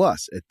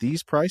 Plus, at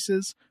these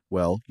prices,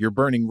 well, you're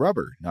burning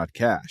rubber, not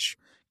cash.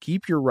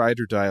 Keep your ride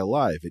or die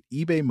alive at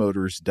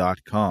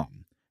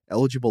ebaymotors.com.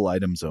 Eligible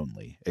items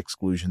only.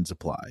 Exclusions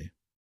apply.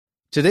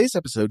 Today's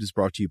episode is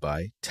brought to you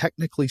by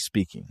Technically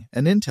Speaking,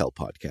 an Intel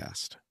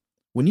podcast.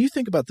 When you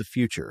think about the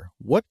future,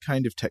 what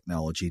kind of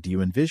technology do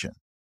you envision?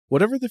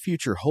 Whatever the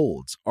future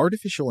holds,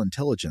 artificial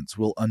intelligence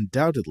will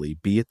undoubtedly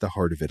be at the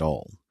heart of it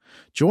all.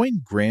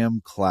 Join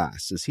Graham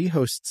Class as he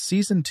hosts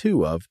Season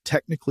 2 of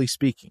Technically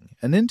Speaking,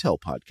 an Intel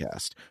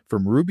podcast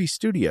from Ruby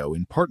Studio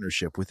in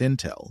partnership with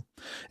Intel.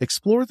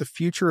 Explore the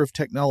future of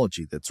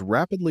technology that's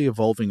rapidly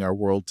evolving our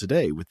world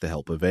today with the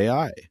help of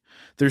AI.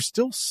 There's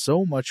still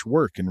so much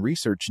work and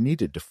research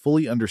needed to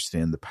fully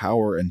understand the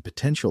power and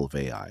potential of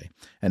AI,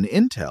 and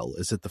Intel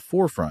is at the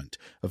forefront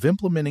of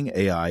implementing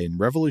AI in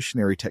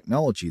revolutionary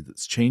technology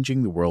that's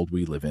changing the world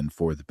we live in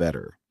for the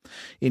better.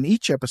 In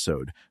each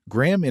episode,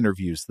 Graham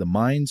interviews the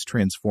minds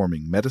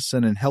transforming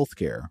medicine and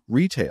healthcare,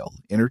 retail,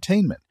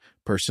 entertainment,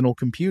 personal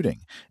computing,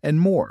 and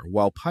more,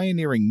 while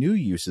pioneering new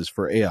uses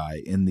for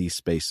AI in these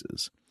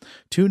spaces.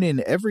 Tune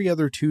in every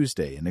other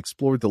Tuesday and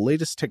explore the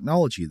latest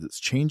technology that's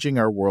changing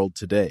our world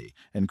today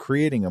and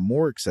creating a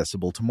more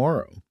accessible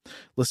tomorrow.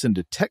 Listen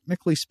to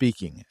Technically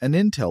Speaking, an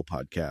Intel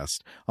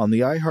podcast on the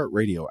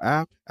iHeartRadio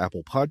app,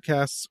 Apple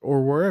Podcasts,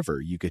 or wherever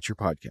you get your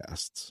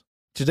podcasts.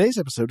 Today's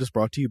episode is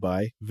brought to you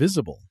by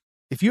Visible.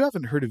 If you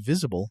haven't heard of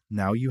Visible,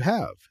 now you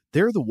have.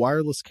 They're the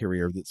wireless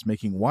carrier that's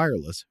making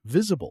wireless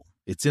visible.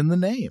 It's in the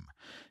name.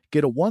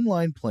 Get a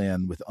one-line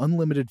plan with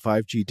unlimited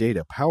 5G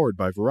data powered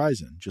by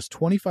Verizon, just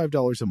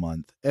 $25 a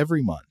month,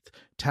 every month,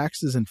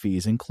 taxes and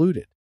fees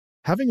included.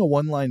 Having a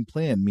one-line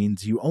plan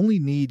means you only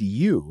need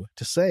you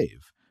to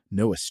save.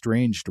 No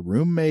estranged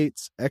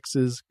roommates,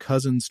 exes,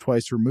 cousins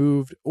twice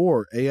removed,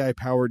 or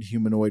AI-powered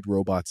humanoid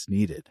robots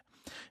needed.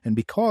 And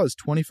because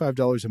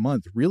 $25 a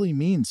month really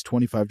means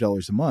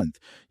 $25 a month,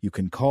 you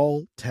can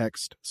call,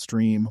 text,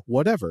 stream,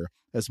 whatever,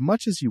 as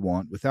much as you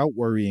want without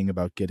worrying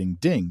about getting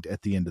dinged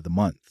at the end of the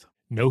month.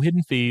 No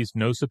hidden fees,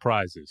 no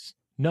surprises.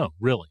 No,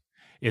 really.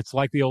 It's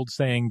like the old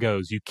saying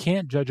goes, you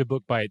can't judge a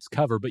book by its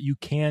cover, but you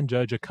can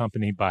judge a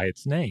company by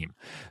its name.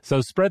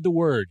 So spread the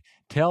word.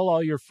 Tell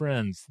all your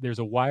friends there's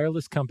a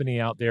wireless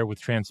company out there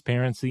with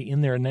transparency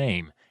in their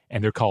name,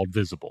 and they're called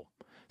Visible.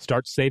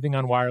 Start saving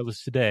on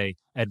wireless today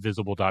at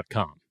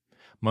Visible.com.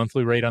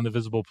 Monthly rate on the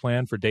Visible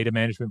plan for data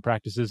management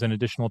practices and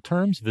additional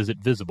terms, visit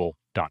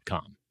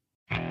Visible.com.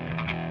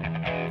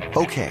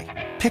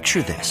 Okay,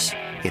 picture this.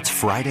 It's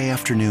Friday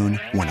afternoon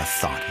when a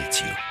thought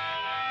hits you.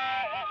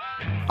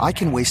 I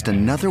can waste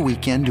another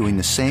weekend doing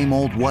the same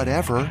old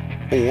whatever,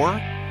 or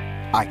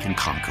I can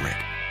conquer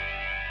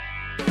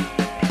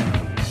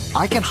it.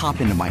 I can hop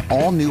into my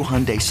all-new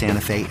Hyundai Santa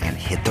Fe and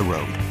hit the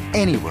road.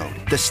 Any road.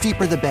 The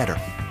steeper, the better.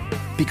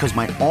 Because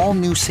my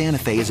all-new Santa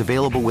Fe is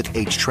available with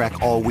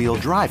H-Track all-wheel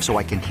drive, so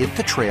I can hit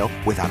the trail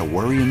without a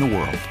worry in the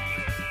world.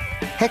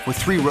 Heck, with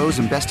 3 rows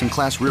and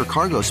best-in-class rear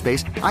cargo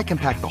space, I can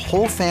pack the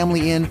whole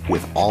family in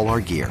with all our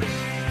gear.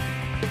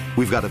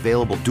 We've got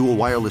available dual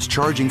wireless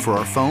charging for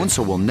our phones,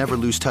 so we'll never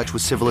lose touch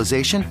with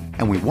civilization,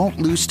 and we won't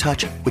lose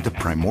touch with the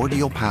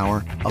primordial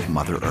power of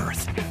Mother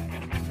Earth.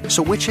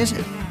 So which is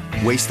it?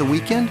 Waste the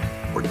weekend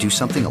or do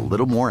something a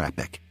little more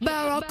epic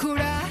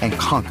and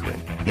conquer it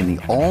in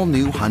the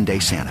all-new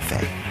Hyundai Santa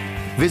Fe.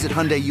 Visit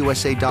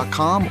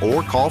HyundaiUSA.com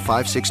or call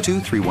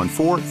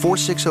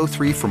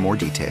 562-314-4603 for more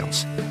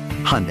details.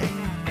 Hyundai,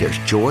 there's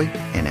joy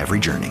in every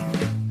journey.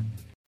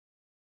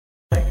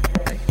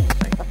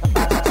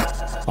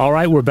 All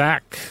right, we're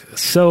back.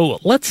 So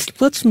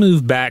let's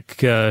move back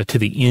to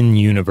the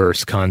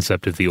in-universe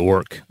concept of the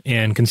orc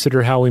and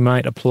consider how we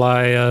might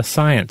apply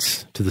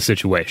science to the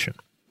situation.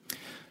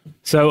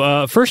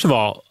 So, first of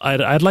all,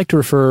 I'd like to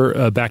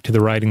refer back to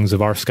the writings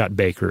of R. Scott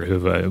Baker,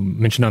 who I've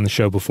mentioned on the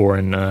show before,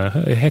 and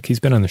heck, he's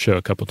been on the show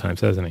a couple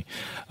times, hasn't he?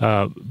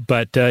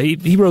 But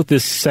he wrote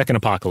this Second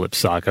Apocalypse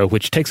saga,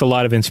 which takes a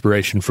lot of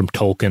inspiration from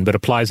Tolkien, but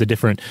applies a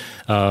different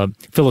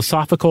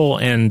philosophical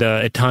and,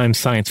 at times,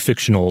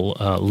 science-fictional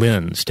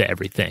lens to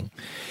everything.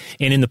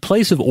 And in the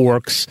place of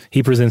orcs,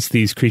 he presents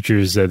these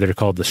creatures that are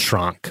called the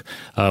Shrank,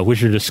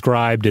 which are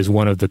described as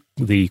one of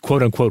the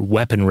quote-unquote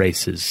weapon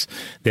races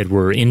that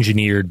were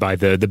engineered by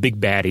the big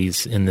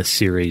baddies in this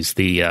series,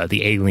 the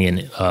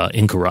alien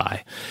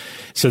Inkarai.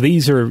 So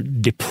these are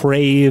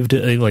depraved,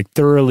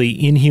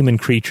 thoroughly inhuman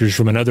creatures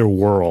from another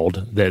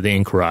world, the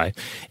Inkarai,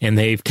 and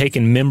they've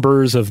taken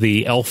members of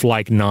the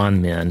elf-like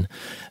non-men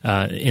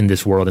in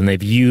this world, and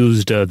they've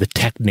used the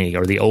technique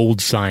or the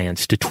old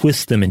science to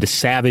twist them into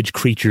savage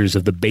creatures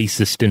of the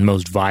basest and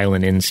most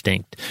violent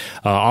instinct,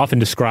 often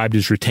described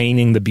as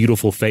retaining the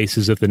beautiful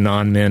faces of the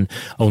non-men,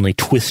 only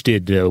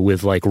twisted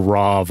with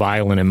raw,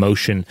 violent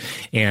emotion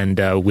and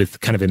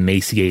with kind of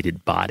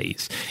emaciated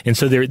bodies. And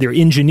so they're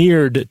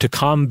engineered to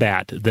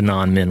combat the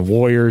non-men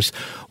warriors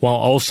while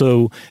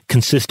also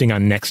consisting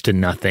on next to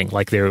nothing.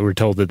 Like we're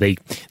told that they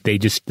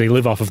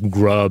live off of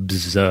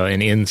grubs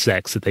and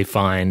insects that they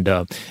find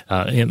as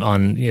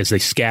they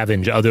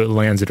scavenge other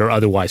lands that are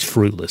otherwise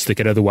fruitless, that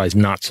could otherwise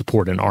not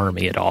support an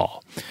army at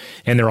all.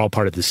 And they're all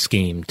part of the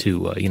scheme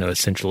to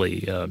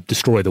essentially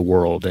destroy the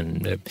world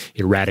and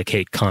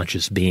eradicate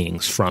conscious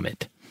beings from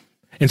it.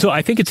 And so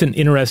I think it's an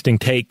interesting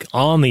take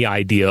on the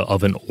idea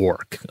of an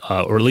orc,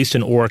 or at least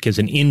an orc as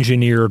an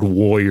engineered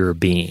warrior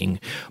being,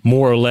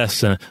 more or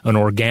less an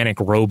organic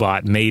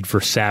robot made for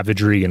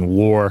savagery and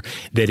war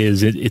that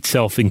is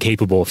itself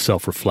incapable of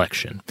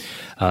self-reflection.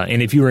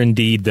 And if you are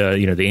indeed the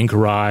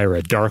Inkarai or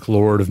a Dark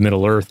Lord of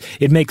Middle-earth,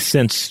 it makes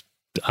sense,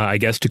 I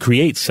guess, to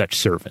create such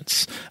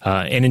servants.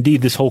 And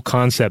indeed, this whole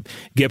concept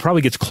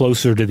probably gets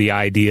closer to the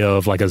idea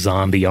of a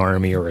zombie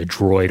army or a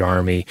droid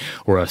army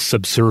or a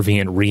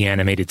subservient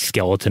reanimated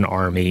skeleton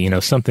army,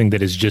 something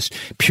that is just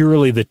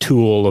purely the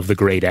tool of the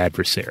great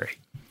adversary.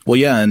 Well,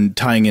 yeah, and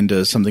tying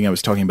into something I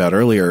was talking about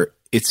earlier,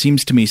 it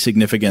seems to me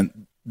significant,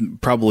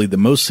 probably the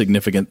most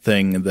significant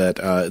thing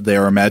that they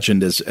are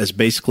imagined as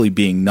basically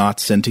being not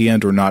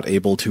sentient or not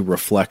able to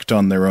reflect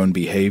on their own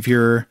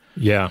behavior.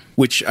 Yeah.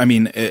 Which, I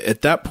mean,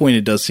 at that point,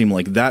 it does seem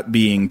like that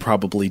being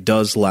probably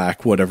does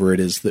lack whatever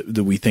it is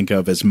that we think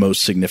of as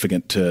most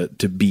significant to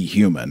be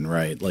human,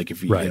 right? Like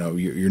if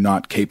you're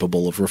not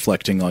capable of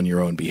reflecting on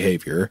your own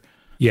behavior.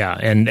 Yeah,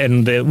 and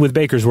with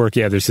Baker's work,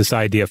 there's this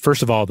idea,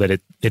 first of all, that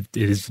it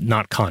is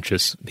not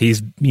conscious. He's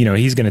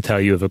going to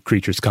tell you if a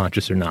creature's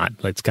conscious or not.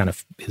 That's kind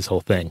of his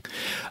whole thing.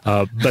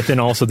 But then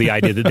also the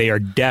idea that they are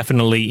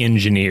definitely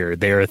engineered.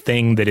 They're a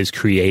thing that is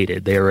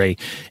created. They're a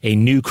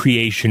new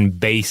creation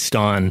based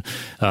on,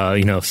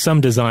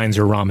 some designs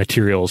or raw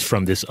materials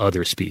from this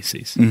other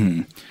species.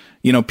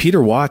 Mm-hmm.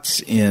 Peter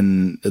Watts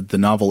in the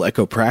novel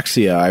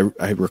Echopraxia,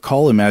 I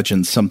recall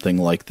imagined something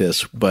like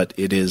this, but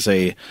it is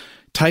a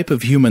type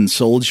of human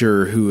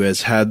soldier who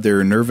has had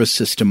their nervous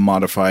system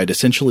modified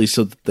essentially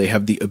so that they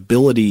have the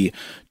ability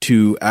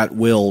to, at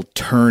will,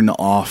 turn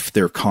off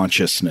their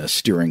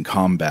consciousness during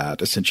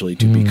combat, essentially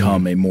to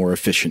become a more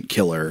efficient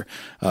killer.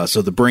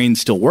 So the brain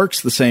still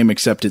works the same,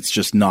 except it's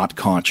just not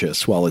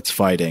conscious while it's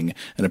fighting.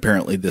 And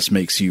apparently this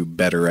makes you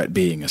better at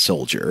being a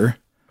soldier.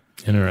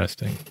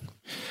 Interesting.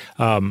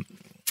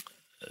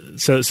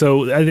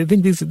 So I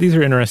think these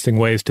are interesting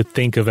ways to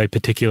think of a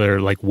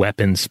particular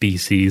weapon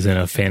species in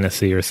a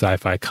fantasy or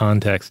sci-fi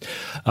context.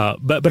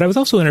 But I was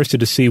also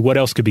interested to see what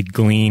else could be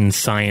gleaned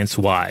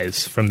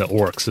science-wise from the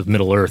orcs of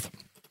Middle-earth.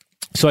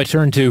 So I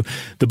turned to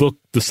the book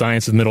The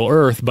Science of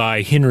Middle-earth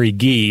by Henry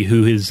Gee,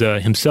 who is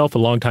himself a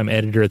longtime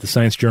editor at the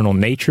science journal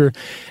Nature,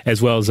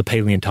 as well as a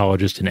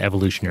paleontologist and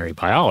evolutionary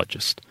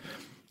biologist.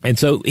 And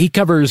so he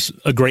covers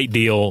a great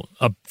deal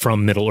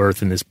from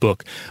Middle-earth in this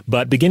book.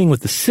 But beginning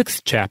with the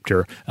 6th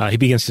chapter, he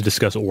begins to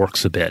discuss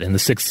orcs a bit. And the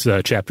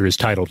 6th chapter is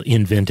titled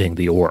Inventing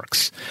the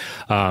Orcs.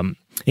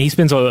 He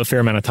spends a fair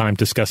amount of time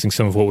discussing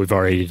some of what we've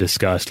already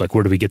discussed, like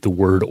where do we get the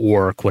word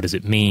orc, what does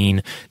it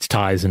mean, its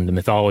ties into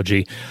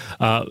mythology.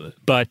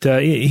 But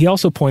he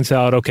also points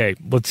out, okay,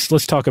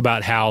 let's talk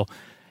about how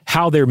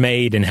they're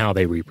made and how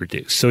they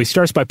reproduce. So he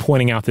starts by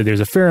pointing out that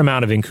there's a fair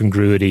amount of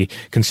incongruity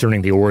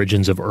concerning the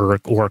origins of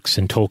orcs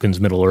in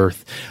Tolkien's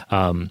Middle-earth.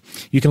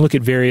 You can look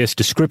at various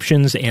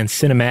descriptions and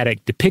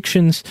cinematic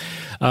depictions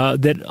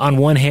that on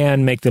one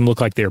hand make them look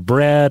like they're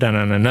bred, and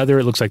on another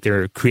it looks like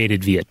they're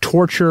created via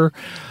torture.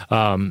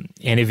 And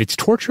if it's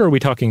torture, are we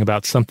talking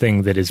about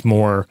something that is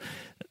more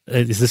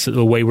is this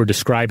a way we're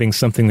describing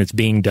something that's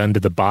being done to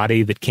the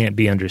body that can't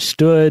be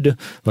understood,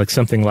 like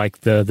something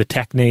like the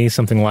techne,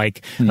 something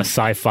like a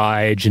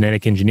sci-fi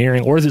genetic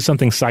engineering, or is it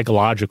something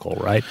psychological,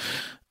 right?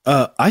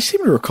 I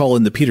seem to recall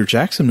in the Peter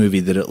Jackson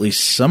movie that at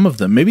least some of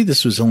them, maybe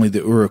this was only the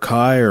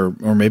Uruk-hai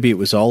or maybe it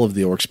was all of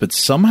the orcs, but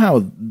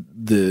somehow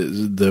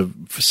the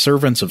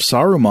servants of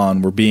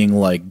Saruman were being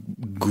like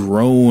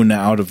grown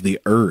out of the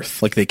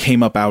earth, like they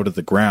came up out of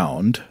the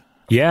ground.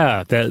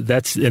 Yeah,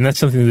 that's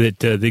something that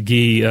the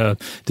Guy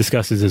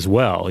discusses as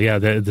well. Yeah,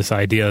 this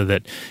idea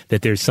that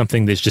there's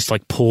something that's just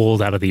like pulled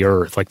out of the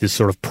earth, like this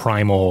sort of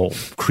primal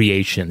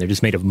creation. They're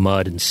just made of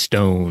mud and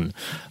stone.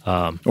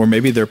 Or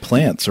maybe they're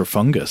plants or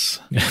fungus.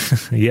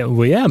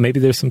 Yeah,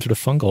 maybe there's some sort of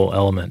fungal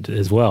element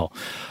as well.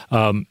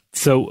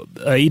 So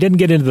he didn't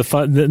get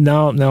into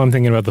now I'm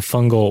thinking about the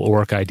fungal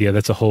orc idea.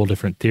 That's a whole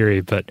different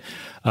theory. But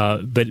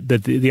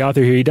the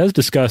author here, he does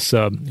discuss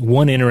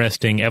one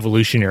interesting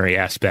evolutionary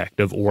aspect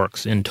of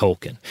orcs in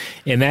Tolkien,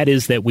 and that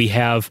is that we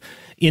have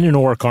in an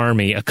orc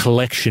army a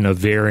collection of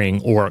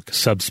varying orc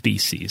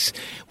subspecies,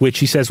 which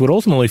he says would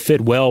ultimately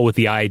fit well with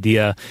the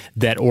idea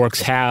that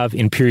orcs have,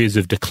 in periods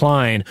of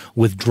decline,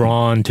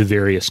 withdrawn to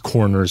various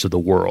corners of the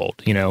world.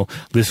 You know,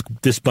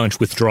 this bunch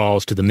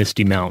withdraws to the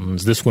Misty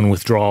Mountains, this one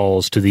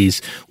withdraws to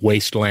these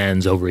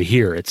wastelands over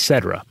here,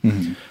 etc.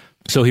 Mm-hmm.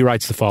 So he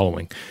writes the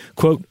following,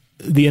 quote,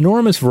 "The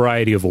enormous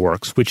variety of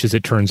orcs, which, as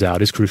it turns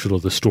out, is crucial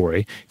to the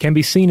story, can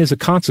be seen as a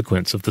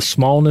consequence of the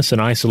smallness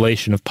and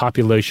isolation of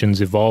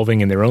populations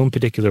evolving in their own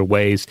particular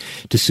ways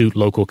to suit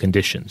local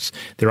conditions,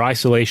 their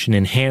isolation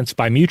enhanced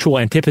by mutual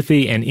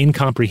antipathy and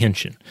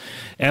incomprehension.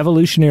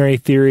 Evolutionary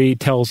theory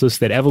tells us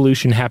that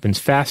evolution happens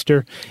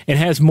faster and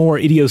has more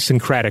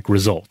idiosyncratic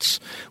results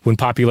when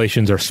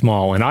populations are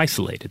small and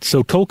isolated.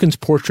 So Tolkien's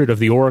portrait of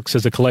the orcs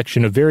as a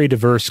collection of very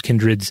diverse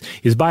kindreds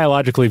is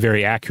biologically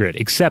very accurate,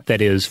 except, that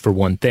is, for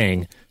one thing,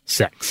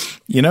 sex."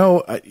 You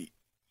know,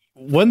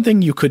 one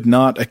thing you could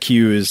not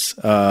accuse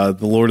The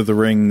Lord of the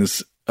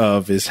Rings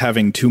of is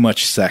having too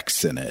much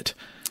sex in it.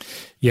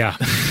 Yeah.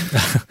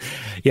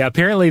 Yeah,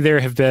 apparently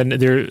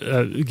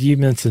Guy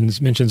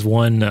mentions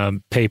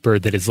one paper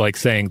that is like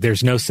saying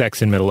there's no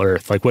sex in Middle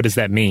Earth. Like, what does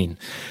that mean?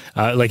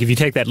 Like, if you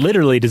take that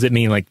literally, does it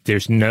mean like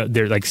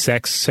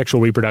sexual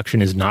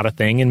reproduction is not a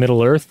thing in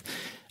Middle Earth?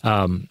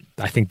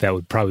 I think that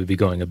would probably be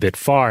going a bit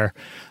far.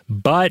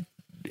 But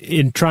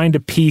in trying to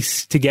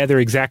piece together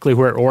exactly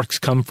where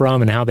orcs come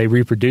from and how they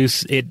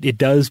reproduce, it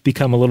does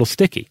become a little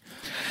sticky.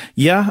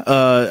 Yeah,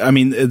 I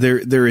mean,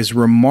 there is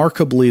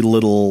remarkably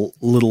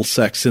little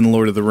sex in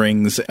Lord of the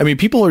Rings. I mean,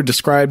 people are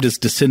described as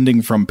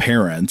descending from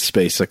parents,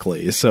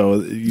 basically.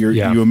 So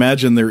you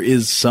imagine there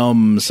is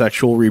some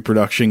sexual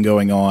reproduction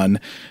going on.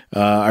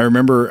 I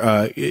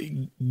remember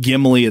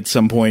Gimli at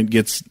some point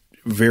gets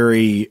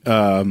very,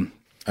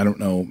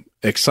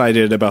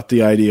 excited about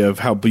the idea of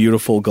how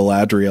beautiful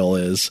Galadriel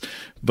is,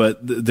 but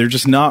they're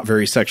just not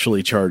very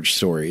sexually charged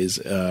stories.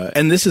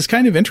 And this is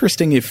kind of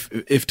interesting if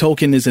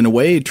Tolkien is in a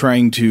way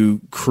trying to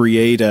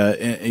create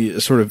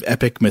a sort of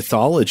epic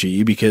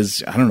mythology,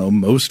 because, I don't know,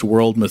 most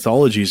world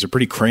mythologies are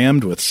pretty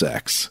crammed with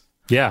sex.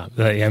 Yeah,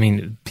 I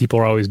mean, people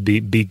are always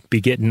be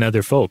getting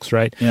other folks,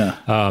 right? Yeah.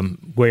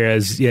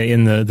 Whereas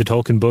in the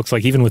Tolkien books,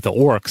 like even with the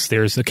orcs,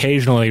 there's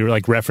occasionally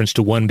like reference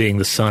to one being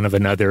the son of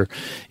another,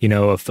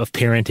 of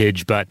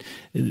parentage, but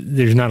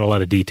there's not a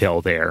lot of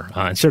detail there,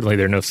 and certainly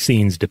there are no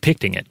scenes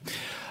depicting it.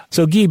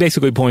 So Guy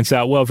basically points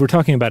out, well, if we're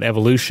talking about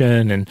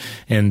evolution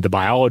and the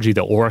biology of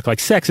the orc, like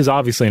sex is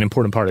obviously an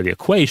important part of the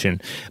equation,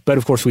 but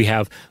of course we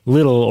have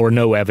little or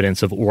no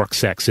evidence of orc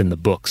sex in the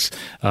books,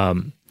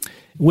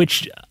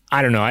 which,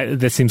 I don't know,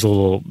 that seems a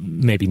little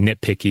maybe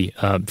nitpicky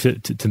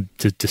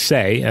to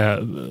say,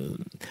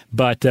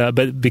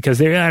 but because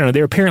there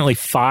are apparently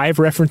 5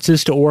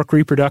 references to orc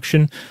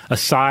reproduction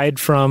aside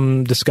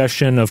from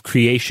discussion of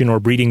creation or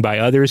breeding by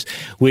others,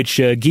 which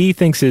Guy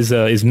thinks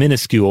is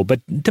minuscule. But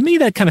to me,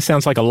 that kind of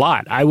sounds like a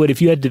lot. I would,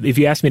 if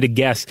you asked me to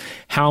guess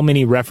how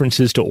many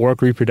references to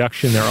orc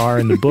reproduction there are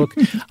in the book,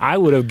 I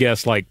would have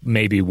guessed like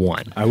maybe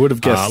 1. I would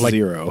have guessed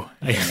 0.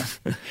 Yeah.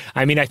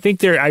 I mean, I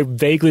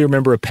vaguely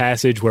remember a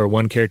passage where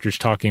one character is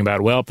talking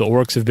about, well, the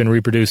orcs have been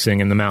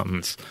reproducing in the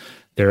mountains.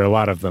 There are a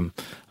lot of them.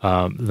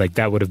 Like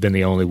that would have been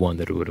the only one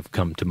that would have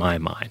come to my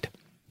mind.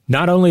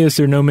 Not only is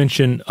there no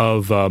mention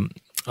of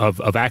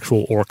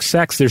actual orc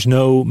sex, there's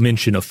no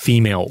mention of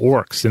female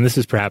orcs, and this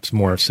is perhaps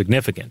more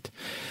significant.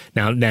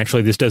 Now,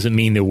 naturally, this doesn't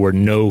mean there were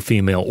no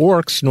female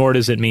orcs, nor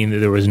does it mean that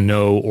there was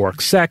no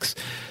orc sex.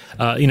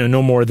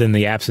 No more than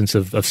the absence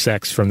of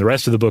sex from the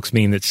rest of the books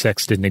mean that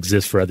sex didn't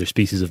exist for other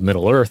species of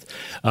Middle Earth.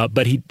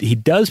 But he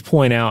does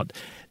point out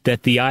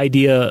that the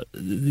idea,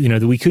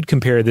 that we could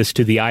compare this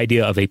to the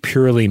idea of a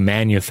purely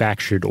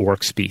manufactured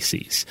orc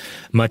species,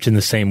 much in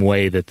the same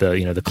way that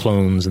the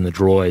clones and the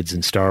droids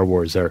in Star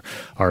Wars are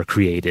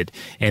created.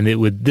 And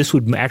this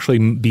would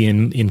actually be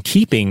in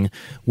keeping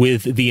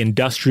with the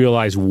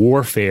industrialized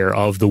warfare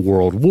of the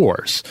world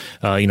wars,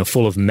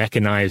 full of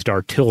mechanized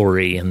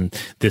artillery and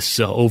this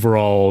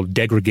overall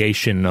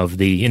degradation of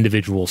the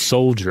individual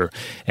soldier,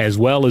 as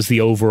well as the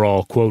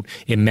overall, quote,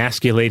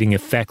 emasculating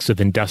effects of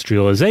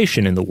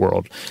industrialization in the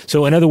world.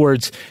 So in other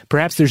words,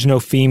 perhaps there's no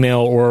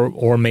female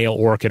or male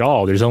orc at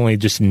all. There's only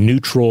just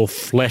neutral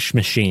flesh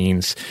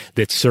machines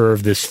that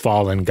serve this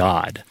fallen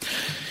god.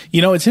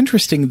 It's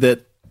interesting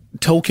that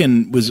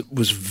Tolkien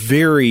was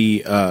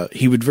very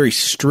he would very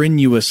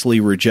strenuously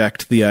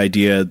reject the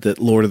idea that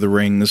Lord of the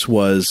Rings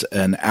was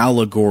an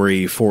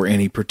allegory for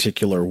any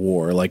particular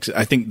war. Like,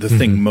 I think the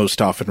thing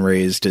most often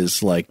raised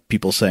is like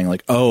people saying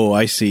like, oh,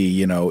 I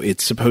see,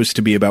 it's supposed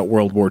to be about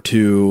World War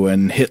II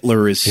and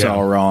Hitler is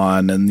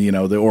Sauron and, the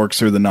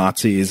orcs are the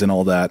Nazis and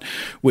all that,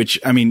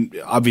 which, I mean,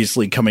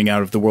 obviously coming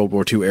out of the World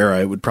War II era,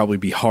 it would probably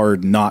be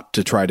hard not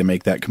to try to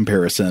make that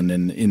comparison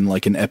in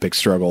like an epic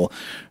struggle.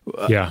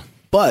 Yeah.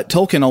 But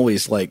Tolkien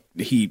always,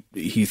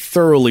 he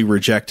thoroughly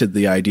rejected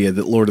the idea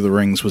that Lord of the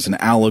Rings was an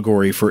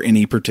allegory for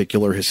any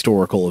particular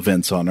historical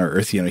events on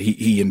Earth.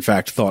 He in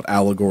fact thought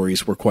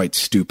allegories were quite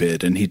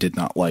stupid and he did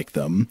not like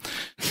them.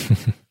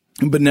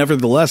 But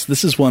nevertheless,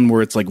 this is one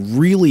where it's like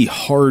really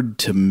hard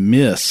to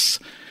miss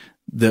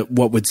that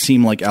what would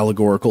seem like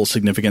allegorical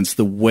significance,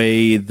 the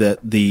way that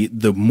the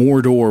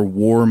Mordor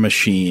war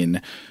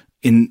machine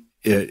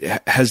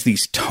it has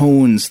these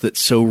tones that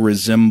so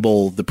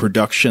resemble the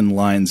production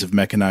lines of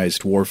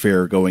mechanized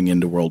warfare going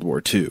into World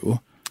War II.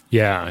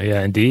 Yeah,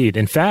 indeed.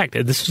 In fact,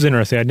 this was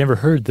interesting. I'd never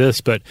heard this,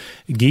 but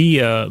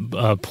Guy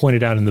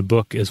pointed out in the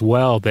book as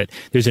well that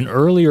there's an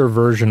earlier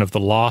version of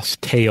the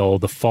Lost Tale,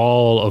 The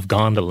Fall of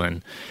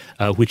Gondolin,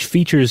 which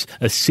features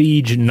a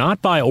siege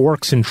not by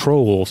orcs and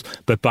trolls,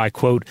 but by,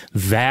 quote,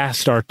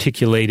 vast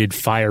articulated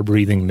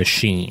fire-breathing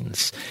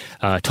machines.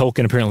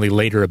 Tolkien apparently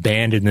later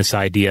abandoned this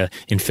idea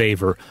in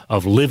favor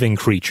of living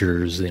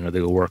creatures, the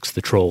orcs,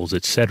 the trolls,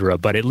 etc.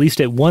 But at least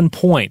at one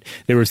point,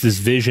 there was this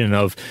vision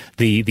of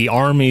the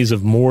armies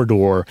of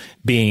Mordor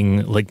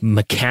being like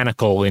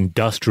mechanical,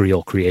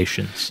 industrial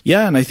creations.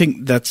 Yeah, and I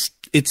think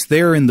it's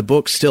there in the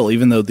book still,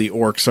 even though the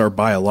orcs are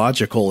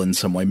biological in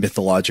some way,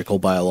 mythological,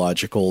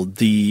 biological.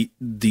 The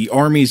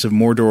armies of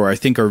Mordor, I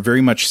think, are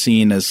very much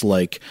seen as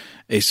like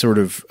a sort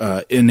of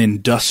an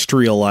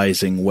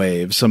industrializing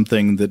wave,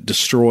 something that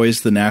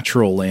destroys the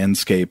natural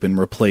landscape and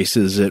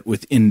replaces it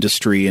with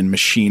industry and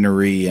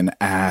machinery and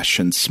ash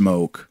and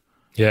smoke.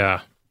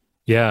 Yeah.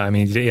 Yeah, I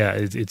mean,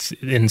 it's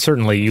and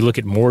certainly you look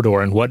at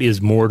Mordor, and what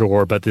is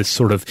Mordor but this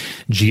sort of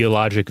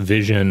geologic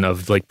vision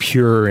of like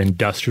pure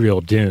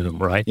industrial doom,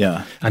 right?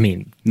 Yeah, I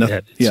mean,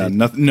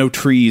 no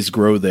trees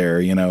grow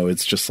there.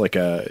 It's just like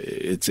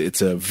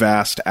it's a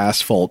vast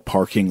asphalt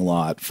parking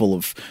lot full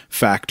of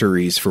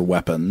factories for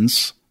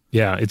weapons.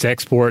 Yeah, its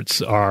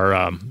exports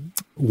are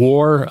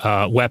war,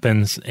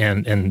 weapons,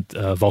 and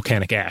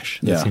volcanic ash.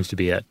 That seems to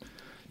be it.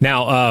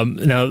 Now,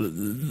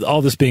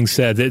 all this being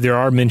said, there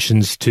are mention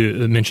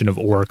of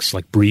orcs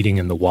like breeding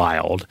in the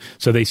wild,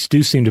 so they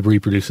do seem to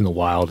reproduce in the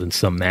wild in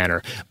some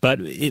manner. But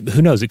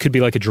who knows? It could be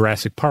like a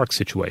Jurassic Park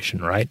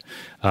situation, right?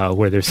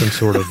 Where there's some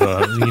sort of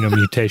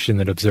mutation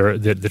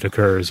that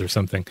occurs or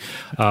something.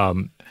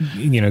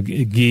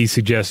 Guy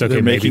suggests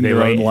they're making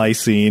their own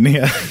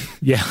lysine.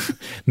 Yeah,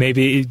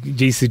 maybe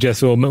Guy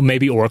suggests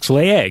maybe orcs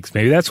lay eggs.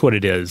 Maybe that's what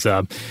it is.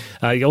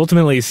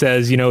 Ultimately, he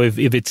says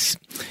if it's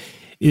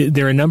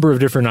there are a number of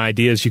different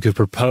ideas you could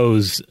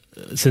propose,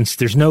 since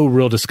there's no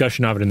real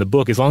discussion of it in the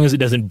book. As long as it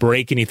doesn't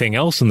break anything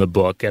else in the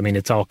book, I mean,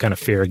 it's all kind of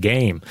fair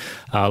game.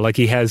 Like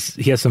he has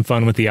some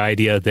fun with the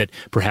idea that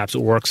perhaps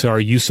orcs are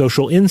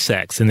eusocial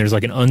insects, and there's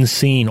like an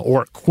unseen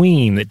orc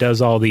queen that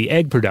does all the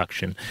egg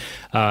production.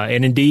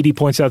 And indeed, he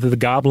points out that the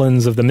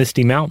goblins of the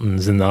Misty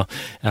Mountains and the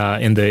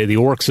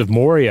orcs of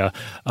Moria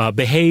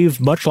behave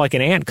much like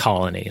an ant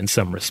colony in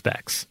some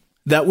respects.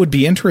 That would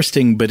be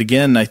interesting, but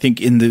again, I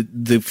think in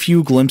the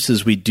few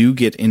glimpses we do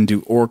get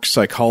into orc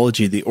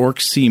psychology, the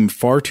orcs seem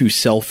far too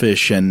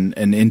selfish and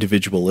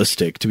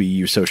individualistic to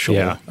be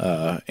eusocial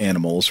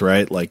animals,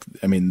 right? Like,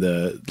 I mean,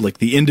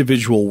 the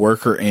individual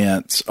worker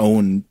ant's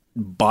own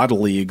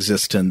bodily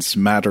existence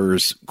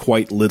matters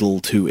quite little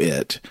to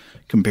it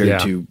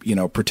compared to,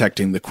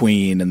 protecting the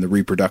queen and the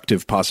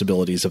reproductive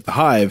possibilities of the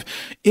hive.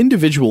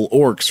 Individual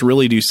orcs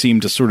really do seem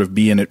to sort of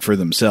be in it for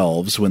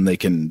themselves when they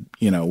can,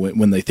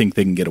 when they think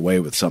they can get away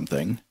with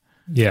something.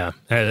 Yeah,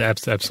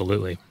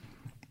 absolutely.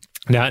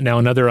 Now,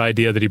 another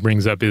idea that he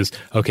brings up is,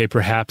 okay,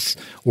 perhaps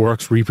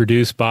orcs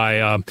reproduce by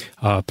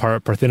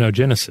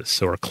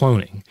parthenogenesis or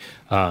cloning.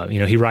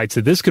 He writes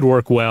that this could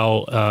work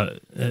well,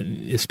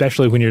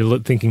 especially when you're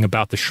thinking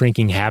about the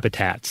shrinking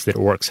habitats that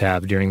orcs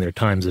have during their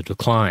times of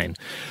decline.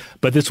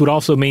 But this would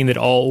also mean that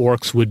all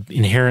orcs would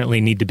inherently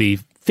need to be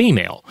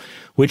female,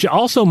 which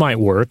also might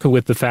work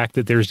with the fact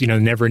that there's,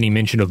 never any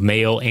mention of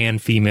male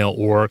and female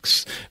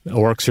orcs.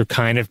 Orcs are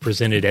kind of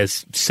presented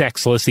as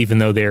sexless, even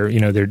though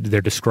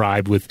they're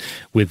described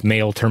with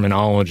male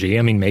terminology.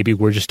 I mean, maybe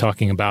we're just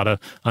talking about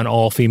an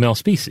all-female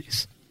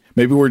species.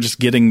 Maybe we're just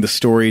getting the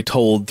story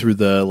told through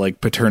the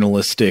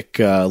paternalistic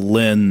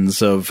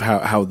lens of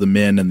how the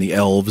men and the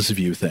elves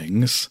view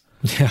things.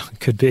 Yeah, it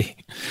could be.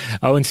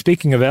 Oh, and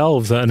speaking of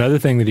elves, another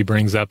thing that he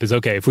brings up is,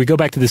 okay, if we go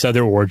back to this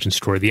other origin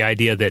story, the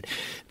idea that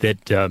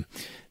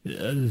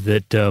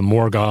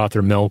Morgoth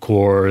or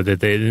Melkor, that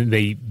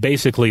they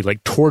basically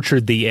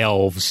tortured the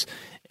elves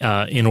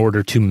in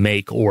order to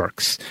make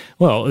orcs.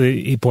 Well,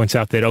 he points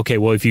out that, okay,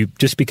 well, if you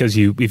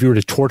were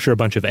to torture a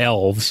bunch of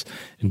elves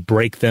and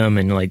break them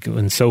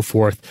and so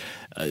forth,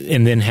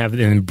 and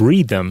then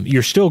breed them,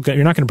 you're not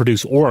going to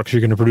produce orcs. You're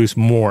going to produce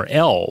more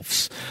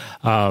elves.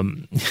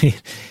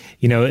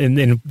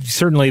 And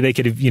certainly they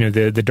could have,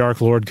 the Dark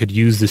Lord could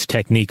use this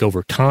technique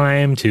over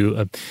time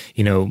to,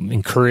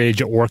 encourage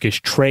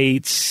orcish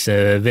traits,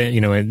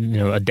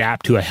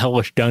 adapt to a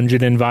hellish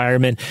dungeon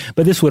environment.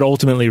 But this would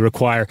ultimately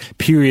require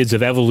periods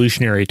of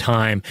evolutionary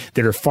time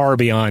that are far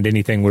beyond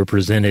anything we're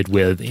presented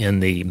with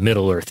in the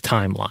Middle-earth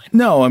timeline.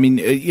 No, I mean,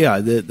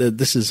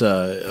 this is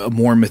a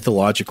more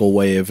mythological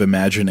way of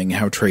imagining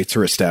how traits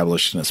are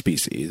established in a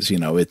species.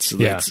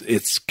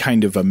 It's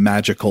kind of a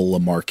magical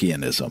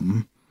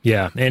Lamarckianism.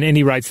 Yeah, and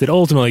he writes that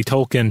ultimately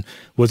Tolkien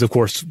was, of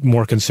course,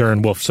 more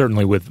concerned, well,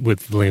 certainly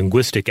with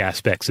linguistic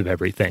aspects of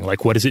everything.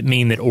 Like, what does it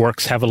mean that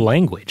orcs have a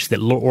language,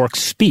 that orcs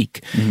speak?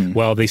 Mm-hmm.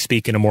 Well, they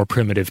speak in a more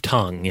primitive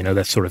tongue,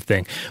 that sort of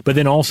thing. But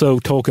then also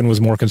Tolkien was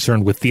more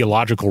concerned with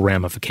theological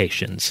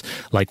ramifications,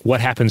 like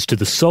what happens to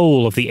the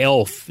soul of the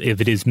elf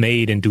if it is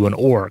made into an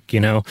orc,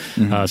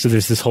 Mm-hmm. So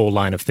there's this whole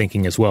line of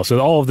thinking as well. So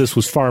all of this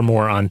was far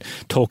more on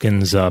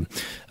Tolkien's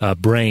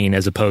brain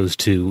as opposed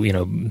to,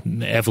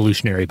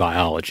 evolutionary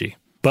biology.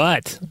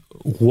 But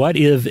what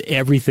if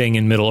everything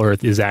in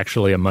Middle-earth is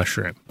actually a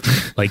mushroom?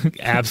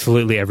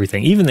 Absolutely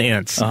everything, even the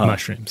ants,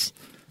 mushrooms.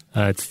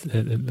 I'll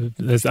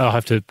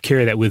have to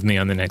carry that with me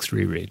on the next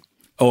reread.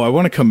 Oh, I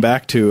want to come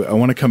back to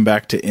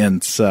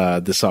Ents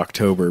this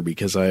October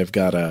because I've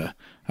got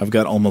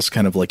almost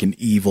kind of like an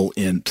evil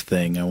Ent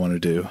thing I want to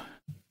do.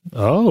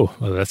 Oh,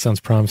 well, that sounds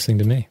promising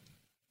to me.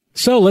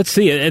 So let's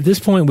see. At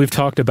this point, we've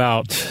talked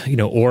about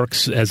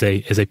orcs as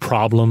a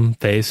problem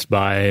faced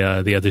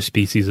by the other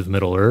species of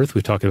Middle Earth.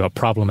 We've talked about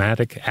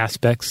problematic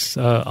aspects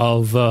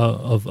of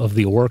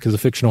the orc as a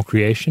fictional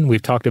creation.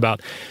 We've talked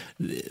about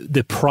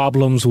the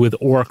problems with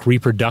orc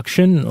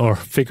reproduction, or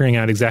figuring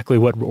out exactly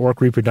what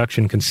orc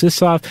reproduction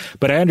consists of.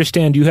 But I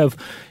understand you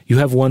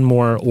have one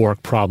more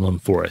orc problem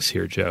for us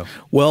here, Joe.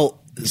 Well,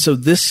 so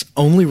this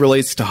only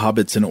relates to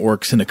hobbits and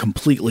orcs in a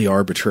completely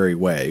arbitrary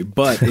way,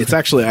 but it's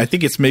actually, I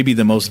think it's maybe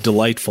the most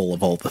delightful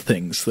of all the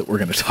things that we're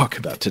going to talk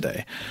about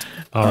today.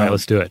 All right,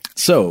 let's do it.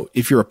 So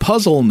if you're a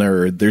puzzle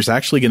nerd, there's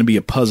actually going to be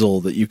a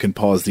puzzle that you can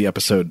pause the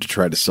episode to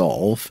try to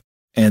solve.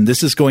 And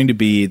this is going to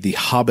be the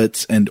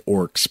hobbits and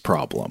orcs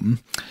problem.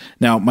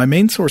 Now, my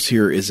main source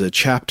here is a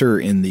chapter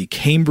in the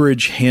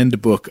Cambridge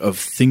Handbook of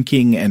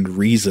Thinking and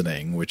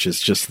Reasoning, which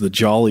is just the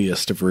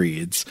jolliest of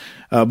reads.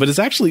 But it's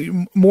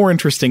actually more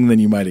interesting than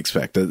you might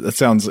expect. That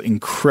sounds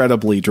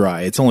incredibly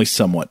dry. It's only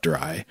somewhat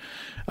dry.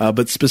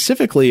 But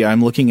specifically,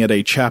 I'm looking at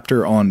a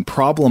chapter on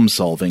problem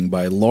solving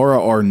by Laura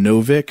R.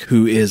 Novick,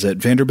 who is at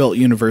Vanderbilt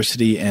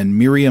University, and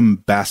Miriam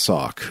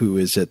Bassock, who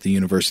is at the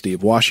University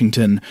of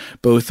Washington.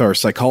 Both are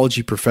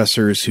psychology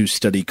professors who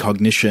study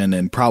cognition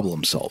and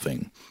problem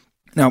solving.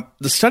 Now,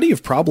 the study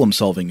of problem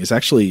solving is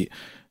actually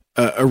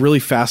a really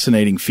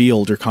fascinating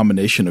field or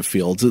combination of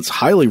fields. It's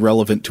highly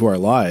relevant to our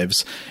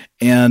lives.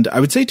 And I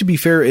would say, to be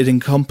fair, it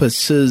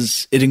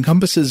encompasses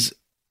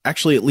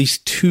actually at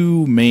least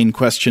two main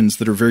questions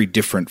that are very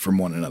different from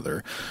one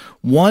another.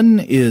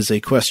 One is a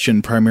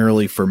question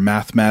primarily for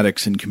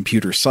mathematics and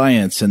computer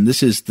science, and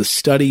this is the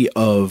study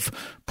of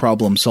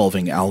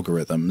problem-solving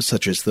algorithms,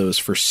 such as those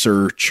for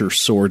search or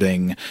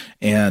sorting,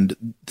 and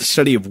the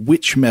study of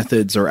which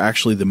methods are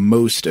actually the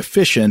most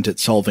efficient at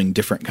solving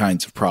different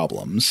kinds of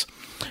problems.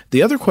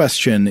 The other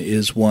question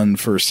is one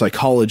for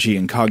psychology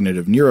and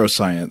cognitive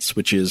neuroscience,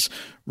 which is,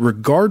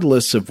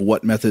 regardless of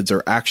what methods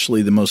are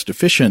actually the most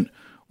efficient,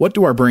 what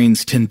do our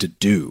brains tend to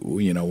do?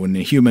 When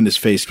a human is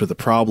faced with a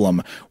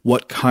problem,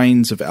 what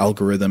kinds of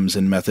algorithms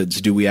and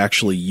methods do we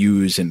actually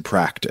use in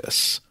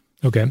practice?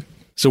 Okay.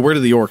 So where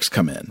do the orcs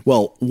come in?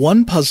 Well,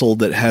 one puzzle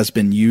that has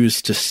been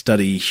used to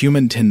study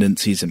human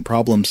tendencies in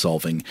problem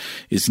solving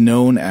is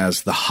known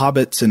as the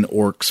hobbits and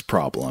orcs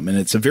problem, and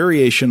it's a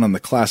variation on the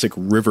classic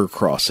river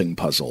crossing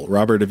puzzle.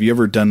 Robert, have you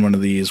ever done one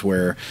of these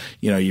where,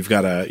 you've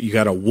got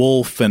a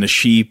wolf and a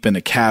sheep and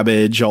a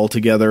cabbage all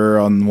together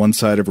on one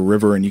side of a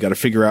river, and you got to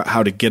figure out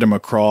how to get them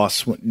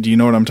across? Do you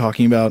know what I'm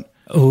talking about?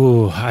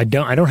 Oh, I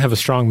don't have a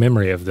strong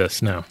memory of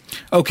this, no.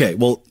 Okay,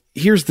 well,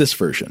 here's this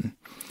version.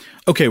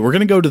 Okay, we're going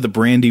to go to the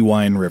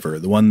Brandywine River,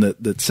 the one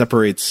that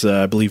separates,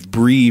 I believe,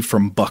 Bree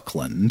from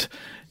Buckland.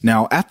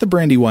 Now, at the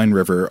Brandywine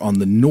River, on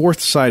the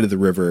north side of the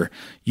river,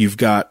 you've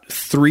got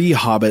 3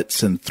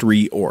 hobbits and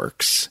 3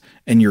 orcs.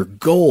 and your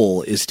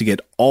goal is to get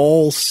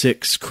all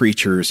 6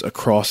 creatures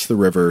across the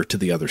river to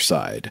the other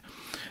side.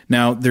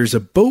 Now, there's a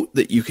boat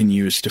that you can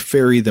use to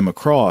ferry them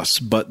across,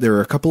 but there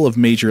are a couple of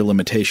major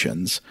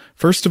limitations.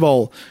 First of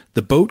all,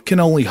 the boat can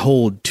only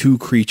hold 2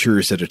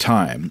 creatures at a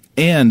time,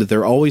 and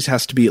there always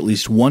has to be at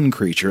least one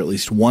creature, at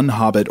least one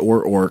hobbit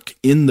or orc,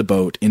 in the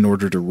boat in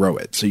order to row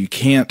it, so you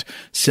can't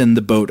send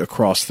the boat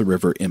across the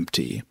river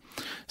empty.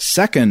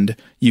 Second,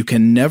 you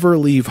can never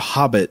leave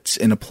hobbits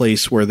in a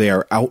place where they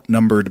are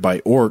outnumbered by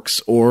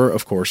orcs, or,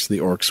 of course, the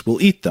orcs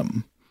will eat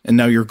them. And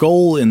now your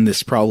goal in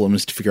this problem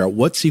is to figure out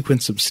what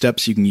sequence of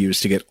steps you can use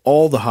to get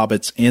all the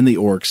hobbits and the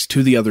orcs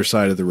to the other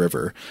side of the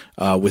river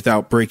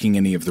without breaking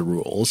any of the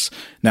rules.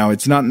 Now,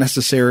 it's not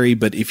necessary,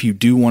 but if you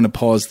do want to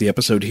pause the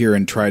episode here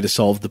and try to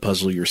solve the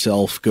puzzle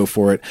yourself, go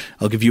for it.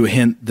 I'll give you a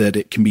hint that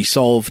it can be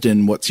solved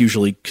in what's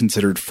usually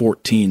considered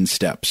 14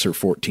 steps or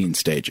 14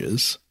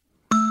 stages.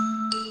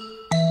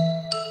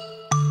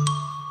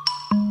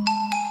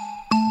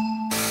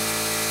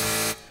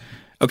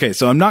 Okay,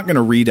 so I'm not going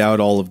to read out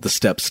all of the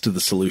steps to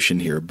the solution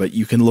here, but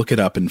you can look it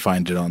up and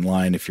find it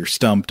online. If you're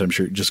stumped, I'm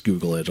sure just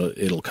Google it,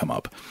 it'll come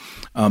up.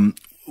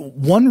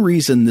 One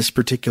reason this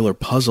particular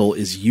puzzle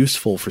is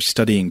useful for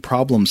studying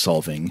problem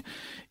solving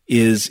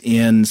is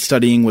in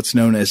studying what's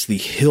known as the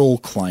hill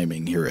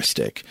climbing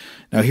heuristic.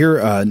 Now here,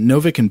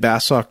 Novick and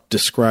Basock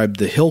described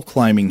the hill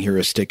climbing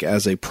heuristic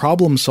as a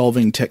problem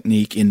solving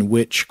technique in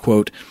which,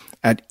 quote,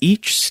 at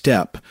each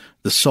step,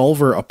 the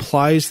solver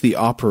applies the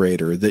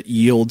operator that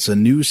yields a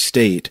new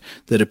state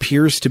that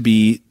appears to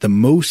be the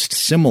most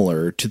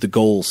similar to the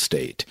goal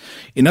state.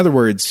 In other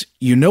words,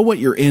 you know what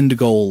your end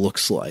goal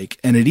looks like,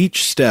 and at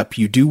each step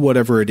you do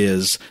whatever it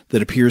is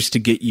that appears to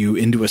get you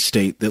into a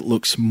state that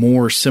looks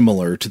more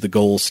similar to the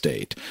goal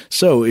state.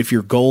 So if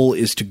your goal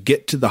is to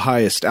get to the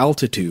highest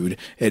altitude,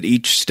 at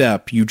each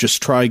step you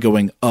just try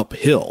going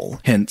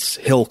uphill, hence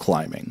hill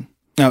climbing.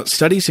 Now,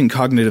 studies in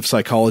cognitive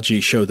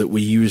psychology show that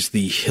we use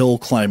the hill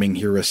climbing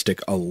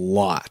heuristic a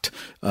lot.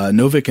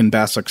 Novick and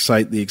Basock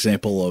cite the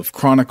example of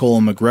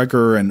Chronicle,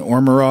 McGregor, and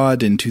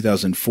Ormerod in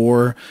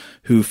 2004,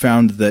 who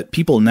found that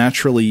people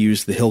naturally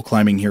use the hill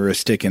climbing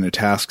heuristic in a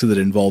task that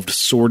involved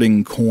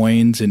sorting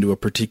coins into a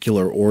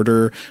particular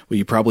order. What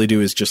you probably do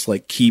is just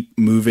keep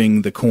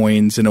moving the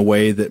coins in a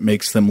way that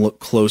makes them look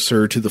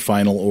closer to the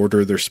final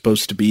order they're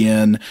supposed to be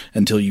in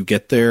until you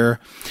get there.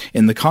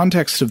 In the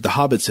context of the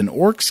Hobbits and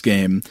Orcs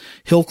game,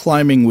 hill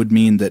climbing would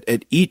mean that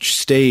at each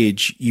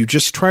stage, you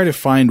just try to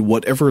find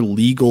whatever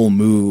legal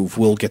move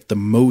will get the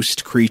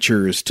most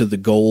creatures to the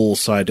goal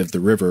side of the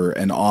river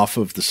and off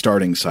of the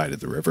starting side of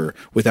the river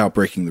without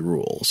breaking the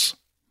rules.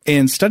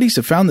 And studies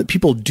have found that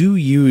people do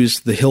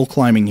use the hill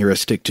climbing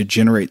heuristic to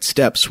generate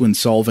steps when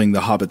solving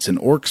the Hobbits and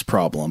Orcs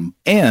problem,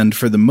 and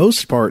for the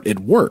most part it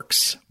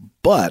works.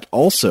 But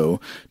also,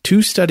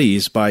 2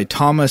 studies by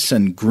Thomas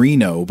and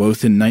Greeno,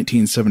 both in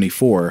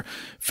 1974,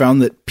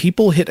 found that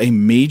people hit a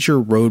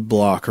major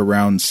roadblock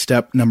around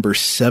step number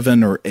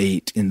 7 or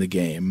 8 in the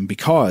game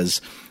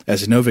because,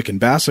 as Novick and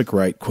Basock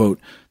write, quote,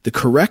 the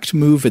correct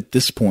move at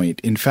this point,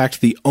 in fact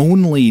the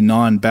only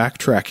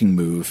non-backtracking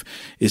move,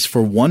 is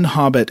for one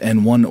hobbit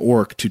and one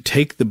orc to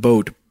take the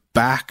boat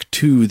back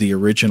to the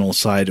original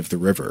side of the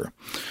river.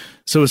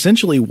 So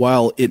essentially,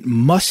 while it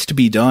must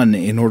be done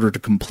in order to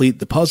complete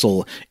the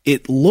puzzle,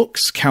 it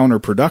looks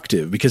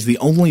counterproductive because the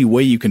only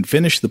way you can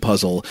finish the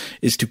puzzle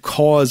is to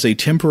cause a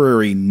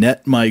temporary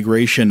net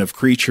migration of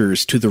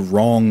creatures to the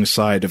wrong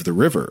side of the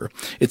river.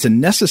 It's a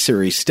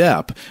necessary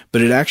step,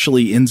 but it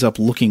actually ends up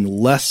looking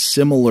less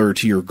similar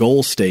to your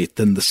goal state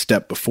than the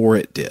step before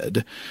it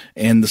did.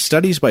 And the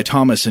studies by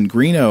Thomas and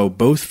Greeno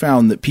both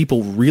found that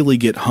people really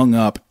get hung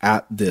up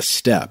at this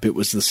step. It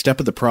was the step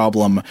of the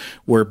problem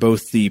where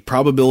both the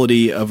probability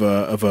of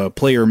a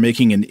player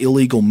making an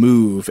illegal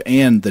move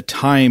and the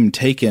time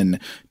taken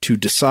to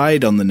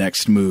decide on the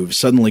next move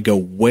suddenly go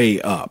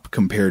way up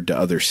compared to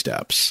other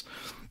steps.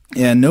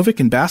 And Novick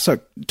and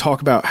Basock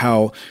talk about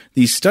how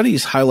these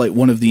studies highlight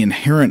one of the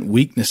inherent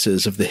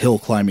weaknesses of the hill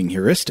climbing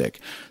heuristic.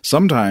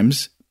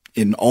 Sometimes,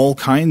 in all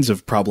kinds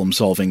of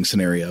problem-solving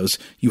scenarios,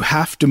 you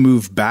have to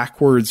move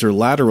backwards or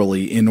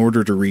laterally in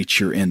order to reach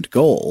your end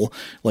goal.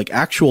 Like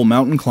actual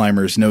mountain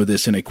climbers know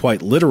this in a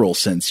quite literal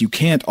sense. You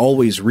can't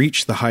always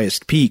reach the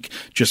highest peak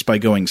just by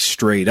going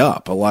straight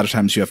up. A lot of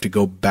times you have to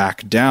go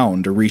back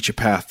down to reach a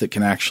path that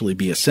can actually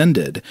be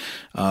ascended.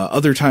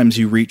 Other times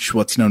you reach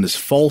what's known as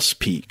false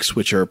peaks,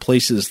 which are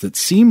places that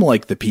seem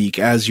like the peak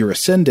as you're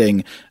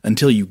ascending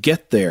until you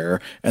get there,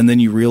 and then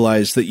you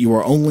realize that you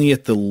are only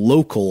at the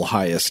local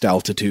highest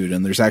altitude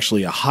and there's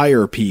actually a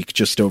higher peak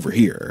just over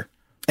here.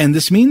 And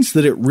this means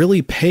that it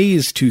really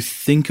pays to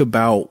think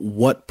about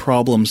what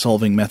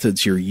problem-solving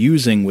methods you're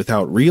using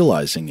without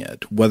realizing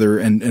it, whether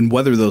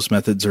those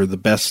methods are the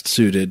best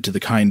suited to the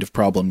kind of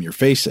problem you're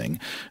facing.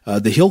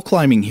 The hill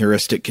climbing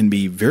heuristic can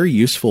be very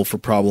useful for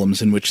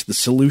problems in which the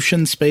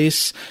solution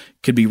space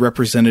could be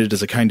represented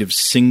as a kind of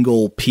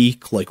single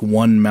peak, like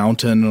one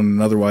mountain on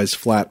an otherwise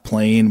flat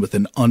plain with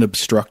an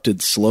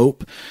unobstructed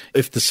slope.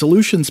 If the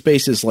solution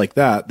space is like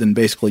that, then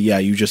basically, yeah,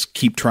 you just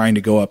keep trying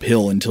to go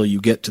uphill until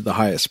you get to the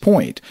highest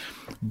point.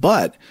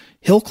 But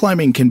hill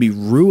climbing can be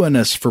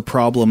ruinous for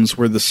problems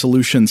where the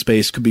solution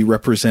space could be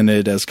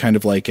represented as kind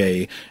of like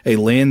a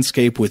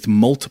landscape with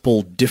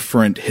multiple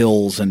different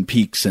hills and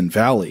peaks and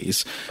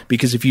valleys.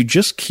 Because if you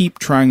just keep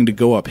trying to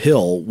go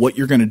uphill, what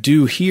you're going to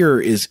do here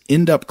is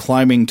end up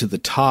climbing to the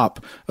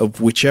top of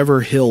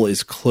whichever hill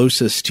is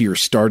closest to your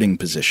starting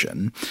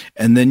position.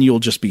 And then you'll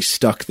just be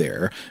stuck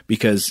there,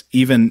 because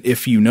even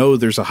if you know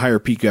there's a higher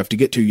peak you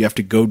have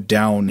to go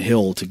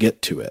downhill to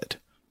get to it.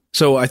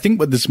 So I think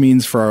what this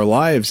means for our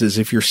lives is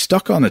if you're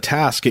stuck on a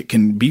task, it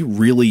can be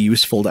really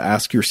useful to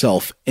ask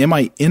yourself, am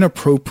I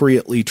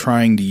inappropriately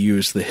trying to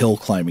use the hill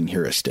climbing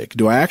heuristic?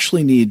 Do I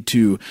actually need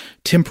to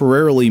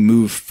temporarily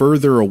move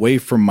further away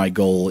from my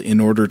goal in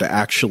order to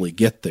actually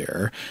get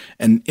there?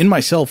 And in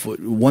myself,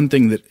 one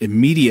thing that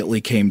immediately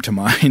came to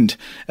mind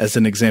as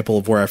an example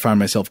of where I find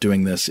myself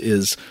doing this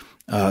is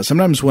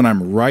sometimes when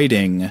I'm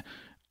writing,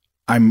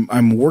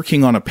 I'm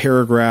working on a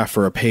paragraph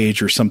or a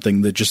page or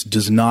something that just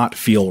does not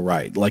feel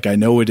right. Like I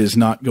know it is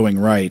not going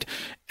right,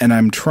 and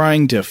I'm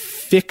trying to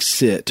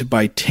fix it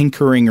by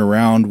tinkering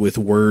around with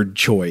word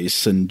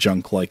choice and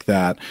junk like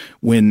that,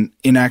 when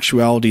in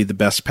actuality the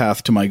best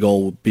path to my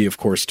goal would be, of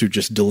course, to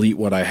just delete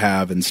what I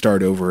have and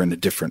start over in a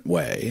different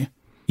way.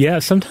 Yeah,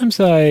 sometimes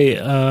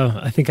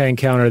I think I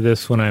encounter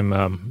this when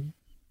I'm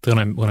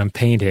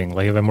painting,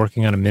 like if I'm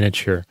working on a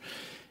miniature.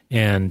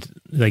 And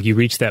like you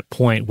reach that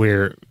point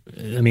where,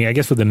 I mean, I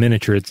guess with a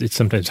miniature, it's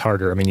sometimes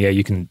harder. I mean, yeah,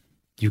 you can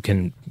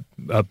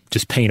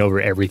just paint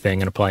over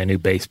everything and apply a new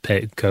base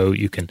coat.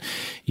 You can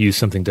use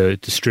something to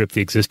strip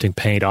the existing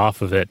paint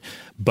off of it.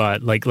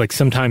 But like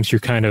sometimes you're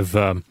kind of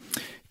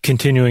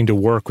continuing to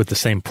work with the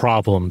same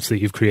problems that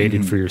you've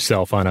created for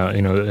yourself on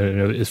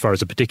as far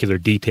as a particular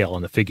detail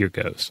on the figure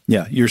goes.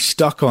 Yeah, you're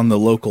stuck on the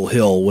local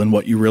hill when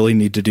what you really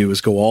need to do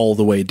is go all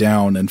the way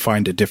down and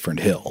find a different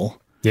hill.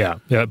 Yeah,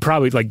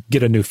 probably like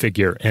get a new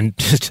figure and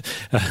just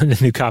a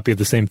new copy of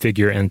the same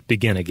figure and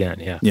begin again.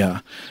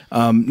 Yeah.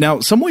 Now,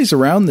 some ways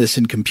around this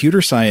in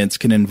computer science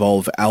can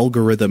involve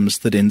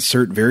algorithms that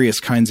insert various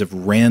kinds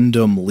of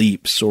random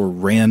leaps or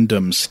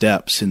random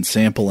steps in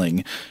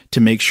sampling to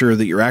make sure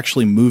that you're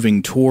actually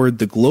moving toward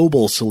the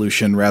global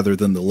solution rather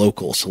than the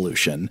local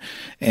solution.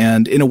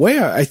 And in a way,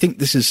 I think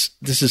this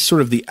is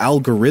sort of the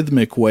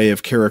algorithmic way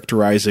of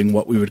characterizing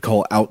what we would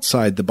call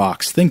outside the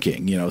box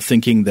thinking,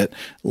 thinking that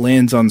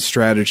lands on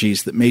strategies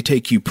that may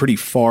take you pretty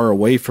far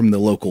away from the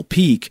local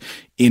peak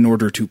in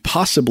order to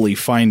possibly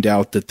find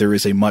out that there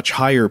is a much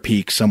higher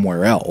peak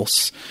somewhere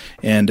else.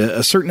 And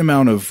a certain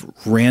amount of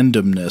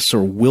randomness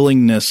or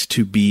willingness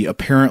to be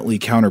apparently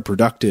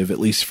counterproductive, at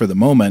least for the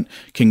moment,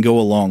 can go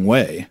a long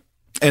way.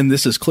 And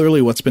this is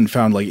clearly what's been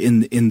found like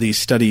in these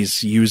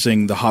studies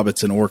using the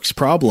hobbits and orcs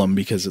problem,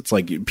 because it's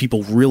like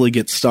people really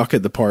get stuck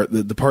at the part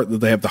that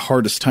they have the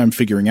hardest time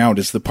figuring out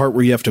is the part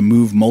where you have to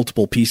move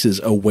multiple pieces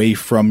away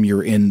from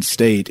your end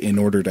state in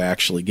order to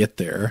actually get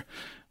there.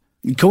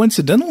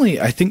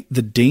 Coincidentally, I think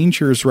the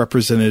dangers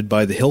represented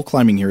by the hill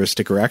climbing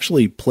heuristic are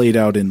actually played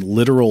out in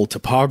literal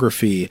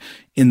topography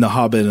in The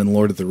Hobbit and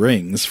Lord of the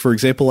Rings. For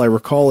example, I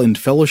recall in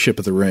Fellowship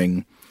of the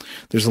Ring,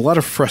 there's a lot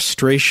of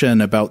frustration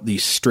about the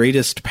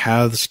straightest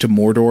paths to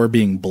Mordor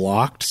being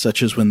blocked,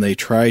 such as when they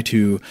try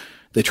to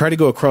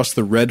go across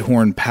the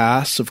Redhorn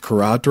Pass of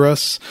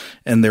Caradhras,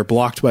 and they're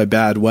blocked by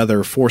bad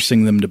weather,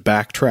 forcing them to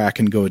backtrack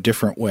and go a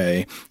different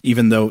way,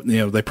 even though,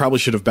 they probably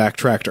should have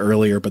backtracked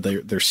earlier, but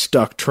they're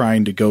stuck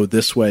trying to go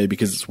this way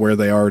because it's where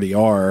they already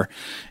are.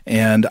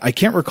 And I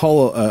can't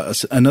recall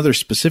another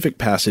specific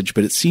passage,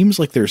 but it seems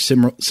like there's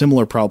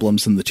similar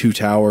problems in the Two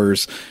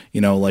Towers,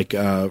 like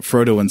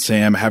Frodo and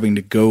Sam having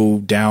to go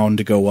down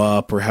to go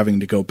up or having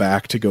to go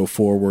back to go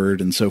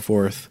forward and so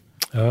forth.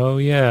 Oh,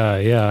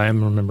 yeah,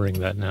 I'm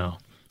remembering that now.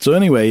 So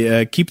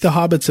anyway, keep the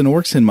hobbits and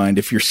orcs in mind.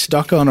 If you're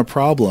stuck on a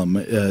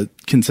problem,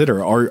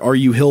 consider, are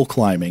you hill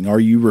climbing? Are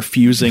you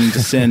refusing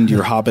to send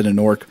your hobbit and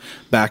orc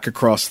back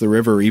across the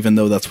river, even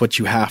though that's what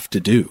you have to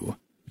do?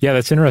 Yeah,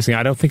 that's interesting.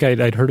 I don't think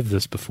I'd heard of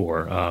this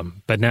before.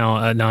 But now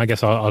I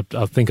guess I'll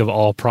think of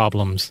all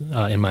problems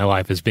in my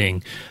life as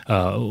being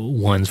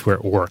ones where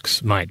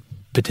orcs might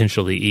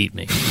potentially eat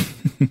me.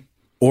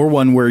 Or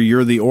one where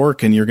you're the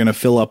orc and you're going to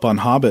fill up on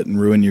Hobbit and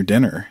ruin your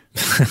dinner.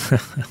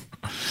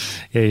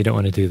 Yeah, you don't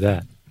want to do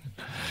that.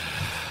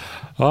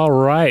 All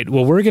right.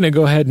 Well, we're going to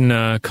go ahead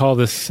and call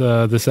this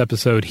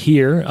episode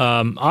here.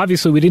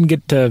 Obviously, we didn't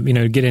get to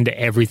get into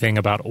everything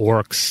about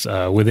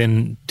orcs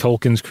within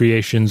Tolkien's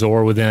creations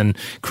or within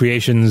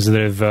creations that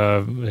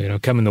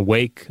have come in the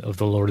wake of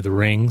the Lord of the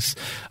Rings.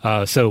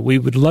 So we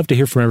would love to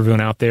hear from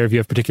everyone out there if you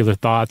have particular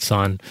thoughts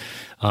on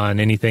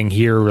anything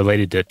here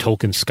related to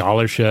Tolkien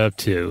scholarship,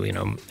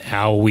 to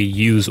how we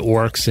use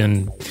orcs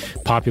in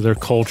popular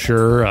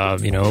culture,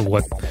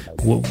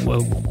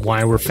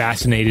 why we're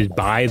fascinated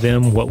by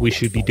them, what we should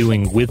should be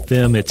doing with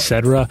them,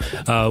 etc.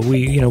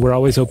 We're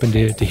always open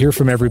to hear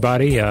from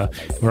everybody.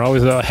 We're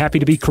always happy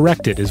to be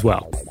corrected as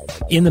well.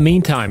 In the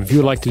meantime, if you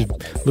would like to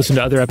listen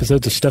to other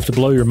episodes of Stuff to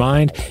Blow Your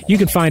Mind, you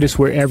can find us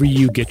wherever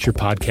you get your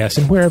podcasts,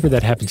 and wherever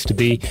that happens to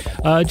be.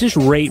 Just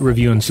rate,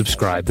 review, and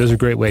subscribe. Those are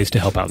great ways to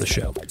help out the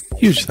show.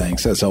 Huge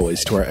thanks, as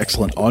always, to our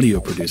excellent audio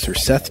producer,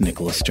 Seth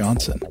Nicholas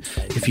Johnson.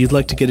 If you'd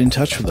like to get in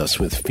touch with us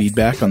with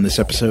feedback on this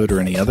episode or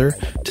any other,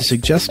 to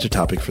suggest a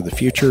topic for the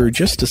future, or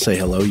just to say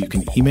hello, you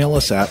can email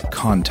us at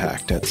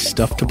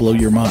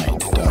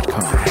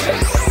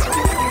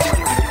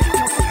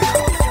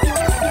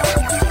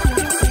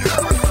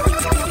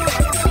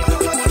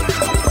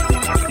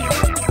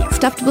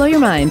Stuff to Blow Your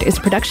Mind is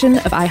a production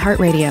of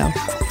iHeartRadio.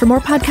 For more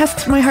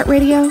podcasts from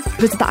iHeartRadio,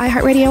 visit the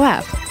iHeartRadio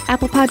app,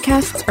 Apple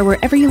Podcasts, or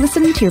wherever you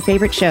listen to your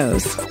favorite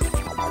shows.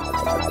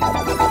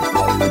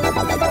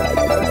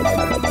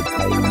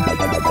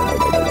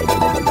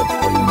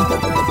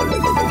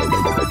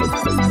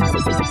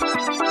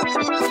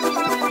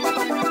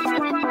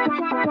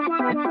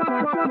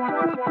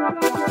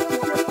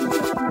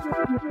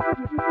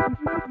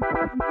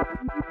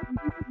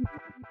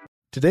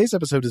 Today's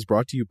episode is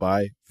brought to you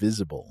by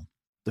Visible.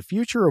 The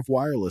future of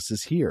wireless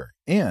is here,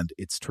 and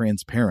it's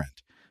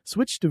transparent.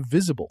 Switch to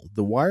Visible,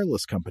 the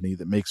wireless company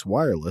that makes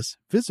wireless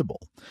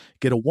visible.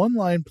 Get a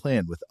one-line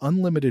plan with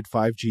unlimited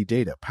 5G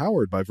data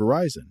powered by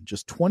Verizon,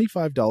 just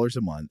 $25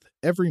 a month,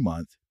 every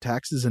month,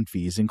 taxes and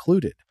fees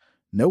included.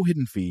 No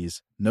hidden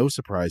fees, no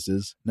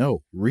surprises,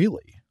 no,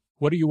 really.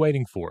 What are you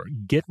waiting for?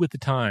 Get with the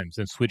times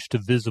and switch to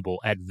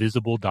Visible at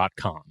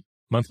Visible.com.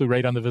 Monthly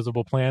rate on the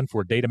Visible plan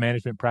for data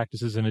management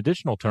practices and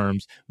additional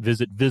terms,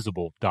 visit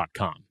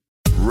Visible.com.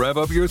 Rev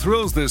up your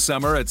thrills this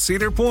summer at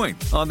Cedar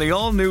Point on the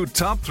all-new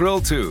Top Thrill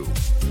 2.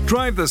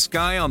 Drive the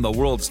sky on the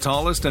world's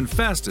tallest and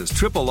fastest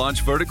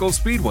triple-launch vertical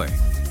speedway.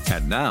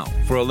 And now,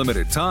 for a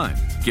limited time,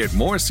 get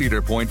more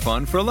Cedar Point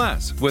fun for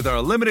less with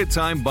our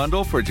limited-time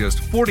bundle for just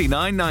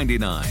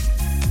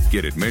 $49.99.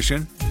 Get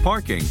admission,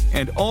 parking,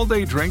 and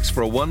all-day drinks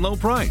for one low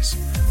price.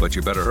 But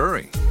you better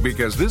hurry,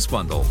 because this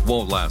bundle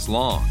won't last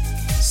long.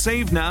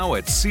 Save now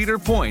at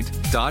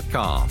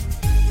cedarpoint.com.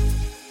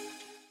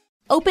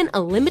 Open a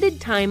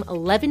limited-time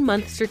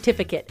 11-month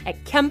certificate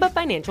at Kemba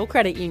Financial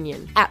Credit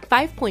Union. At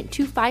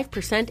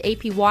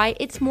 5.25% APY,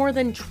 it's more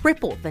than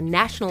triple the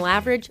national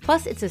average,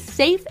 plus it's a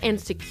safe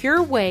and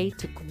secure way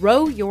to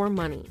grow your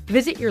money.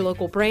 Visit your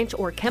local branch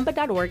or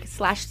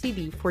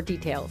kemba.org/cb for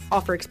details.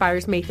 Offer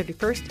expires May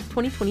 31st,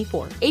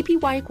 2024.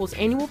 APY equals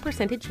annual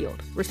percentage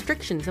yield.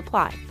 Restrictions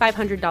apply.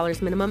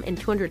 $500 minimum and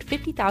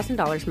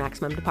 $250,000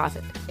 maximum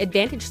deposit.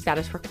 Advantage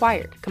status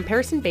required.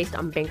 Comparison based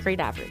on bank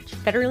rate average.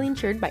 Federally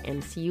insured by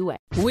NCUA.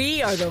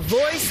 We are the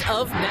voice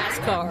of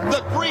NASCAR.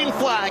 The green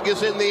flag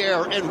is in the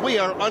air, and we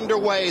are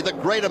underway. The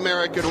Great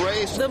American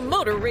Race. The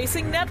Motor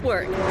Racing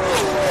Network.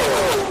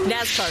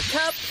 NASCAR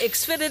Cup,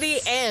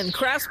 Xfinity, and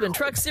Craftsman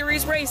Truck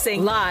Series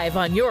Racing live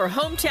on your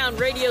hometown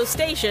radio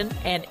station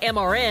and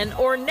MRN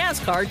or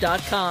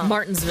NASCAR.com.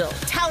 Martinsville,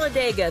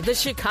 Talladega, the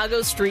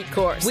Chicago Street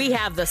Course. We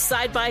have the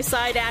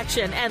side-by-side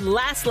action and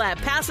last lap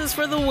passes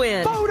for the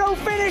win. Photo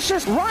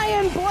finishes.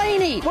 Ryan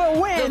Blaney will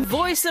win. The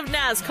voice of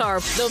NASCAR,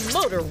 the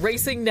Motor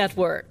Racing Network.